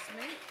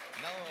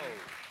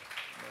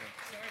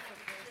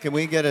 Can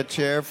we get a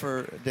chair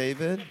for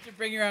David? You have to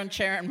bring your own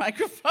chair and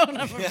microphone,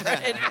 I'm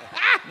afraid.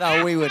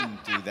 No, we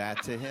wouldn't do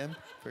that to him,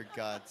 for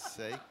God's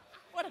sake.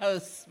 What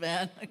hosts,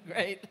 man.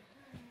 Great.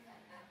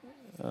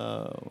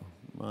 Oh,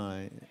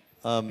 my.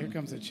 Here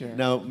comes a chair.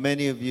 Now,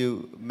 many of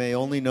you may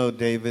only know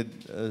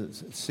David,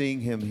 seeing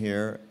him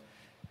here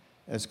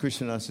as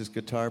Krishnadas'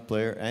 guitar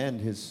player,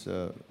 and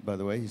by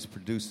the way, he's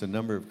produced a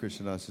number of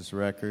Krishnadas'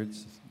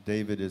 records.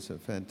 David is a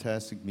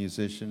fantastic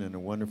musician and a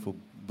wonderful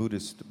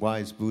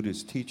wise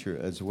Buddhist teacher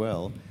as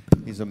well.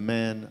 He's a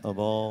man of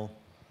all.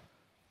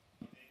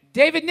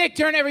 David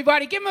Nichtern,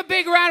 everybody. Give him a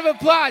big round of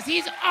applause.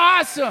 He's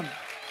awesome.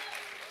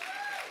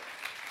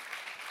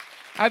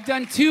 I've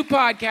done 2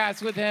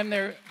 podcasts with him.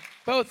 They're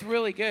both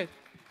really good.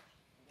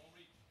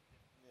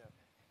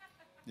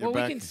 You're well,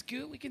 back.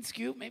 we can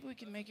scoot. Maybe we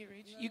can make it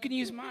reach. You can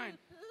use mine.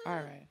 All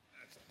right.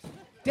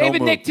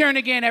 David Nichtern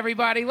again,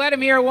 everybody. Let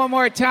him hear it one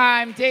more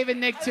time. David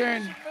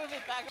Nichtern.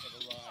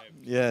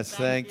 Yes,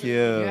 thank you.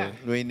 Yeah.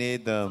 We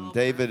need them.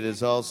 David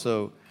is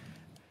also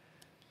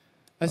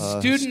a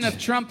student of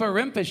Trungpa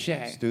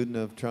Rinpoche. Student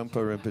of Trungpa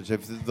Rinpoche.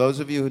 If those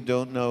of you who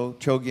don't know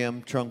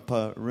Chogyam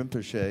Trungpa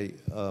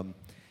Rinpoche,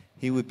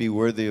 he would be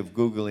worthy of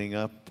Googling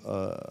up.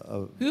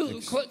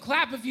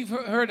 Clap if you've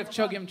heard of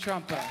Chogyam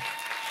Trungpa.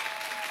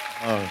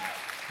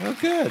 Oh,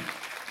 good.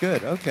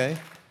 Good, okay.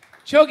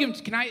 Chogyam,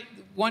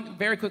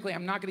 very quickly,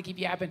 I'm not going to keep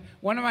yapping.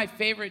 One of my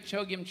favorite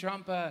Chogyam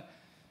Trungpa,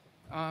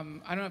 I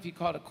don't know if you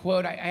call it a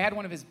quote. I had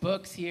one of his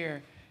books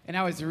here, and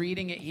I was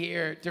reading it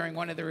here during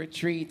one of the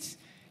retreats,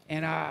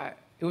 and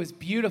it was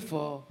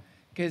beautiful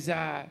because,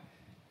 I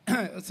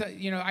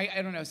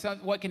don't know.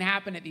 What can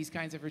happen at these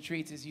kinds of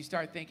retreats is you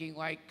start thinking,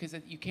 because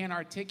you can't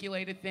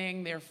articulate a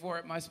thing, therefore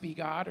it must be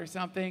God or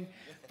something.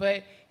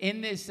 But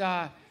in this,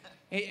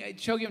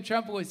 Chogyam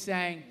Trungpa was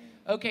saying,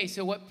 okay,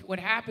 so what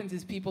happens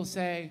is people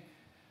say,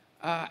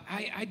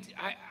 I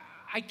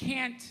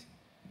can't,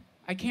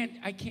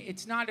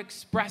 it's not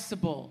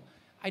expressible.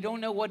 I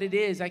don't know what it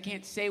is. I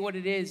can't say what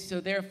it is, so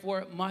therefore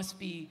it must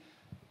be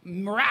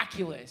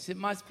miraculous. It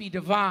must be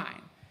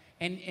divine.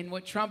 And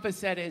what Trungpa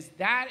said is,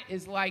 that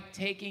is like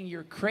taking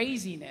your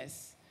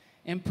craziness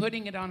and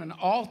putting it on an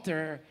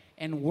altar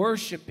and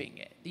worshiping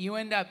it. You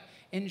end up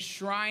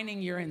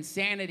enshrining your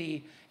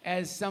insanity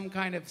as some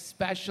kind of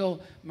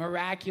special,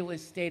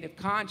 miraculous state of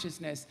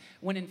consciousness,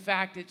 when in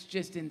fact it's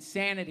just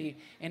insanity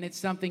and it's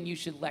something you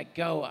should let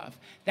go of.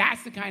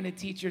 That's the kind of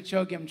teacher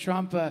Chogyam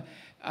Trungpa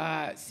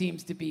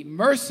seems to be.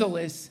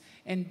 Merciless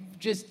and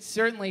just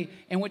certainly,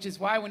 and which is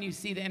why when you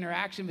see the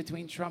interaction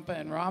between Trungpa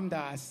and Ram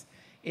Dass,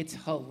 it's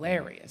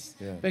hilarious.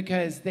 Yeah.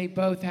 Because they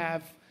both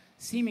have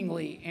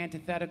seemingly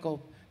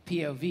antithetical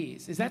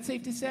POVs. Is that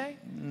safe to say?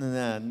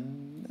 No,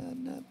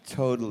 not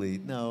totally.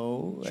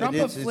 No,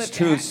 it's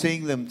true.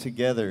 Seeing them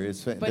together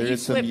is. But he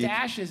flipped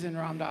ashes in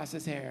Ram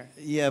Dass's hair.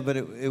 Yeah, but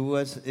it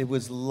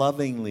was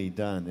lovingly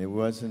done. It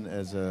wasn't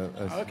as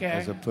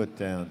a put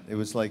down. It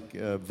was like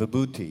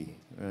vibhuti,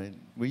 right?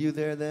 Were you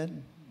there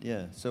then?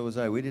 Yeah, so was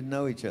I. We didn't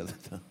know each other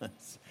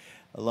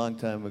a long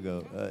time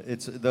ago.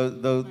 It's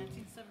those.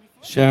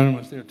 Sharon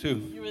was there too.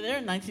 You were there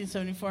in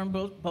 1974 in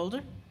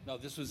Boulder? No,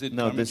 this was in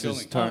this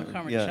is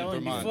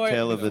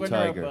Tail of the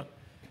Tiger.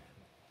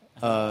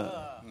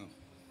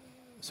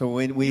 So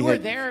when we were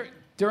there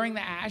during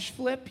the ash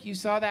flip, you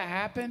saw that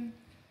happen?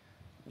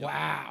 Yep.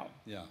 Wow.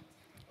 Yeah.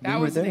 That we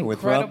were was an there with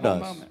incredible Ramdas.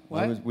 moment.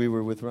 What? We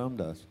were with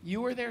Ramdas.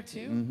 You were there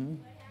too? Mm-hmm.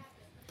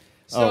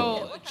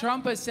 So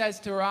Trumpa says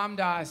to Ram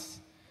Dass,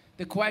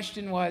 the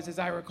question was, as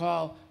I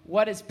recall,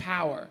 what is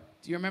power?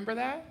 Do you remember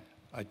that?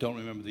 I don't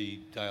remember the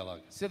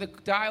dialogue. So the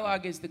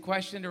dialogue is, the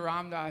question to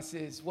Ram Dass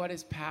is, what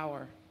is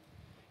power?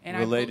 And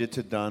Related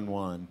to Don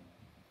Juan,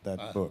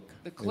 that book.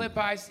 The clip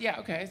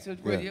okay, so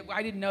Yeah.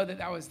 I didn't know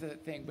that was the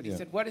thing, but he Yeah.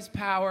 said, what is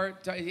power?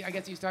 I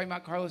guess he was talking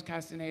about Carlos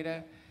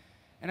Castaneda.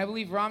 And I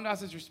believe Ram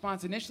Dass's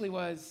response initially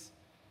was,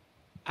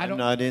 I'm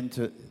not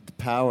into the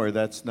power.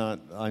 That's not.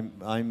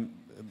 I'm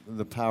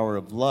the power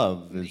of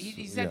love.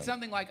 He said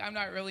something like, I'm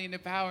not really into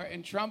power.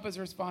 And Trumpa's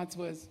response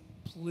was,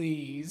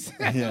 please.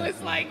 Yeah. It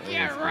was like,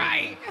 yeah,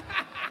 right.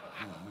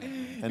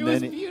 And it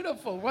was then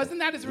beautiful. Wasn't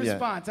that his Yeah.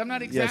 response? I'm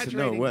not Yes,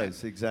 exaggerating. no, it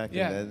was, exactly.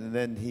 Yeah. And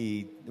then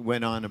he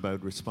went on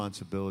about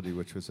responsibility,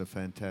 which was a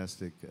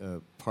fantastic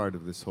part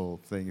of this whole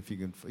thing. If you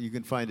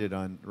can find it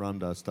on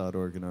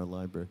ramdas.org in our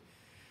library.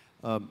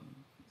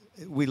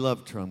 We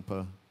love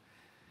Trumpa.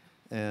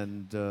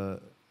 And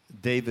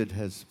David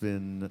has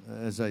been,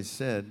 as I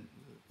said,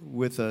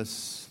 with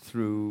us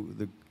through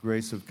the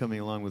grace of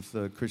coming along with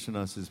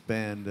Krishnadas'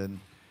 band. And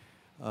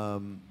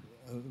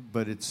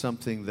but it's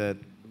something that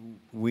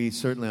we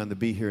certainly on the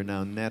Be Here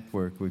Now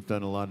network, we've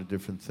done a lot of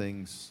different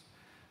things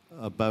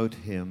about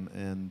him,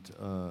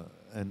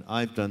 and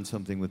I've done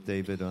something with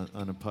David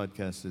on a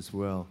podcast as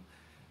well.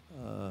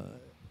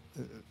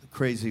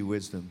 Crazy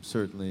Wisdom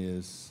certainly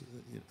is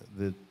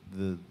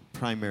the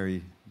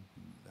primary.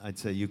 I'd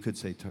say you could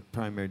say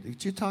primary.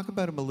 Could you talk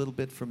about him a little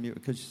bit from you,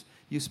 because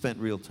you spent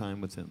real time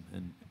with him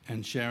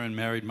And Sharon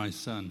married my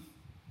son.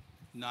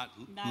 Not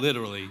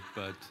literally,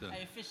 but I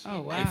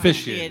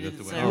officiated at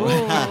the so-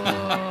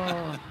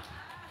 wedding.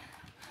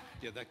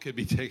 Yeah, that could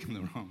be taken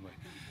the wrong way.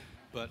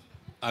 But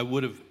I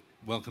would have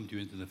welcomed you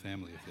into the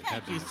family if it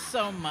had Thank been. you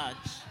so much.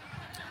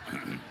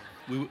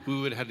 We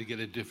would have had to get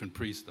a different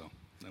priest, though.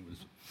 That was.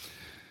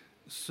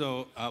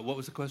 So, what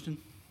was the question?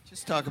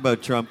 Just talk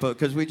about Trump,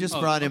 because we just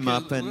brought him okay,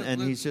 up,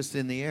 and he's just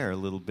in the air a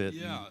little bit.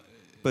 Yeah.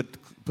 But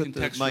put the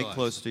mic Contextualize.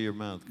 close to your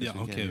mouth. 'Cause Yeah, we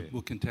can't okay, hear you.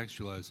 we'll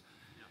contextualize.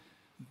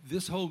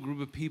 This whole group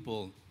of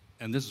people,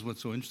 and this is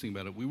what's so interesting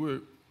about it, we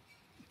were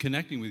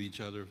connecting with each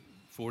other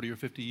 40 or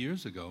 50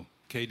 years ago.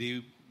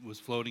 KD was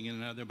floating in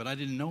and out there, but I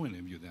didn't know any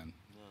of you then.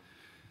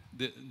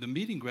 No. The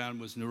meeting ground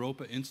was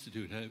Naropa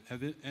Institute.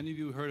 Have any of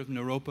you heard of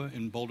Naropa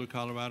in Boulder,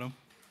 Colorado?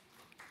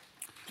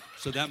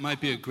 So that might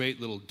be a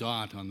great little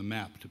dot on the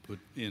map to put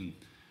in.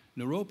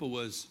 Naropa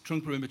was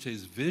Trungpa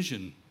Rinpoche's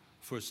vision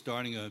for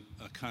starting a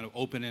kind of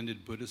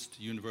open-ended Buddhist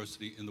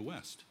university in the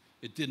West.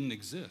 It didn't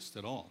exist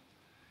at all.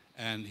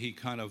 And he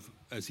kind of,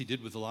 as he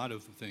did with a lot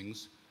of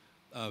things,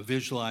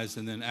 visualized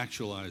and then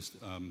actualized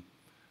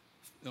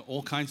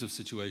all kinds of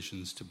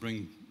situations to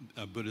bring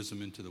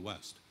Buddhism into the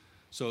West.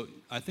 So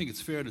I think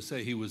it's fair to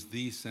say he was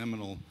the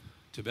seminal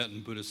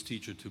Tibetan Buddhist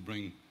teacher to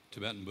bring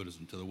Tibetan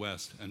Buddhism to the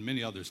West, and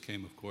many others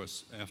came, of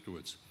course,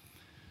 afterwards.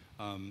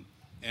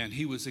 And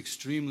he was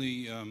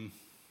extremely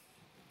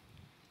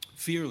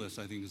fearless,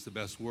 I think is the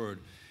best word,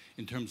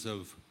 in terms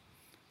of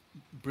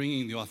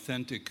bringing the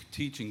authentic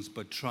teachings,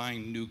 but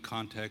trying new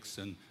contexts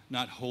and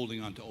not holding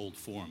on to old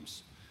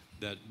forms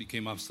that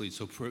became obsolete.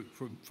 So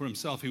for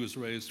himself, he was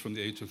raised from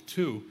the age of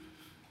 2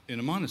 in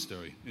a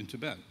monastery in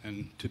Tibet,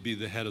 and to be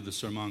the head of the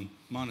Surmang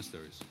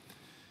monasteries.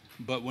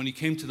 But when he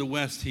came to the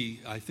West,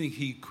 I think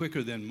he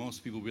quicker than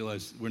most people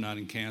realized we're not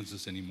in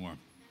Kansas anymore,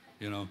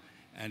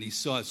 and he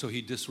saw it. So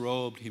he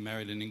disrobed, he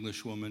married an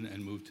English woman,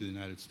 and moved to the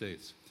United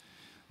States.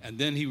 And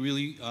then he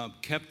really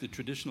kept the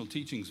traditional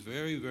teachings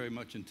very, very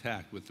much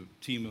intact with a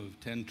team of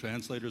 10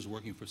 translators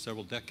working for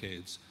several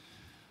decades.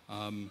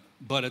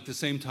 But at the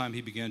same time,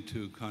 he began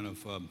to kind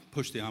of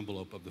push the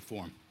envelope of the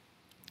form,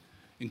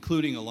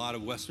 including a lot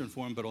of Western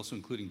form, but also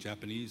including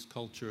Japanese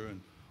culture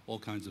and all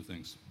kinds of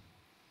things.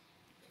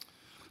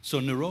 So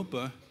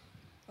Naropa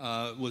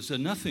was a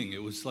nothing.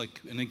 It was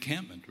like an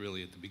encampment,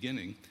 really, at the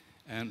beginning.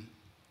 And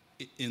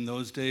in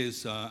those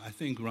days, I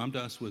think Ram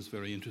Dass was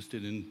very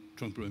interested in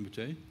Trungpa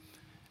Rinpoche.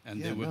 And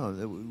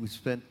we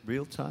spent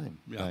real time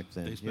back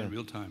then. They spent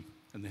real time.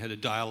 And they had a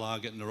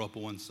dialogue at Naropa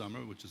one summer,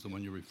 which is the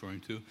one you're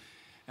referring to.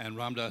 And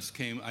Ram Dass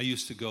came. I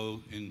used to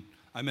go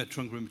I met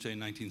Trungpa Rinpoche in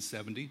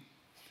 1970.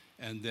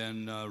 And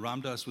then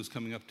Ram Dass was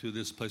coming up to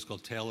this place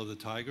called Tail of the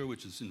Tiger,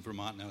 which is in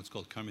Vermont now. It's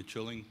called Karma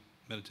Chilling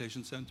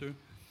Meditation Center,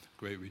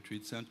 great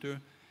retreat center.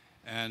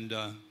 And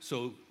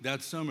so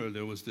that summer,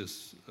 there was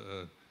this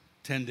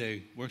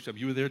 10-day workshop.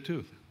 You were there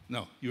too?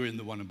 No, you were in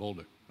the one in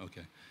Boulder.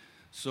 Okay.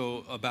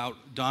 So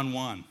about Don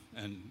Juan,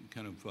 and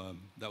kind of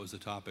that was the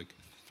topic.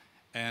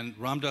 And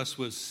Ram Dass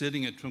was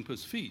sitting at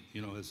Trungpa's feet,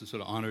 as a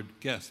sort of honored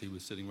guest. He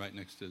was sitting right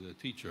next to the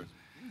teacher.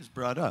 He was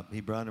brought up. He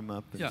brought him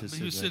up. Yeah, but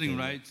he was sitting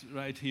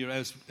right here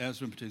as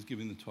Rinpoche is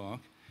giving the talk.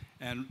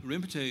 And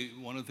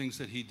Rinpoche, one of the things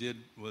that he did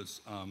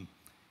was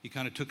he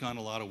kind of took on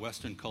a lot of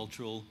Western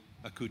cultural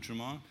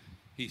accoutrement.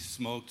 He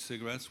smoked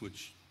cigarettes,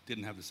 which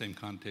didn't have the same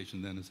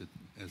connotation then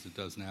as it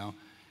does now.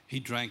 He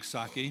drank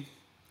sake.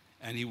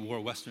 And he wore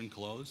Western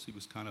clothes. He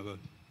was kind of a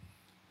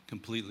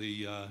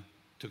completely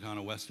took on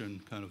a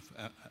Western kind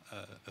of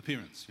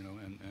appearance,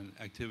 and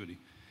activity.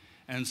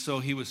 And so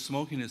he was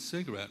smoking his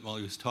cigarette while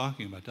he was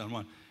talking about Don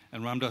Juan.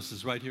 And Ram Dass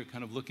is right here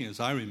kind of looking, as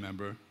I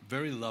remember,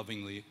 very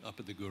lovingly up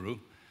at the Guru,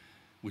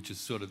 which is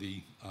sort of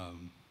the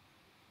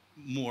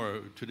more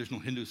traditional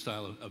Hindu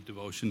style of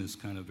devotion, is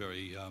kind of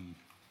very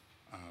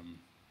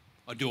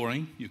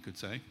adoring, you could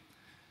say.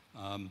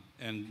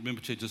 And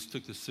Rinpoche just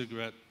took the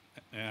cigarette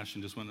ash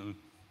and just went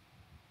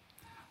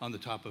on the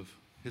top of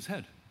his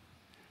head.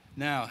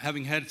 Now,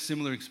 having had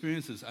similar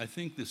experiences, I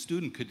think the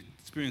student could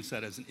experience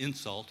that as an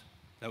insult.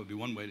 That would be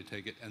one way to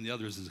take it, and the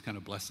other is as a kind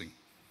of blessing.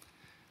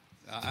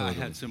 Totally. I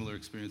had similar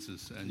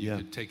experiences, and you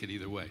could take it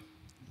either way.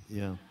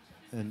 Yeah.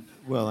 And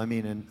well, I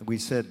mean, and we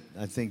said,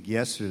 I think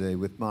yesterday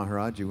with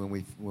Maharaji,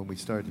 when we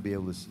started to be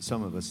able to,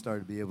 some of us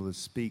started to be able to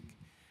speak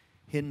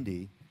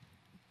Hindi,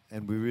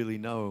 and we really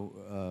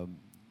know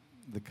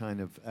the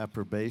kind of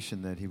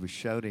approbation that he was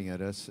shouting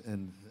at us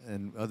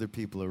and other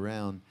people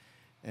around.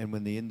 And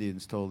when the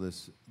Indians told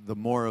us, the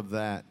more of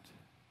that,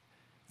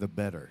 the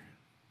better.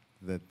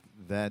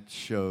 That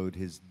showed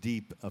his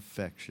deep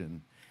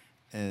affection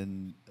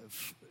and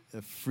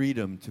a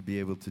freedom to be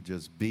able to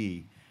just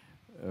be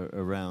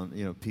around,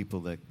 people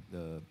that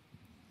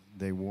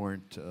they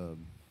weren't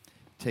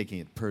taking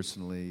it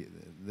personally.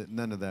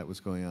 None of that was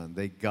going on.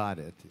 They got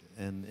it,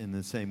 and in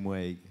the same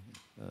way,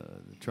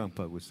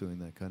 Trungpa was doing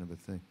that kind of a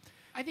thing.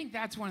 I think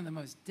that's one of the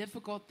most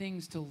difficult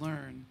things to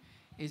learn,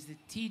 is that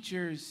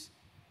teachers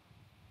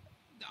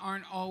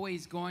aren't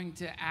always going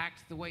to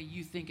act the way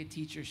you think a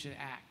teacher should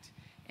act.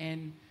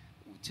 And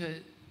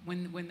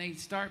when they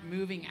start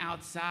moving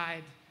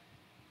outside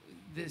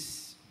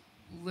this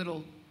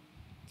little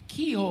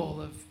keyhole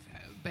of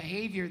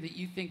behavior that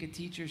you think a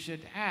teacher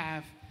should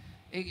have,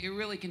 it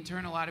really can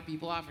turn a lot of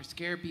people off or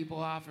scare people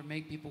off or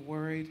make people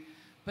worried.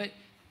 But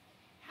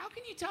how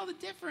can you tell the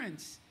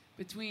difference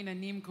between a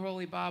Neem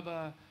Karoli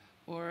Baba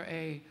or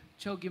a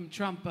Chogyam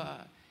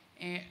Trungpa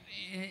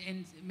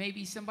and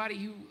maybe somebody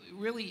who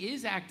really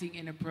is acting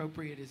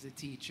inappropriate as a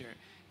teacher?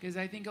 Because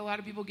I think a lot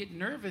of people get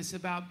nervous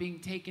about being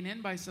taken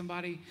in by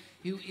somebody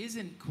who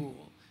isn't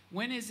cool.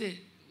 When is it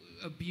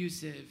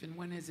abusive and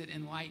when is it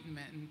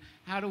enlightenment? And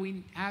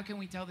how can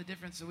we tell the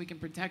difference so we can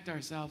protect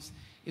ourselves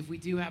if we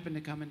do happen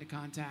to come into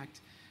contact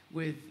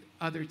with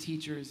other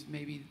teachers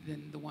maybe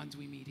than the ones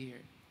we meet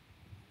here?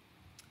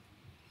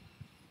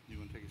 You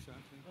want to take a shot,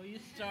 Tim? Oh, you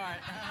start,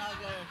 and I'll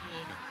go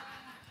with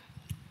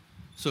you.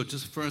 So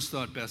just first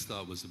thought, best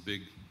thought was a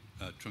big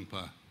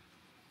Trungpa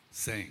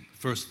saying.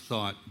 First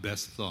thought,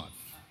 best thought.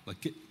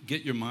 Like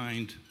get your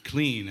mind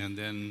clean, and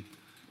then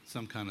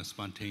some kind of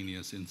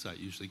spontaneous insight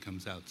usually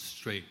comes out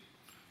straight.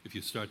 If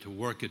you start to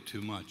work it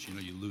too much,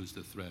 you lose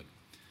the thread.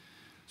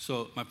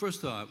 So my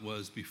first thought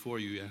was, before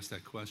you asked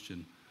that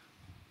question,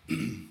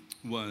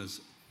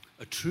 was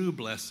a true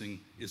blessing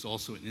is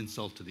also an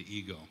insult to the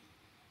ego.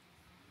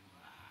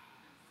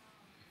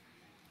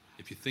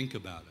 If you think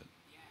about it.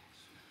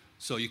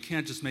 So you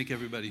can't just make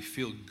everybody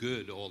feel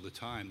good all the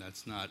time.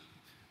 That's not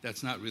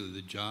really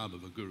the job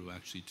of a guru,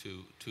 actually,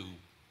 to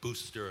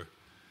booster.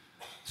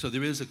 So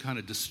there is a kind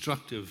of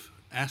destructive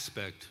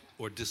aspect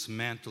or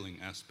dismantling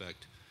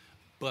aspect,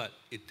 but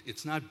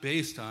it's not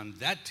based on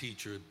that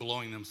teacher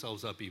blowing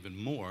themselves up even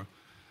more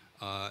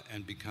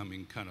and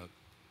becoming kind of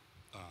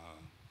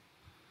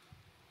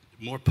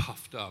more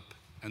puffed up,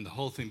 and the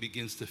whole thing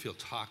begins to feel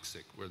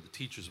toxic, where the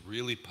teacher's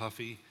really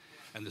puffy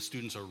and the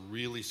students are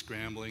really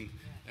scrambling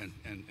and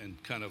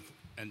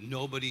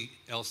nobody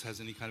else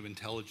has any kind of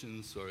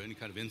intelligence or any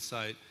kind of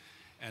insight.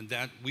 And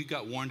that we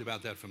got warned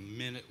about that from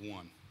minute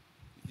one.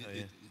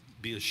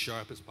 Be as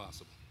sharp as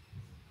possible.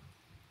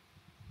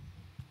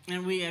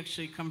 And we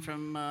actually come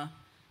from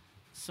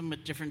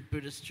somewhat different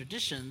Buddhist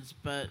traditions,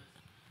 but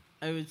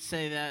I would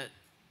say that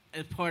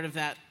as part of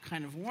that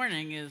kind of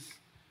warning is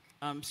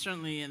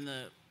certainly in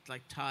the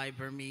Thai,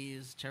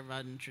 Burmese,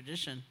 Theravadan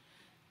tradition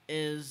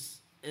is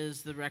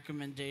the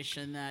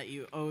recommendation that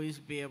you always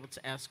be able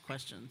to ask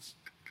questions.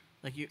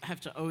 You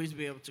have to always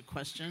be able to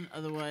question,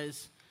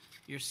 otherwise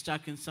you're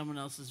stuck in someone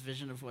else's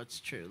vision of what's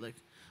true.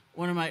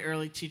 One of my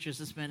early teachers,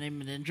 this man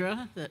named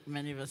Munindra, that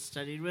many of us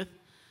studied with,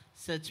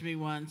 said to me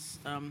once,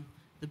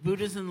 the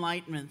Buddha's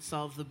enlightenment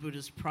solved the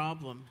Buddha's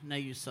problem, now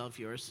you solve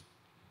yours.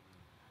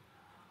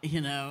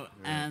 Right.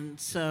 And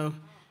so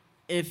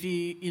if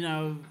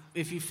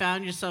you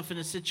found yourself in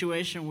a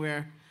situation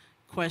where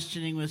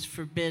questioning was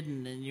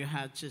forbidden and you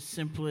had to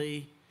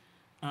simply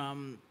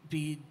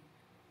be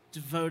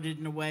devoted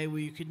in a way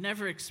where you could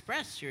never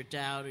express your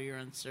doubt or your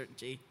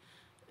uncertainty,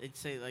 they'd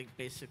say,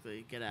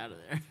 basically, get out of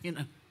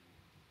there,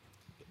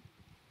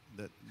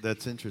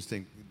 That's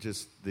interesting.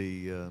 Just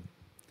the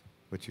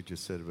what you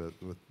just said about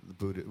what the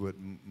Buddha, what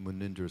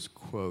Munindra's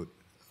quote,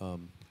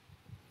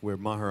 where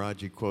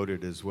Maharaji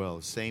quoted as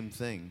well. Same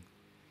thing.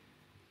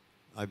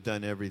 I've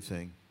done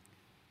everything.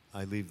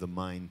 I leave the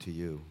mind to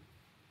you.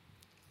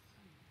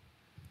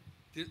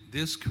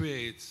 This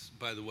creates,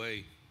 by the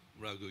way,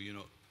 Raghu,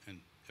 and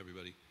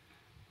everybody,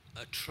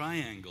 a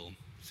triangle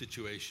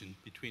situation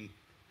between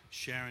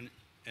Sharon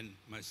and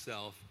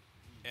myself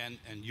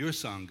and your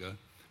Sangha,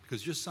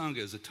 because your Sangha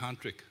is a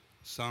tantric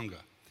Sangha.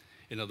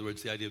 In other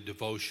words, the idea of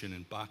devotion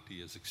and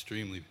bhakti is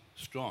extremely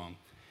strong.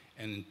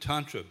 And in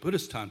Tantra,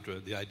 Buddhist Tantra,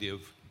 the idea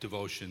of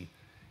devotion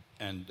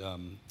and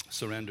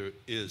surrender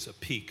is a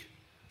peak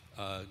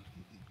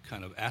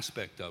kind of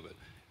aspect of it.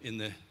 In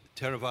the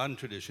Theravadan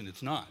tradition,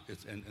 it's not.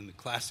 In the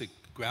classic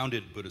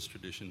grounded Buddhist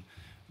tradition,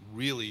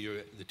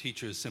 really the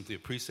teacher is simply a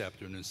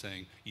preceptor and is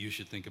saying, you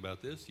should think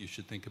about this, you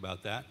should think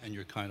about that, and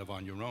you're kind of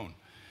on your own.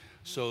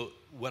 So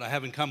what I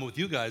have in common with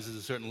you guys is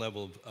a certain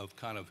level of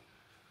kind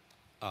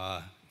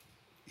of,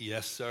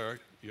 yes, sir,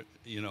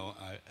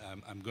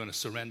 I'm going to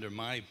surrender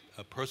my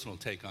personal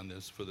take on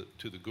this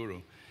to the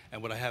Guru.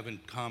 And what I have in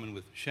common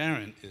with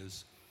Sharon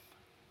is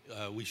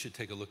we should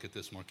take a look at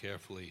this more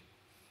carefully.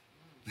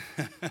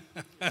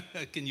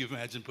 Can you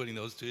imagine putting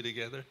those two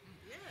together?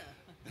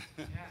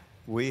 Yeah.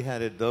 We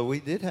had it, though we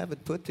did have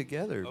it put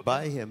together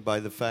by him, by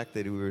the fact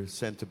that we were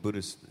sent to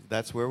Buddhist.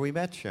 That's where we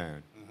met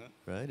Sharon,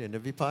 right? In the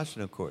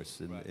Vipassana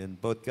course in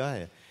Bodh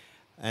Gaya.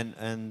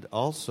 And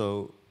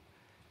also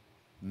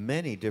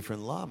many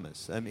different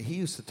lamas. I mean, he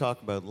used to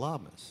talk about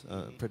lamas.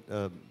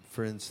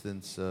 For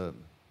instance,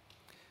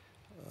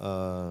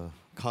 Kalu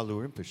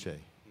Rinpoche,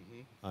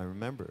 I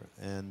remember.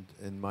 And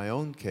in my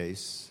own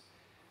case,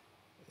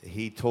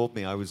 he told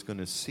me I was going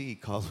to see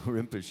Kalu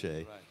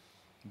Rinpoche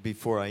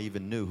before I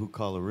even knew who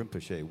Kalu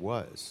Rinpoche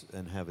was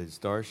and have his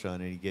darshan,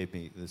 and he gave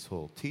me this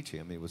whole teaching.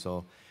 I mean, it was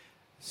all...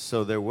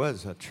 So there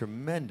was a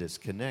tremendous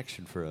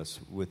connection for us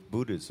with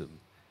Buddhism.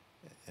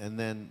 And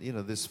then,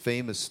 this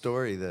famous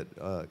story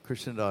that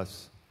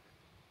Krishnadas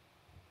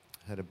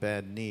had a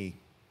bad knee,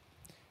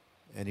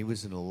 and he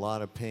was in a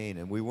lot of pain,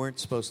 and we weren't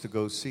supposed to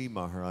go see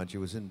Maharaj. He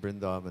was in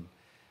Vrindavan,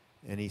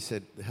 and he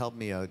said, help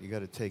me out. You got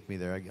to take me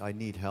there. I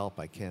need help.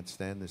 I can't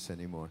stand this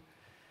anymore.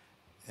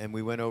 And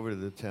we went over to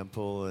the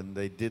temple, and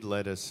they did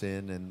let us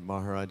in, and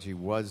Maharaji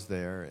was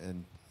there,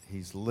 and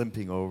he's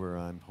limping over.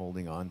 I'm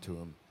holding on to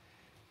him.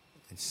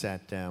 I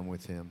sat down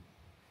with him.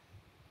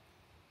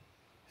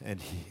 And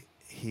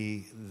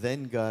he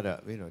then got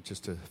up,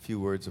 just a few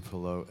words of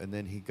hello, and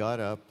then he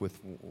got up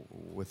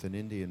with an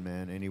Indian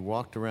man, and he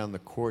walked around the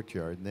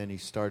courtyard, and then he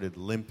started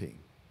limping,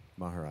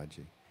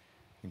 Maharaji.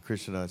 And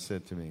Krishnadas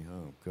said to me,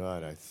 oh,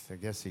 God, I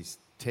guess he's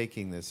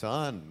taking this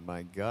on,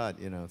 my God,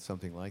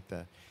 something like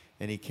that.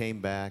 And he came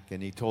back,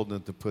 and he told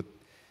them to put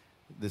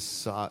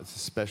this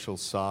special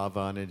salve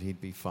on it, he'd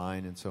be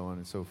fine, and so on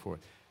and so forth.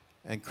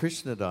 And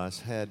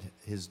Krishnadas had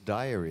his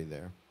diary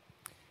there,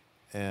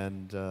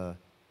 and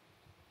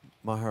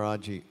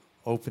Maharaji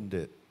opened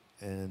it,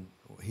 and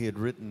he had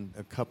written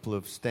a couple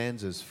of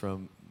stanzas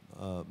from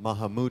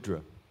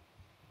Mahamudra.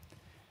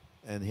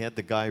 And he had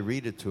the guy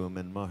read it to him,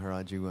 and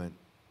Maharaji went,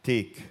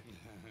 Teek,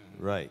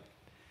 right.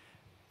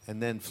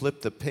 And then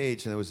flipped the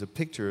page, and there was a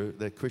picture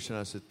that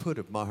Krishnadas had put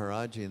of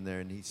Maharaji in there,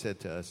 and he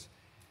said to us,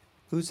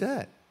 who's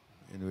that?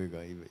 And we were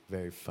going,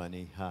 very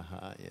funny, ha,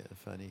 yeah,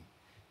 funny.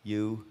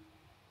 You?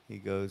 He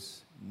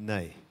goes,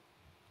 Nay,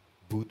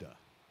 Buddha.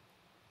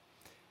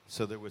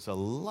 So there was a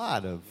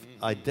lot of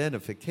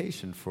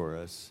identification for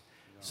us.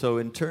 So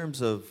in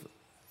terms of,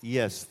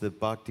 yes, the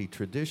bhakti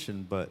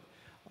tradition, but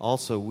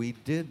also we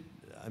did,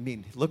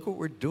 look what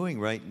we're doing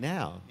right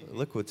now.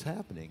 Look what's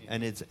happening.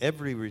 And it's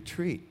every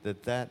retreat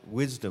that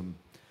wisdom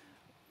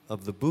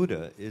of the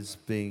Buddha is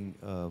being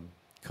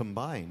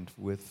combined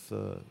with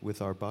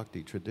our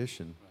bhakti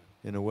tradition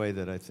in a way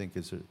that I think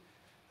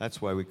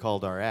that's why we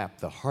called our app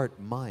the Heart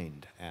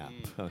Mind app,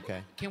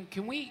 okay?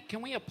 Can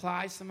we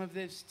apply some of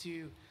this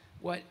to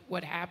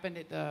what happened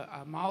at the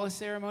mala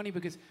ceremony?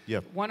 Because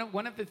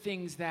one of the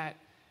things that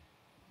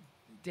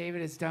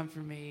David has done for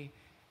me,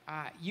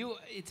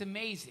 it's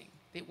amazing.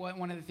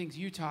 One of the things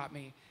you taught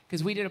me,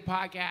 because we did a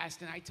podcast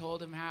and I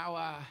told him how,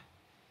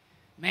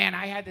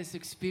 I had this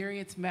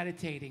experience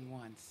meditating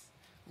once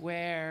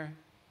where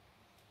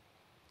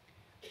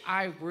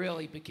I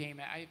really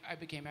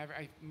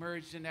I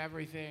merged into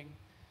everything.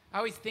 I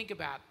always think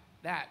about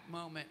that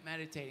moment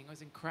meditating. It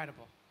was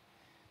incredible.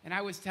 And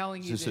I was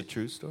telling you Is this a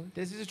true story?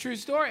 This is a true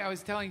story. I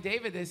was telling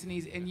David this,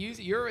 and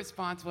your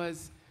response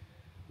was,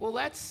 well,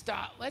 let's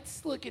stop.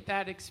 Let's look at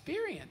that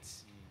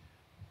experience.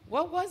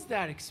 What was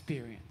that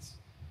experience?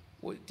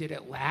 Did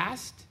it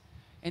last?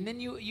 And then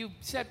you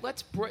said,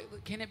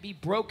 can it be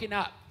broken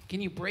up?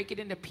 Can you break it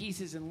into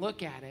pieces and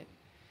look at it?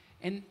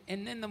 And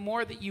then the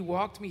more that you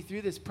walked me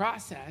through this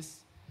process,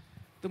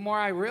 the more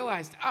I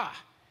realized,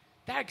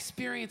 that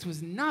experience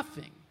was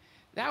nothing.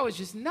 That was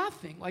just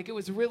nothing. Like it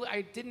was really,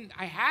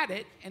 I had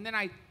it, and then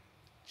I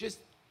just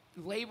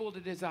labeled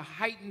it as a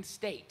heightened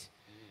state.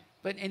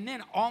 And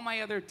then all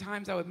my other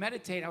times I would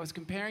meditate, I was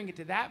comparing it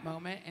to that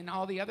moment, and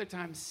all the other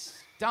times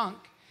stunk.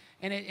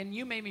 And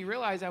you made me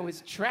realize I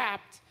was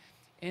trapped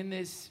in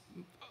this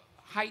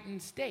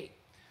heightened state.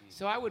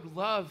 So I would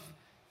love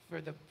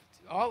for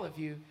all of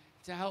you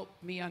to help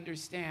me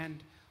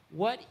understand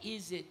what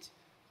is it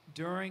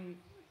during,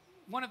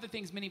 one of the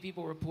things many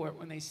people report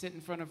when they sit in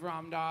front of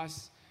Ram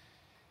Dass,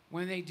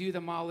 when they do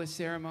the mala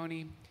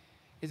ceremony,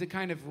 is a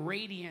kind of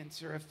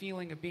radiance or a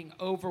feeling of being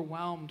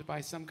overwhelmed by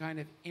some kind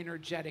of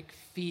energetic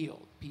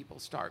field. People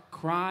start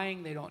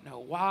crying, they don't know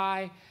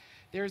why.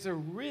 There's a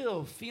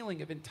real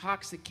feeling of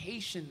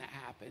intoxication that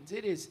happens.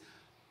 It is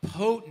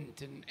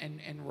potent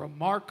and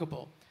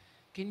remarkable.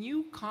 Can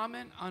you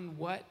comment on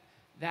what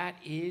that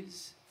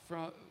is?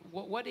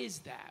 What is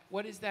that?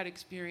 What is that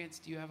experience?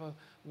 Do you have a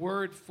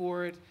word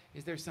for it?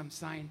 Is there some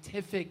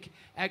scientific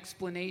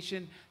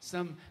explanation,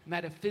 some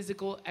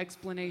metaphysical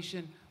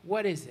explanation?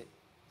 What is it?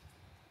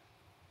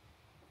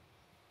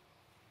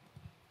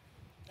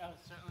 Oh,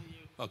 certainly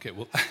you. Okay,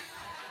 well,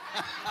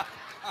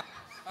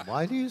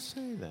 Why do you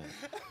say that?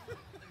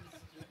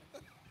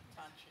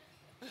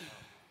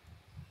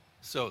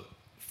 so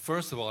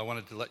first of all, I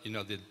wanted to let you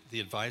know that the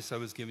advice I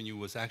was giving you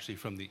was actually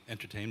from the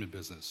entertainment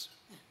business.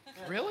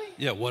 Really?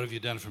 Yeah, what have you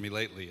done for me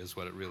lately is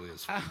what it really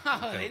is.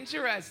 Oh, Okay.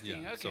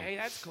 interesting. Yeah, Okay,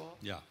 so- that's cool.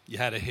 Yeah, you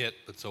had a hit,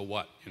 but so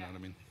what? You know what I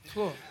mean?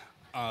 Cool.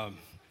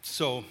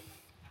 So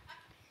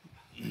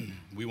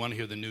we want to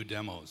hear the new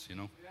demos, you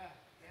know? Yeah,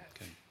 yeah.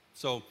 Okay.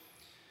 So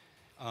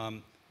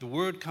the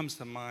word comes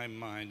to my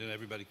mind, and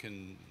everybody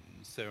can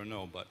say or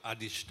no, but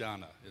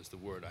adhisthana is the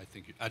word. I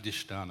think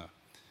adhisthana.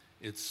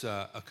 It's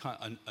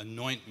an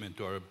anointment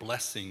or a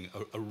blessing,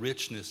 a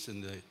richness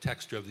in the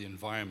texture of the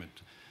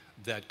environment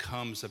that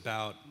comes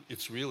about.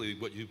 It's really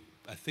what you,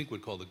 I think,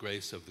 would call the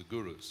grace of the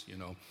gurus, you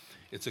know.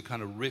 It's a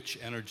kind of rich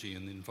energy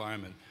in the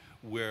environment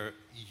where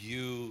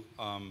you,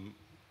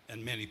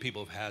 and many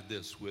people have had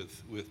this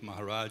with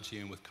Maharaji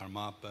and with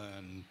Karmapa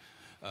and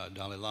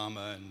Dalai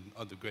Lama and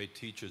other great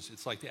teachers.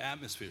 It's like the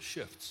atmosphere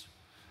shifts.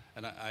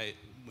 And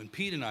when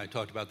Pete and I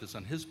talked about this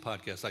on his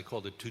podcast, I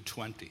called it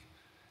 220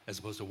 as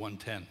opposed to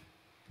 110.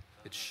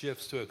 It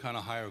shifts to a kind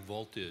of higher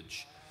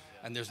voltage.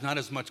 And there's not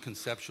as much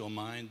conceptual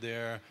mind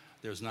there.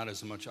 There's not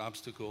as much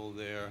obstacle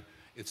there.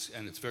 It's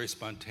very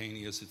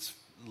spontaneous. It's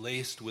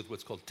laced with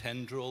what's called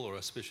tendril or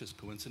auspicious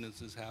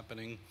coincidences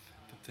happening.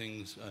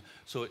 Things.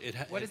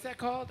 What is that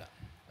called?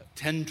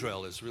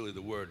 Tendril is really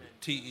the word.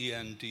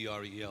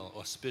 Tendrel,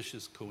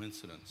 auspicious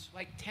coincidence.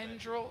 Like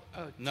tendril?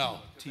 Oh, No,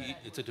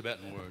 it's a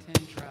Tibetan word.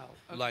 tendril.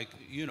 Okay. Like,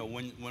 you know,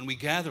 when we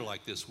gather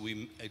like this,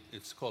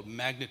 it's called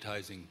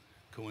magnetizing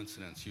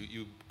coincidence.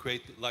 You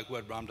create, like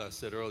what Ramdas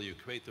said earlier, you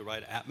create the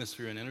right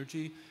atmosphere and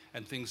energy,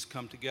 and things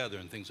come together,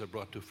 and things are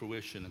brought to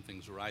fruition, and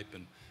things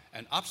ripen.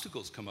 And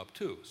obstacles come up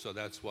too, so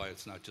that's why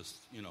it's not just,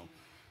 you know,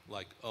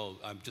 like, oh,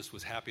 I just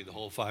was happy the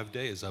whole 5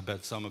 days. I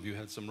bet some of you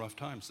had some rough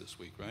times this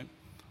week, right?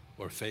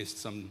 Or faced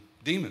some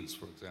demons,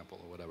 for example,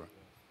 or whatever.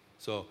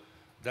 So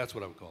that's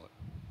what I would call it.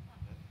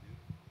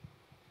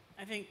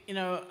 I think, you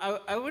know,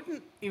 I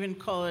wouldn't even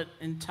call it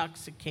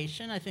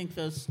intoxication. I think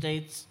those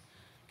states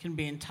can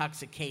be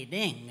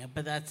intoxicating,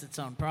 but that's its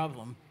own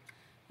problem.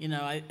 You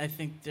know, I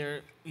think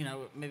they're, you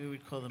know, maybe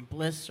we'd call them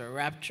bliss or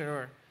rapture.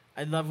 Or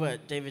I love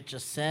what David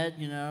just said,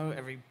 you know,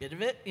 every bit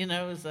of it, you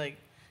know, is like,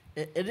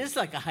 it is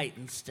like a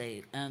heightened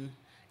state. And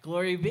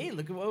glory be,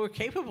 look at what we're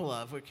capable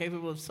of. We're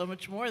capable of so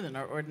much more than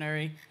our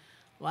ordinary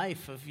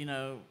life of, you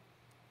know,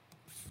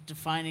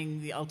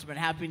 defining the ultimate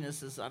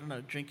happiness as, I don't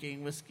know,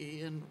 drinking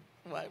whiskey and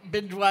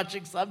binge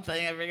watching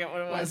something. I forget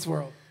what it was.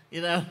 Westworld.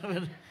 You know,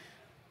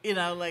 you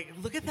know, like,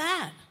 look at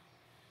that.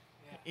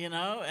 You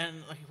know, and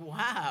like,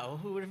 wow,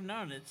 who would have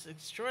known? It's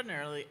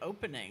extraordinarily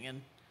opening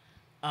and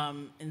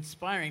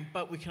inspiring,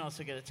 but we can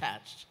also get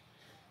attached.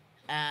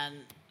 And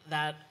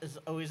that is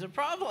always a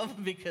problem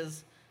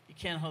because you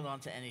can't hold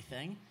on to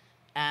anything.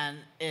 And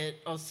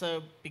it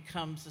also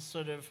becomes a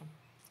sort of,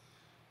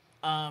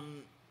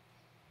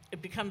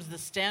 it becomes the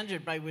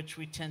standard by which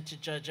we tend to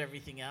judge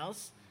everything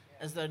else,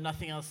 as though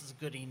nothing else is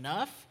good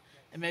enough.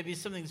 And maybe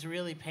something's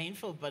really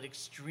painful but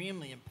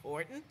extremely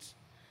important,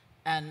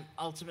 and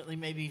ultimately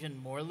maybe even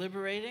more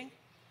liberating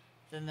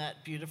than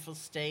that beautiful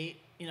state,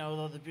 you know,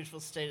 although the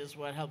beautiful state is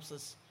what helps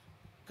us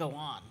go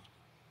on,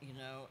 you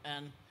know.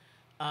 And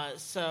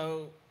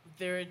so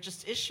there are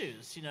just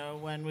issues, you know,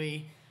 when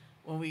we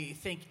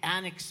think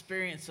an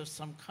experience of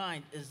some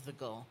kind is the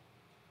goal.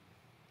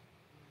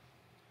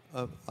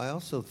 I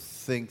also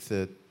think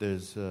that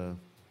there's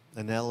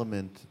an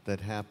element that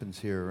happens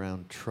here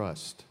around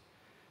trust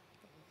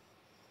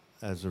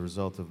as a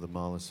result of the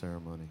mala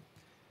ceremony.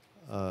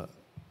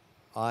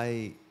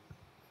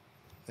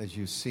 As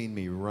you've seen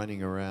me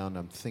running around,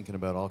 I'm thinking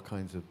about all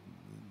kinds of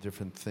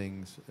different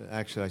things.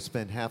 Actually, I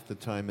spent half the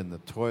time in the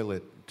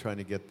toilet trying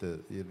to get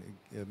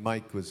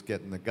Mike was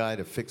getting the guy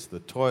to fix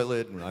the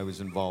toilet, and I was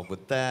involved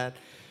with that,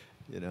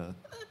 you know.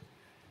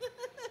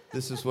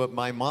 This is what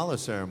my mala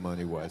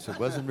ceremony was. It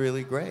wasn't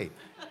really great.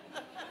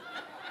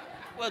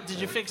 Well, did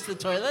you fix the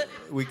toilet?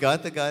 We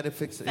got the guy to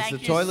fix it. Thank Is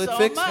the you toilet so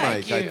fixed, much.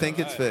 Mike? Thank I you. think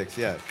it's fixed,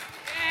 yes.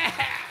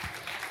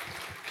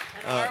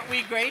 And aren't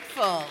we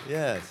grateful?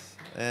 Yes.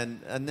 And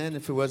then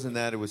if it wasn't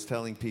that, it was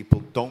telling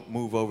people, don't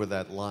move over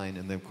that line.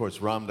 And then, of course,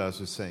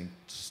 Ramdas was saying,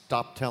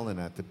 stop telling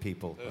that to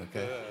people,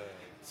 okay?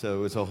 So it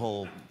was a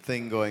whole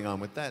thing going on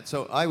with that.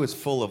 So I was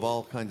full of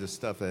all kinds of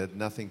stuff that had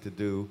nothing to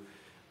do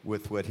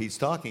with what he's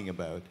talking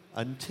about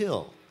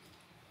until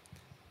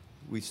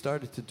we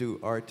started to do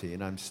arti.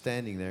 And I'm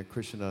standing there,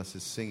 Krishnadas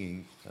is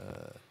singing,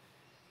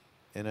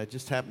 And I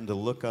just happened to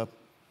look up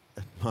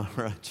at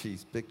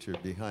Maharaji's picture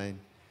behind,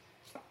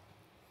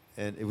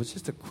 and it was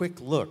just a quick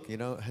look. You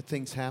know,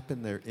 things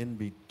happen, they're in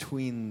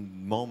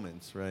between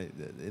moments, right?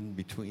 In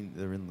between,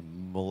 they're in the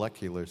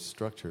molecular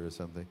structure or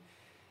something.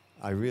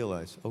 I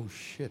realized, oh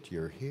shit,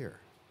 you're here,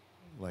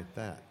 like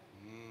that.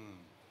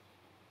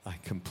 I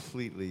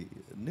completely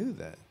knew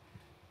that.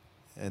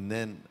 And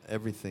then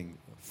everything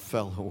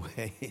fell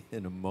away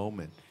in a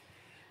moment.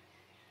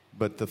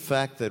 But the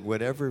fact that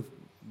whatever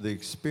the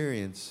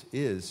experience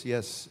is,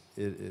 yes,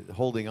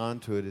 holding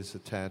on to it is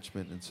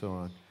attachment and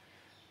so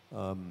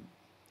on.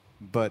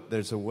 But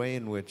there's a way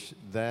in which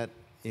that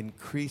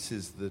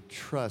increases the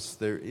trust.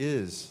 There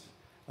is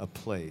a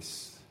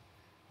place,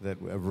 a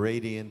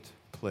radiant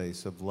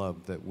place of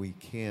love that we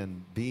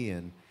can be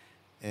in.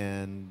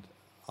 And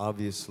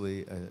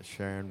obviously,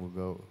 Sharon will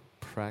go,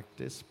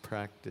 practice,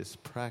 practice,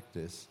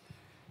 practice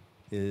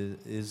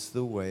is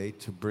the way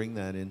to bring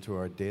that into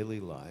our daily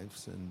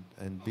lives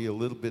and be a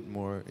little bit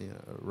more,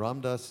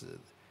 Ram Dass,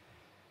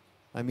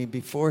 I mean,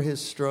 before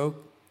his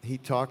stroke, he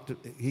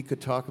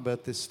could talk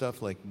about this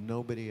stuff like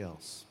nobody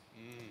else.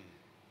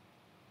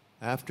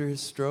 After his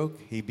stroke,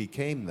 he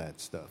became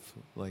that stuff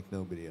like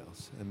nobody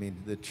else. I mean,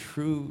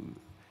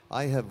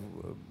 I have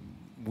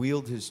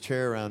wheeled his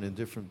chair around in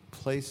different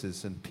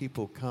places, and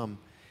people come,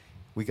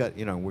 we got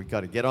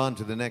to get on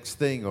to the next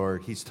thing, or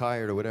he's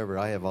tired or whatever.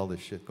 I have all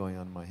this shit going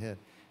on in my head.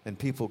 And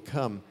people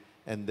come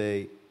and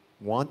they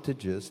want to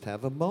just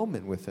have a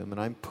moment with him, and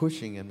I'm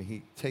pushing him.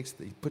 He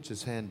puts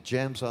his hand,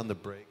 jams on the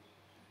brake,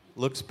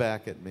 looks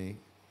back at me,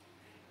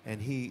 and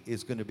he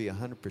is going to be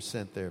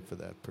 100% there for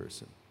that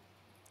person,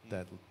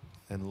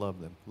 and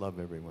love them, love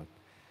everyone.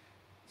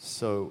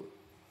 So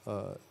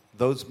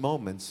those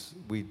moments,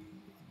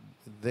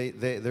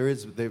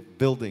 they're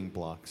building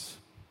blocks,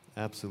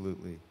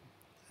 absolutely.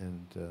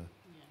 And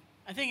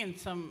I think in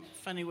some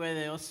funny way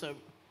they also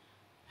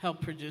help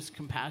produce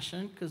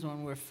compassion, because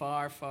when we're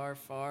far, far,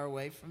 far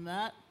away from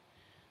that,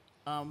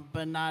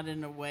 but not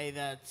in a way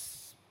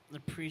that's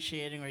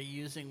appreciating or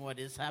using what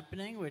is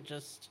happening, we're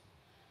just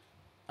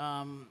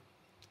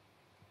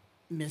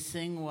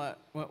missing what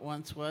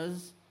once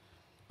was.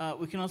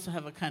 We can also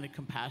have a kind of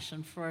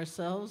compassion for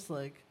ourselves,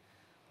 like,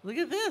 look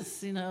at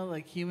this,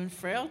 like human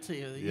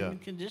frailty or the human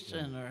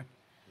condition, or,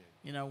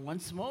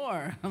 once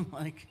more. I'm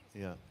like...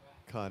 Yeah.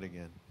 Caught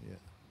again,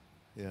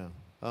 yeah.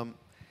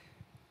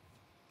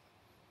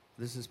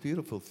 There's this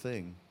beautiful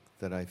thing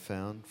that I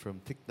found from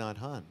Thich Nhat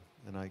Hanh,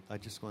 and I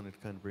just wanted to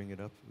kind of bring it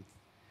up.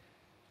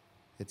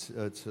 It's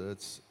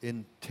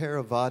in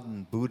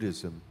Theravadan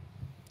Buddhism.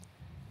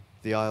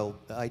 The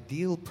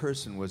ideal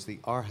person was the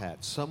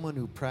arhat, someone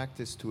who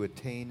practiced to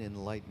attain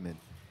enlightenment.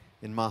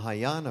 In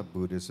Mahayana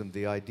Buddhism,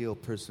 the ideal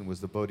person was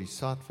the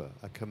bodhisattva,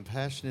 a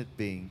compassionate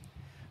being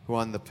who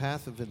on the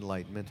path of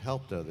enlightenment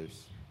helped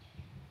others.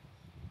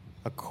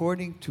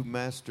 According to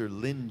Master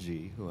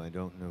Linji, who I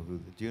don't know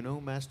do you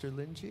know Master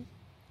Linji?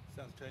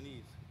 Sounds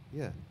Chinese.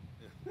 Yeah.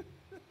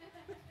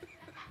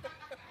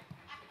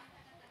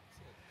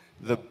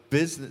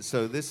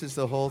 So this is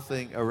the whole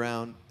thing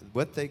around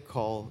what they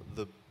call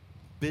the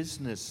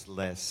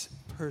businessless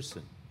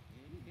person.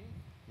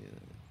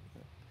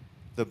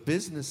 The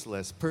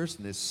businessless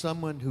person is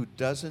someone who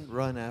doesn't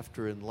run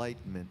after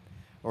enlightenment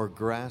or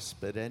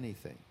grasp at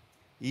anything,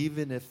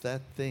 even if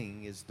that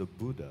thing is the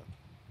Buddha.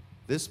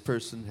 This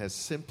person has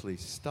simply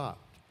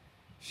stopped.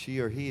 She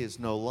or he is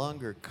no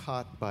longer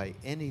caught by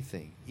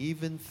anything,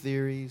 even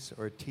theories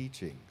or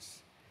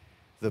teachings.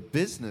 The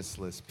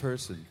businessless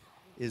person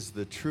is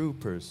the true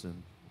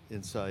person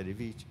inside of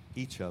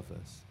each of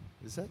us.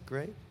 Is that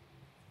great?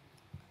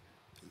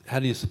 How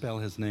do you spell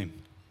his name?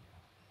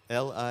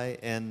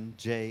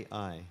 Linji.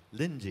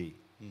 Linji.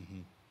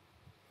 Mm-hmm.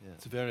 Yeah.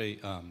 It's a very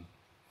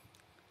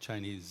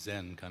Chinese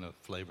Zen kind of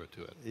flavor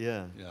to it.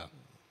 Yeah.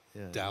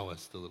 Yeah.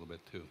 Taoist a little bit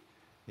too.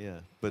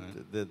 Yeah, but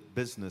the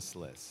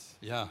businessless.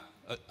 Yeah,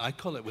 I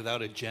call it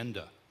without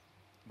agenda.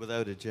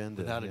 Without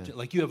agenda.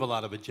 Like you have a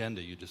lot of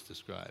agenda you just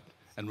described,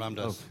 and Ram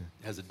Dass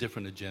has a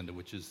different agenda,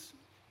 which is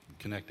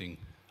connecting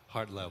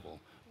heart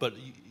level. But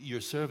you're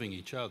serving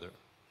each other.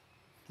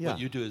 Yeah. What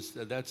you do is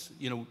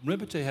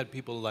Rinpoche had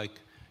people like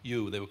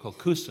you. They were called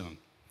kusung.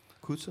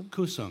 Kusung?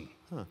 Kusung.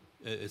 Huh.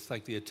 It's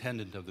like the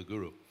attendant of the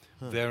guru.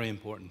 Huh. Very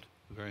important,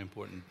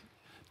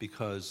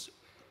 because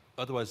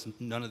otherwise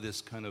none of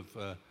this kind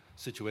of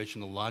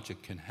situational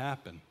logic can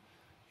happen,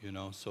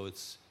 So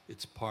it's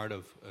part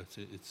of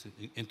it's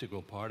an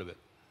integral part of it.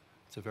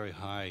 It's a very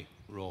high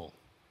role,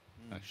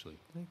 actually.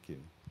 Thank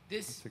you.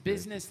 This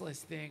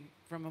businessless thing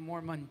from a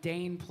more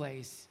mundane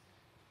place.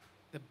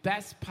 The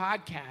best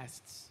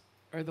podcasts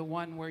are the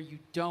one where you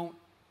don't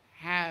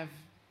have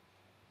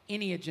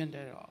any agenda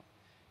at all.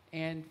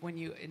 And when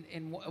you,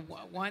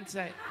 once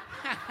I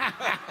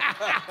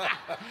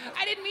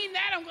didn't mean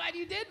that. I'm glad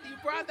you did. You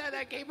brought that.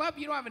 That came up.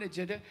 You don't have an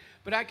agenda.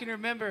 But I can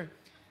remember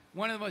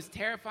one of the most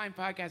terrifying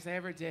podcasts I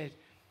ever did.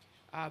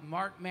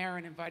 Mark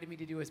Maron invited me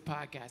to do his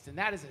podcast. And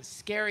that is a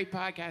scary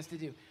podcast to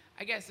do.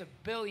 I guess 1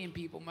 billion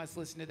people must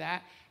listen to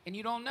that. And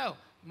you don't know.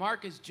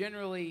 Mark is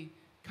generally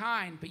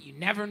kind, but you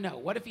never know.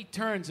 What if he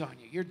turns on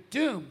you? You're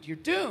doomed. You're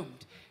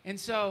doomed. And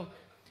so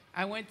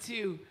I went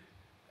to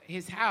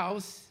his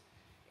house,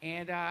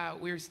 and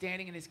we were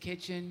standing in his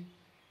kitchen,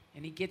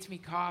 and he gets me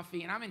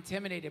coffee, and I'm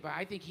intimidated by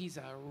I think he's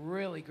a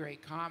really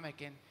great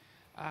comic, and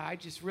I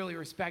just really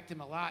respect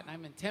him a lot, and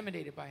I'm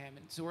intimidated by him.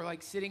 And so we're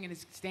like standing in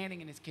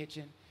his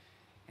kitchen,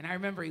 and I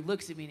remember he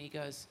looks at me and he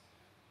goes,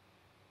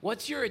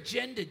 "What's your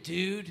agenda,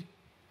 dude?"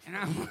 And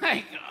I'm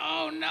like,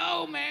 "Oh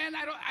no, man,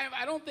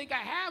 I don't think I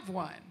have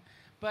one."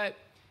 But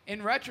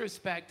in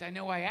retrospect, I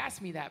know why he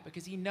asked me that,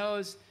 because he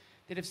knows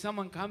that if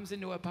someone comes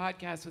into a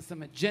podcast with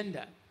some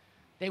agenda,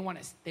 they want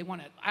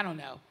to, I don't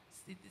know,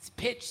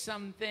 pitch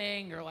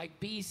something or like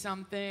be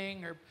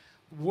something, or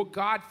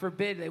God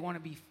forbid they want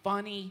to be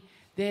funny,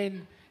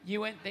 then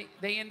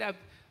they end up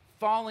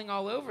falling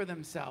all over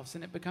themselves,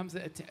 and it becomes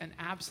an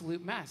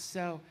absolute mess.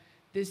 So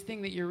this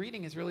thing that you're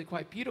reading is really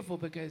quite beautiful,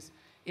 because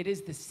it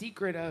is the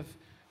secret of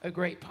a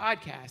great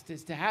podcast,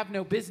 is to have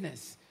no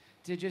business,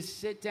 to just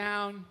sit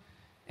down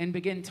and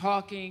begin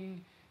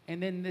talking,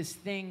 and then this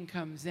thing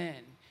comes in.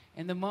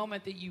 And the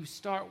moment that you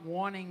start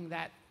wanting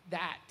that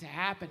to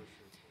happen.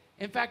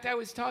 In fact, I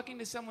was talking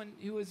to someone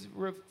who was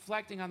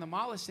reflecting on the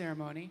Mala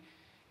ceremony,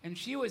 and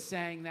she was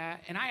saying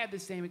that, and I had the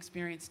same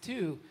experience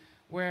too,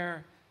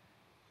 where,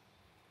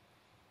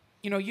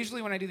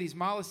 usually when I do these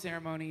Mala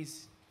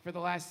ceremonies for the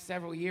last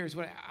several years,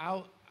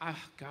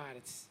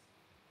 it's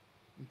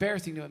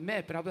embarrassing to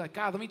admit, but I'll be like,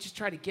 God, let me just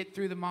try to get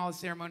through the Mala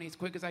ceremony as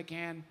quick as I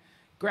can,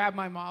 grab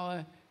my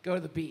Mala, go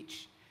to the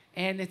beach.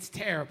 And it's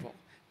terrible.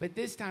 But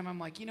this time I'm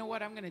like, you know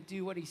what? I'm going to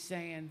do what he's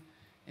saying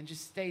and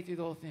just stay through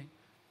the whole thing.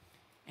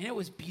 And it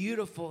was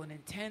beautiful and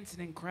intense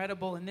and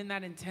incredible. And then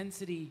that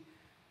intensity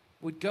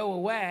would go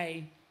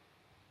away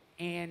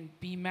and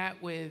be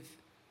met with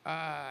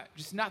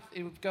just nothing.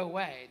 It would go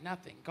away.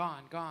 Nothing.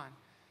 Gone.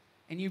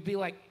 And you'd be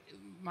like,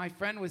 my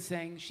friend was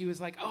saying, she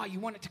was like, oh, you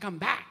want it to come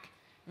back.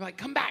 You're like,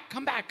 come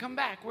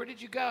back. Where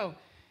did you go?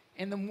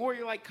 And the more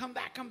you're like, come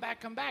back,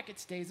 it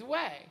stays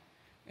away.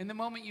 And the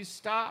moment you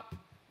stop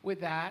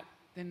with that,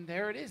 then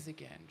there it is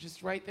again,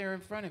 just right there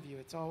in front of you.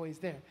 It's always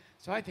there.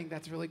 So I think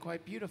that's really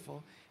quite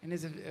beautiful and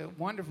is a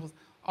wonderful.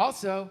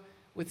 Also,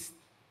 with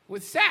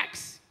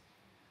sex.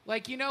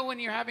 Like, when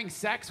you're having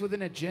sex with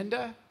an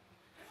agenda?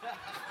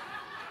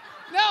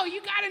 No,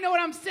 you got to know what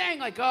I'm saying.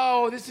 Like, I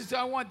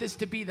want this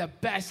to be the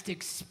best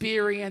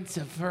experience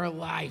of her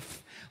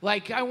life.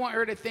 Like, I want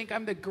her to think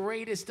I'm the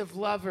greatest of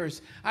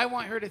lovers. I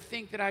want her to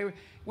think that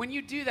when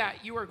you do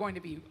that, you are going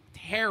to be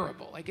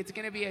terrible. Like, it's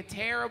going to be a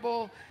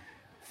terrible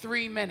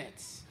 3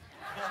 minutes.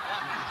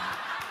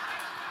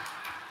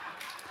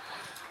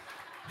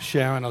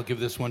 Sharon, I'll give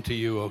this one to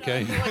you,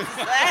 okay? No,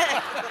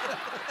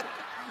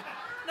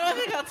 I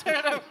think I'll turn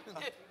it over.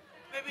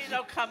 Maybe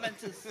no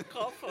comment is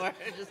called for.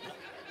 Just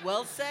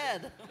well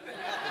said.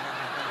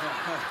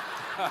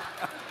 How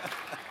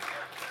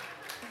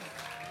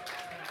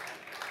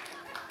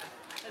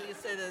do you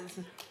say that?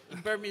 In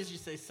Burmese, you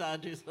say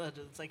sadhu.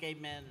 It's like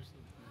amen.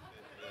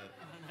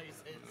 I don't know how you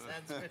say it in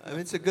Sanskrit. I mean,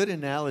 it's a good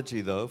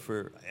analogy, though,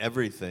 for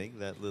everything,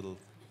 that little...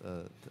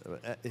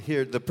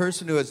 here, the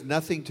person who has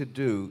nothing to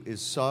do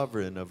is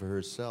sovereign of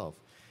herself.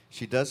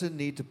 She doesn't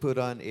need to put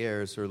on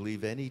airs or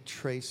leave any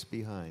trace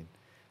behind.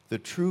 The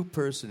true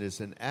person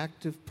is an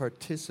active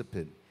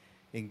participant,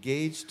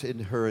 engaged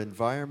in her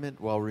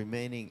environment while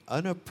remaining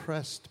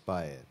unoppressed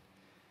by it.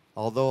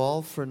 Although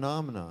all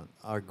phenomena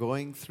are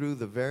going through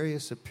the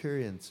various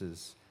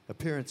appearances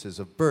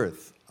of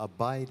birth,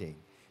 abiding,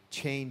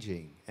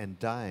 changing, and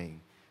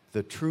dying,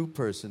 the true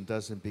person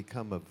doesn't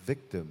become a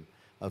victim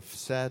of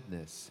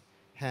sadness,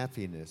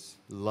 happiness,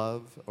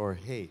 love, or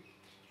hate.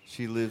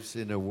 She lives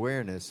in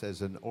awareness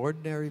as an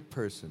ordinary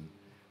person,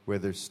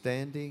 whether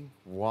standing,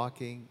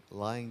 walking,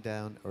 lying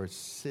down, or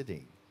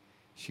sitting.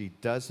 She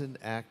doesn't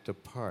act a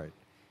part,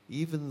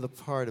 even the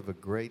part of a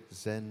great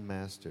Zen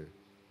master.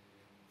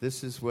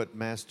 This is what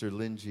Master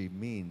Linji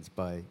means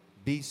by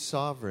be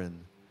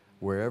sovereign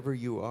wherever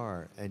you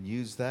are and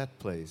use that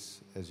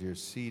place as your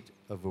seat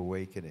of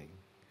awakening.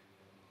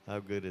 How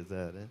good is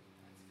that, eh?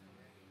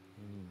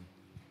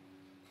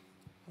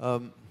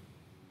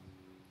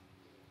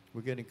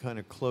 We're getting kind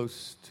of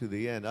close to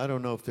the end. I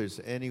don't know if there's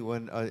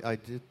anyone.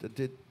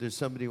 There's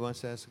somebody who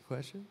wants to ask a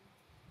question?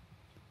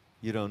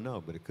 You don't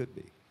know, but it could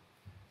be.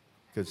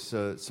 Because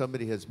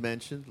somebody has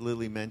mentioned,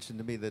 Lily mentioned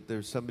to me, that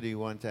there's somebody who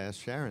wanted to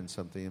ask Sharon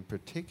something in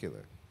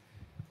particular.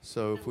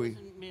 So if we... It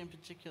wasn't me in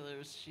particular.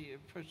 She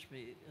approached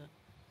me.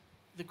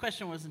 The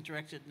question wasn't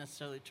directed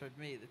necessarily toward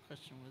me. The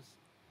question was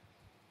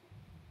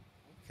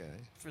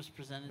first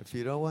presented. If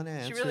you don't want to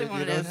answer, she really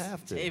wanted you don't to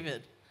have to.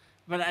 David.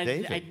 But I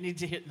need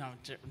to hear... No, I'm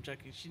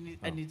joking.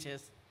 I need to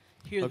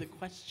hear the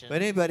question.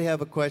 But anybody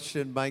have a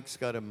question? Mike's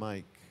got a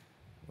mic.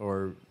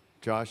 Or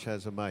Josh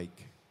has a mic.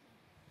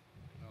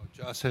 No,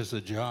 Josh has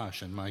a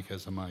Josh and Mike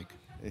has a Mike.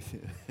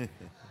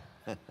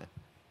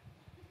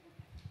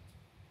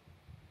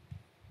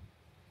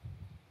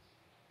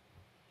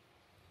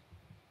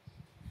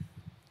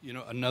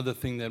 Another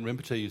thing that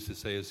Rinpoche used to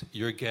say is,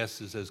 your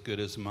guess is as good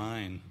as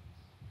mine.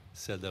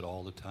 said that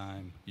all the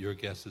time. Your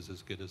guess is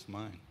as good as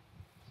mine.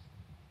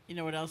 You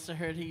know what else I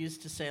heard he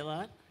used to say a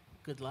lot?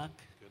 Good luck.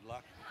 Good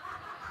luck.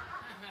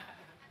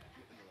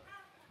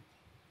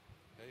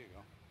 There you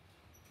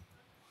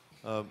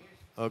go.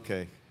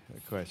 Okay, a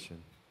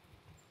question.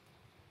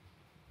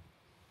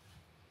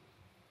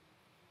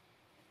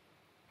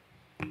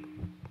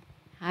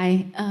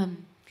 Hi.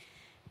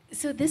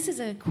 So this is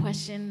a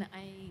question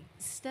I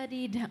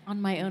studied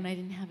on my own. I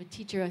didn't have a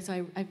teacher,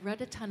 so I've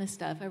read a ton of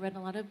stuff. I read a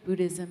lot of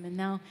Buddhism, and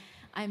now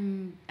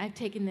I've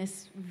taken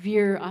this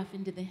veer off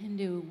into the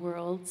Hindu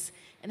worlds,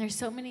 and there's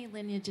so many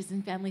lineages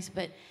and families,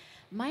 but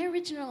my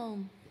original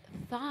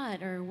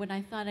thought, or what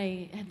I thought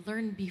I had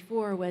learned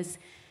before, was,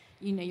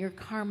 you know, your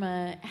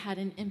karma had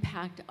an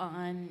impact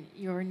on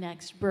your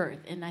next birth.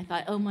 And I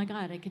thought, oh my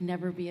God, I could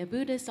never be a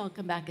Buddhist. I'll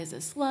come back as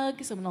a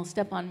slug. Someone will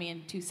step on me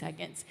in 2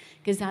 seconds,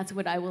 because that's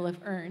what I will have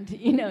earned,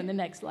 you know, in the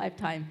next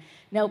lifetime.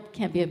 Nope,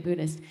 can't be a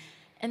Buddhist.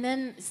 And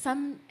then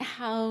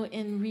somehow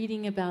in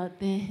reading about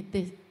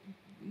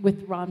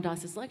with Ram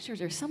Dass's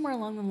lectures, or somewhere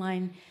along the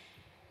line,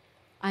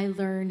 I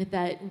learned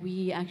that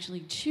we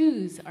actually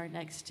choose our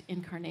next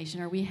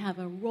incarnation, or we have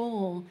a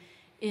role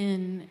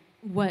in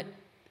what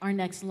our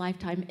next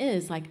lifetime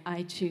is. Like,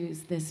 I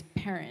choose this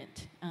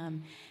parent,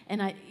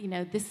 and I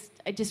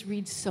just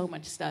read so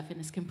much stuff, and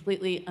it's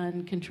completely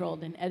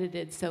uncontrolled and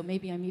edited. So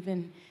maybe I'm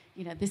even,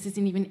 this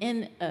isn't even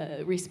in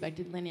a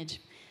respected lineage.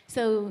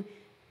 So,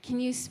 can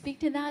you speak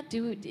to that?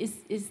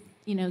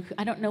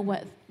 I don't know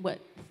what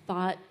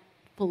thought,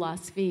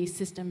 philosophy,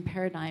 system,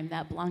 paradigm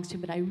that belongs to,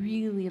 but I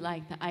really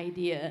like the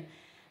idea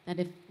that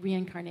if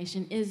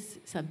reincarnation is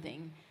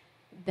something,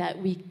 that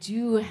we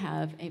do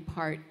have a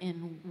part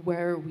in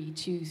where we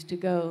choose to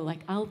go.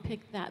 Like, I'll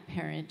pick that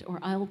parent, or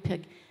I'll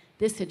pick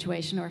this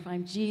situation, or if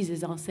I'm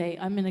Jesus, I'll say,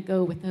 I'm going to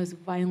go with those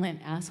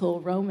violent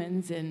asshole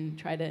Romans and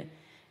try to,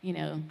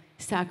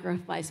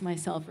 sacrifice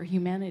myself for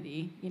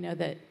humanity.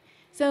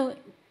 So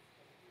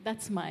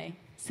that's my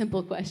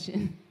simple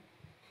question.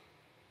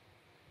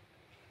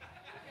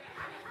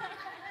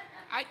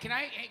 I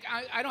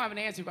don't have an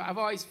answer, but I've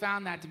always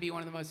found that to be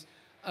one of the most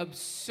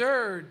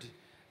absurd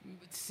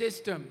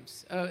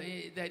systems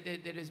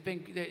that has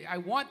been. I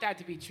want that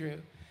to be true,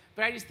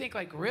 but I just think,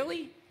 like,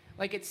 really,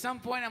 like, at some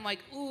point I'm like,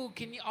 ooh,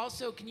 can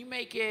you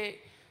make it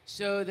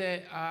so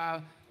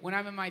that when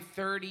I'm in my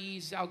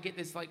 30s I'll get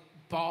this, like,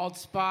 bald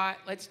spot?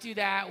 Let's do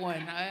that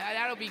one.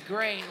 That'll be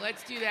great.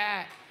 Let's do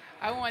that.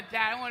 I want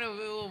that. I want a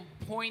little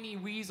pointy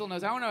weasel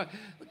nose.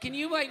 Can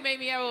you, like, make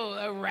me have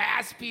a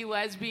raspy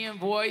lesbian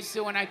voice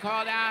so when I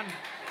call down,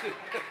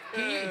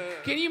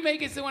 can you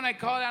make it so when I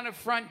call down to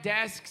front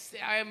desks,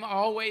 I'm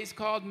always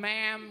called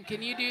ma'am?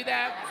 Can you do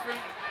that?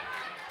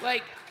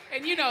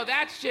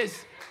 That's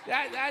just,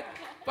 that,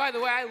 by the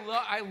way,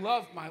 I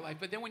love my life.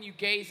 But then when you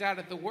gaze out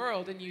at the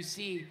world and you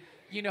see,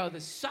 the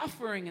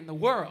suffering in the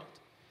world,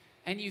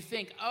 and you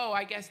think, oh,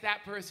 I guess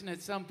that person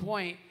at some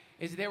point,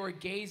 as they were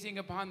gazing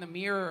upon the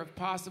mirror of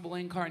possible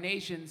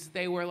incarnations,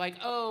 they were like,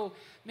 oh,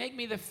 make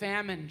me the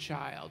famine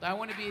child. I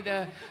want to be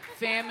the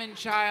famine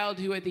child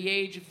who at the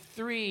age of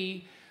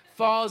 3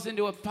 falls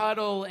into a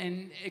puddle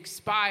and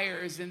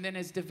expires and then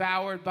is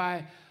devoured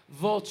by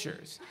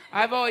vultures.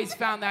 I've always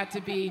found that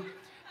to be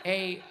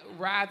a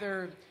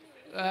rather,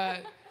 a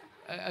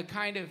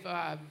kind of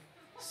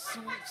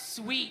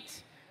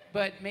sweet,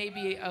 but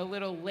maybe a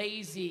little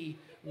lazy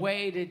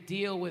way to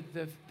deal with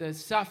the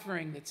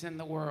suffering that's in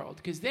the world.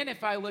 Because then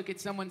if I look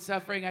at someone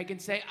suffering, I can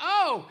say,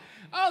 oh,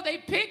 they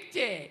picked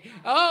it.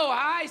 Oh,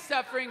 hi,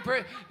 suffering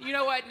you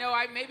know what? No,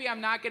 maybe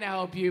I'm not going to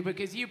help you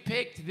because you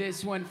picked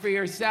this one for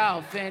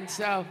yourself. And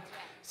so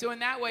in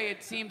that way,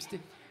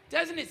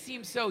 doesn't it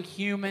seem so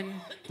human?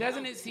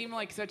 Doesn't it seem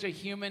like such a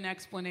human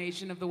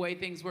explanation of the way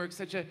things work?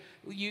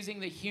 Using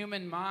the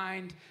human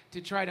mind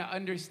to try to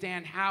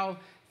understand how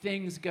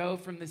things go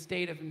from the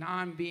state of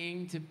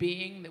non-being to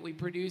being, that we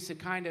produce a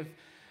kind of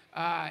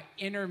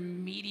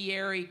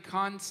intermediary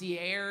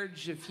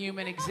concierge of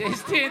human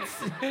existence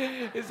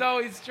has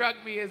always struck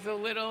me as a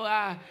little,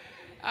 I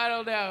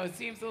don't know, it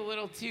seems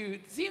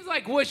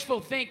like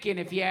wishful thinking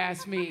if you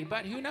ask me,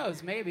 but who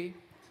knows, maybe.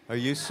 Are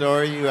you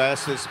sorry you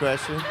asked this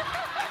question?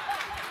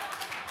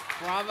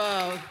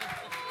 Bravo.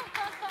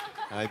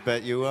 I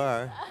bet you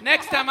are.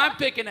 Next time I'm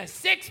picking a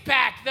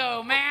 6-pack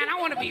though, man. I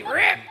want to be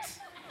ripped.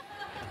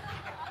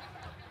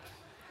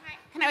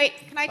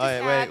 Can I just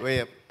add?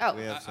 Wait. Oh.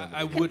 We have something.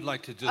 I would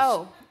like to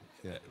just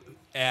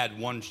add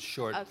one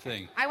short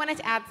thing. I wanted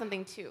to add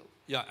something too.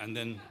 Yeah, and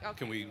then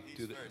can we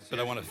do that? But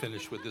I want to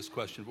finish with this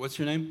question. What's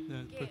your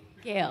name?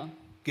 Gail.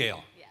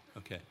 Gail. Yeah.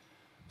 Okay.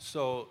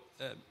 So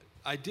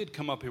I did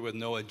come up here with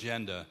no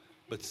agenda,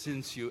 but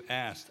since you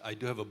asked, I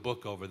do have a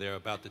book over there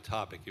about the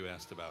topic you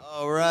asked about.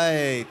 All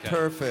right. Okay.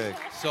 Perfect.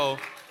 So,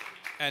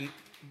 and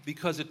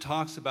because it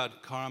talks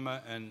about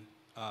karma and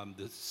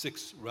the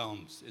 6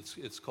 realms.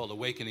 It's called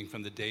Awakening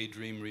from the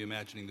Daydream,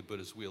 Reimagining the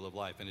Buddhist Wheel of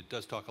Life. And it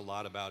does talk a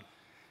lot about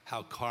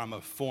how karma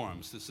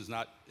forms.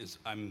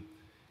 I'm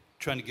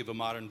trying to give a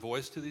modern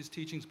voice to these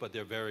teachings, but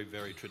they're very,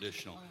 very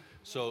traditional.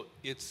 So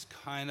it's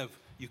kind of,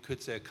 you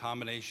could say, a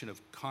combination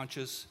of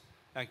conscious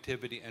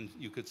activity and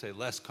you could say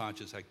less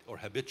conscious or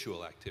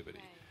habitual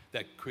activity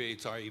that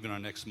creates even our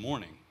next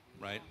morning,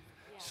 right?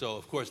 So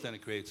of course then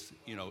it creates,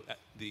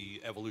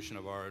 the evolution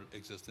of our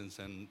existence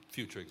and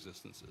future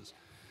existences.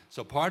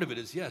 So part of it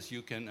is, yes,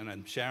 you can,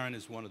 and Sharon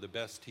is one of the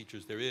best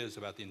teachers there is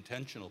about the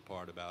intentional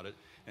part about it,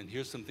 and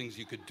here's some things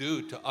you could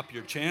do to up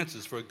your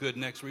chances for a good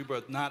next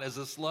rebirth, not as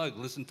a slug.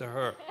 Listen to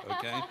her,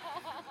 okay?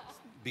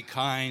 Be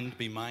kind,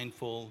 be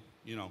mindful,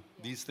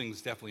 these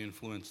things definitely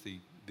influence the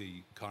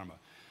karma.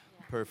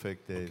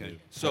 Perfect, David. Okay.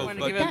 So I want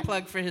to give a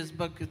plug for his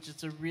book, which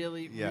is a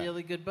really,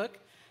 really good book.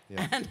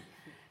 Yeah. And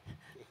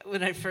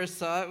when I first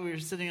saw it, we were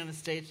sitting on the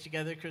stage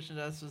together. Krishna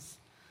Das was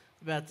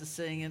about to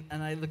sing,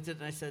 and I looked at it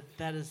and I said,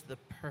 that is the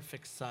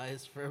perfect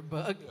size for a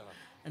book. Yeah.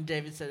 And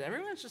David said,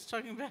 everyone's just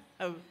talking about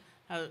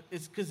how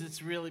it's because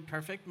it's really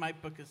perfect. My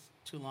book is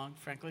too long,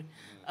 frankly.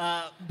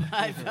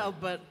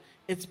 But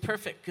it's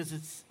perfect because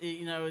it's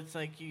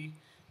like you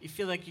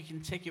feel like you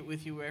can take it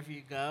with you wherever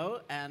you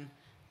go, and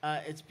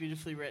it's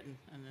beautifully written,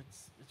 and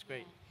it's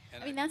great.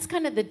 I mean, that's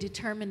kind of the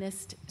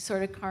determinist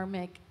sort of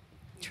karmic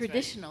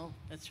traditional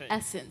That's right.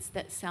 essence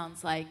that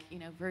sounds like,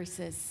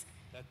 versus...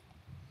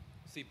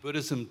 See,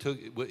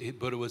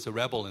 Buddha was a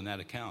rebel in that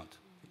account.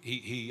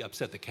 He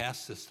upset the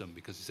caste system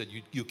because he said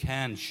you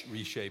can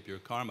reshape your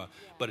karma,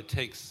 but it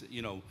takes,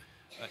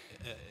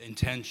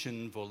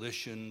 intention,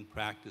 volition,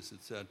 practice,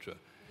 etc.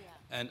 Yeah.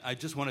 And I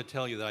just want to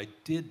tell you that I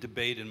did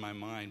debate in my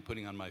mind,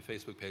 putting on my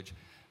Facebook page,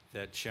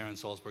 that Sharon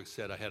Salzberg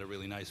said I had a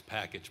really nice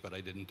package, but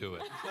I didn't do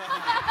it.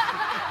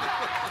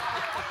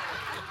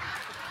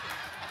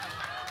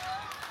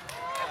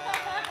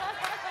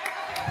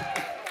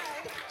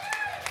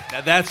 Now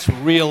that's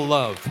real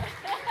love.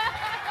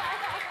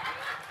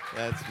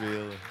 That's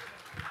real.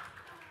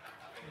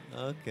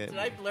 Okay. Did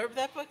I blurb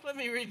that book? Let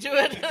me redo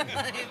it.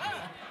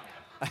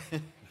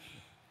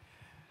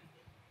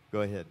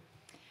 Go ahead.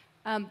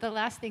 The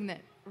last thing that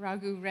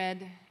Raghu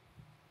read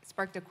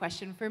sparked a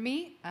question for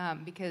me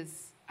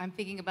because I'm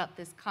thinking about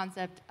this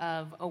concept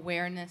of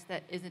awareness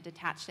that isn't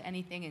attached to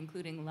anything,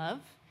 including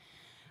love.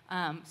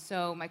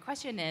 So my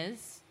question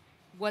is,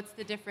 what's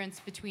the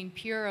difference between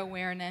pure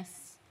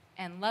awareness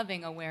and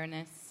loving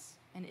awareness,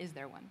 and is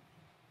there one?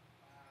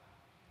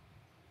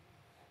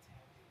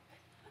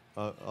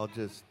 I'll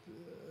just,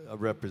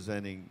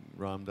 representing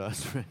Ram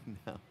Dass right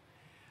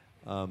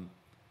now,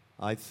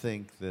 I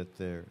think that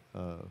there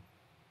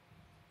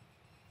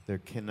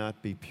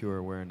cannot be pure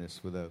awareness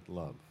without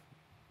love,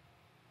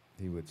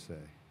 he would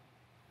say.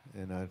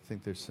 And I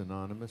think they're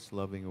synonymous,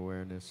 loving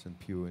awareness and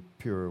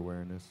pure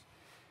awareness.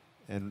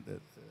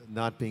 And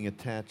not being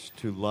attached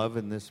to love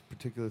in this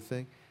particular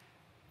thing,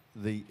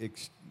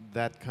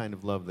 that kind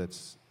of love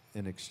that's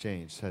in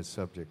exchange has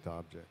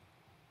subject-object.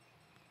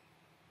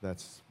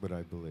 That's what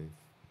I believe.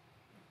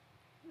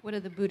 What do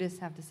the Buddhists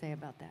have to say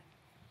about that?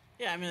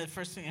 Yeah, I mean, the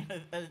first thing,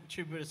 in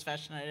true Buddhist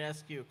fashion, I'd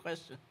ask you a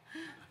question,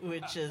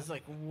 which is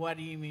like, what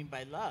do you mean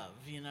by love?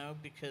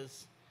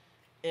 Because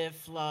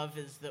if love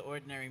is the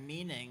ordinary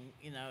meaning,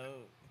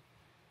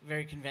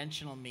 very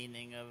conventional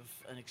meaning of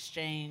an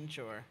exchange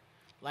or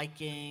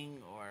liking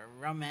or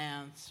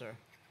romance or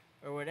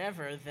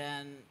whatever,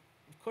 then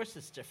of course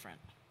it's different.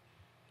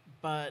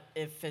 But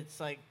if it's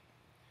like,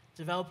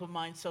 develop a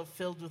mind so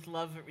filled with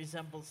love it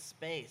resembles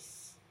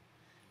space,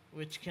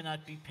 which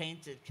cannot be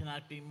painted,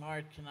 cannot be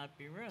marred, cannot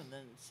be ruined,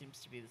 then it seems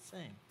to be the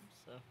same.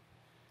 So,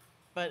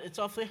 but it's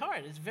awfully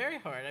hard. It's very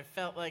hard. I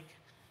felt like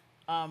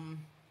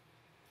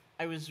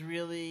I was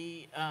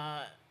really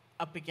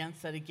up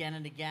against that again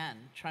and again,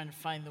 trying to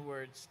find the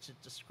words to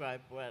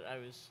describe what I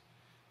was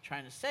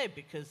trying to say,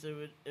 because it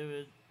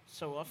would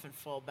so often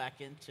fall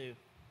back into,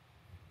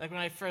 like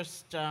when I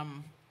first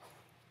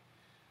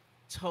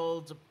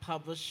told a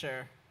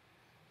publisher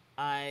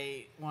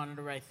I wanted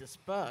to write this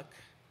book,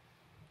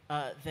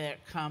 their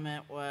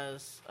comment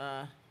was,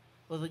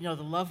 well,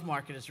 the love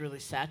market is really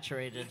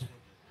saturated.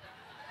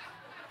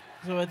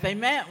 So what they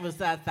meant was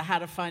that the how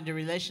to find a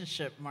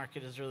relationship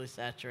market is really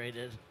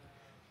saturated.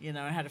 And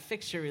how to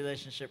fix your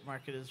relationship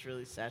market is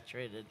really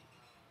saturated.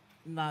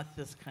 Not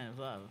this kind of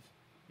love,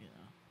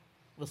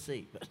 We'll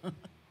see. But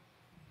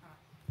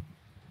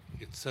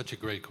It's such a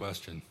great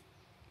question,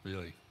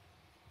 really.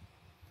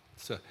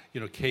 So,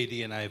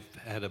 Katie and I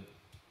have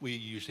we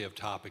usually have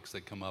topics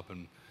that come up,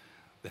 and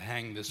the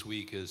hang this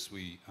week is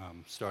we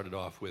started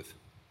off with,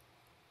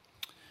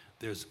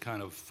 there's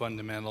kind of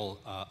fundamental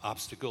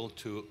obstacle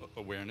to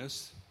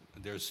awareness.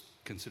 There's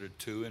considered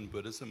two in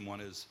Buddhism. One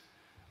is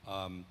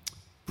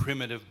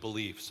primitive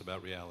beliefs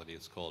about reality,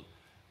 it's called.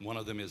 One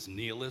of them is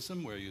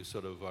nihilism, where you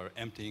sort of are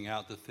emptying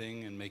out the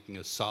thing and making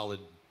a solid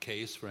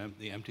case for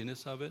the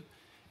emptiness of it.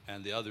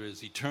 And the other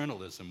is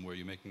eternalism, where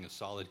you're making a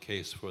solid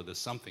case for the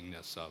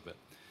somethingness of it.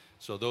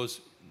 So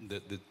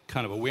the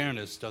kind of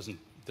awareness doesn't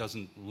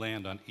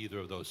land on either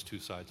of those two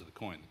sides of the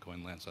coin. The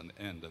coin lands on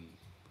the end, and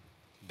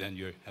then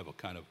you have a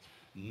kind of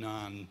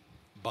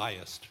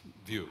non-biased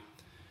view.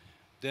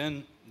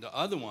 Then the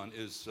other one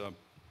is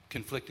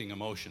conflicting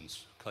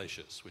emotions,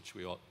 kleshas, which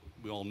we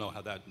all know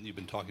how that, you've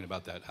been talking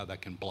about that, how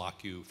that can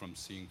block you from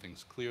seeing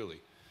things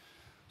clearly.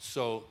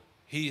 So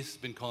He's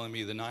been calling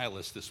me the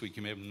nihilist this week.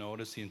 You may have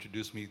noticed. He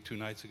introduced me 2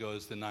 nights ago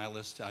as the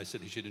nihilist. I said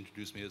he should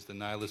introduce me as the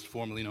nihilist,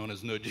 formerly known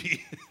as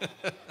Nuji.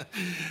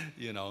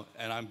 You know,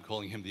 and I'm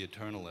calling him the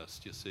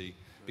eternalist, you see.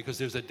 Because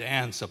there's a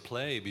dance, a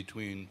play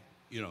between,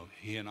 you know,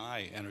 he and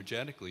I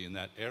energetically in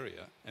that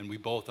area. And we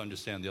both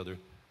understand the other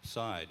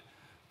side.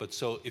 But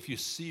so if you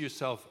see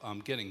yourself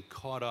getting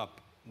caught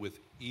up with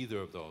either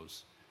of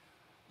those,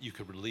 you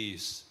could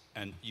release,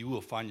 and you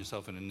will find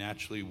yourself in a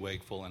naturally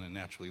wakeful and a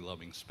naturally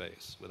loving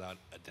space, without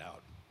a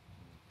doubt.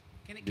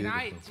 Can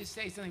I just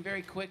say something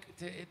very quick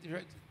to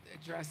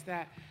address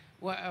that?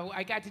 Well,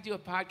 I got to do a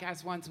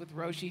podcast once with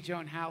Roshi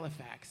Joan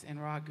Halifax and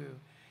Raghu,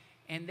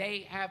 and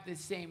they have this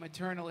same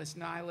eternalist,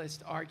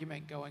 nihilist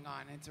argument going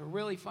on. It's a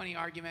really funny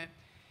argument,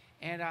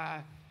 and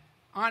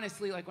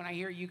honestly, like when I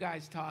hear you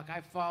guys talk, I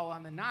fall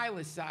on the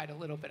nihilist side a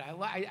little bit.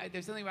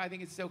 There's something about I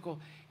think it's so cool,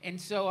 and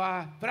so.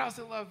 But I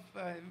also love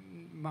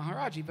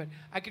Maharaji. But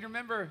I can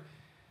remember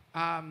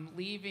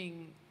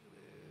leaving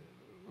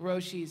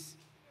Roshi's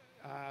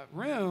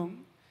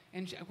room,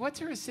 and what's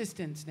her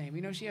assistant's name?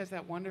 You know, she has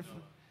that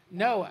wonderful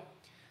Noah.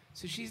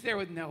 So she's there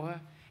with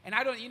Noah, and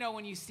I don't. You know,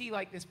 when you see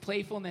like this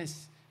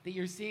playfulness that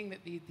you're seeing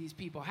that these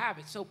people have,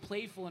 it's so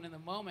playful and in the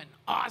moment,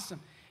 awesome.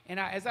 And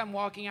as I'm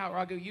walking out,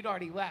 Raghu, you'd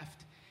already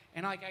left.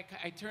 And like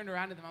I turned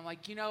around to them. I'm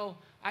like, you know,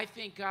 I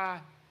think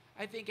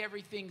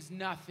everything's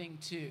nothing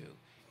too.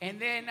 And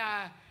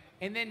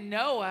then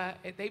Noah,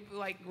 they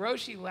like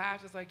Roshi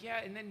laughs. It's like,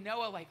 yeah. And then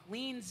Noah like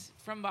leans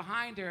from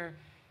behind her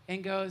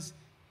and goes,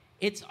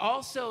 "It's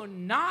also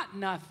not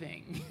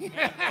nothing."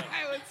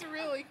 It's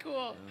really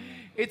cool.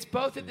 It's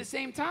both at the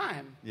same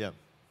time. Yeah,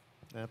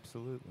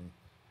 absolutely.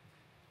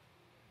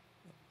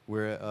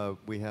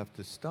 We have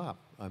to stop.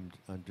 I'm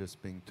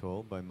just being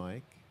told by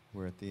Mike.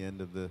 We're at the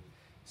end of the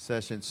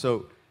session.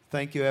 So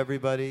thank you,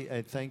 everybody,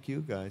 and thank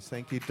you, guys.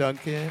 Thank you,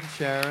 Duncan,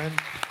 Sharon,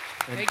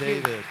 and Thank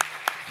David. you.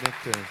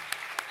 Nichtern.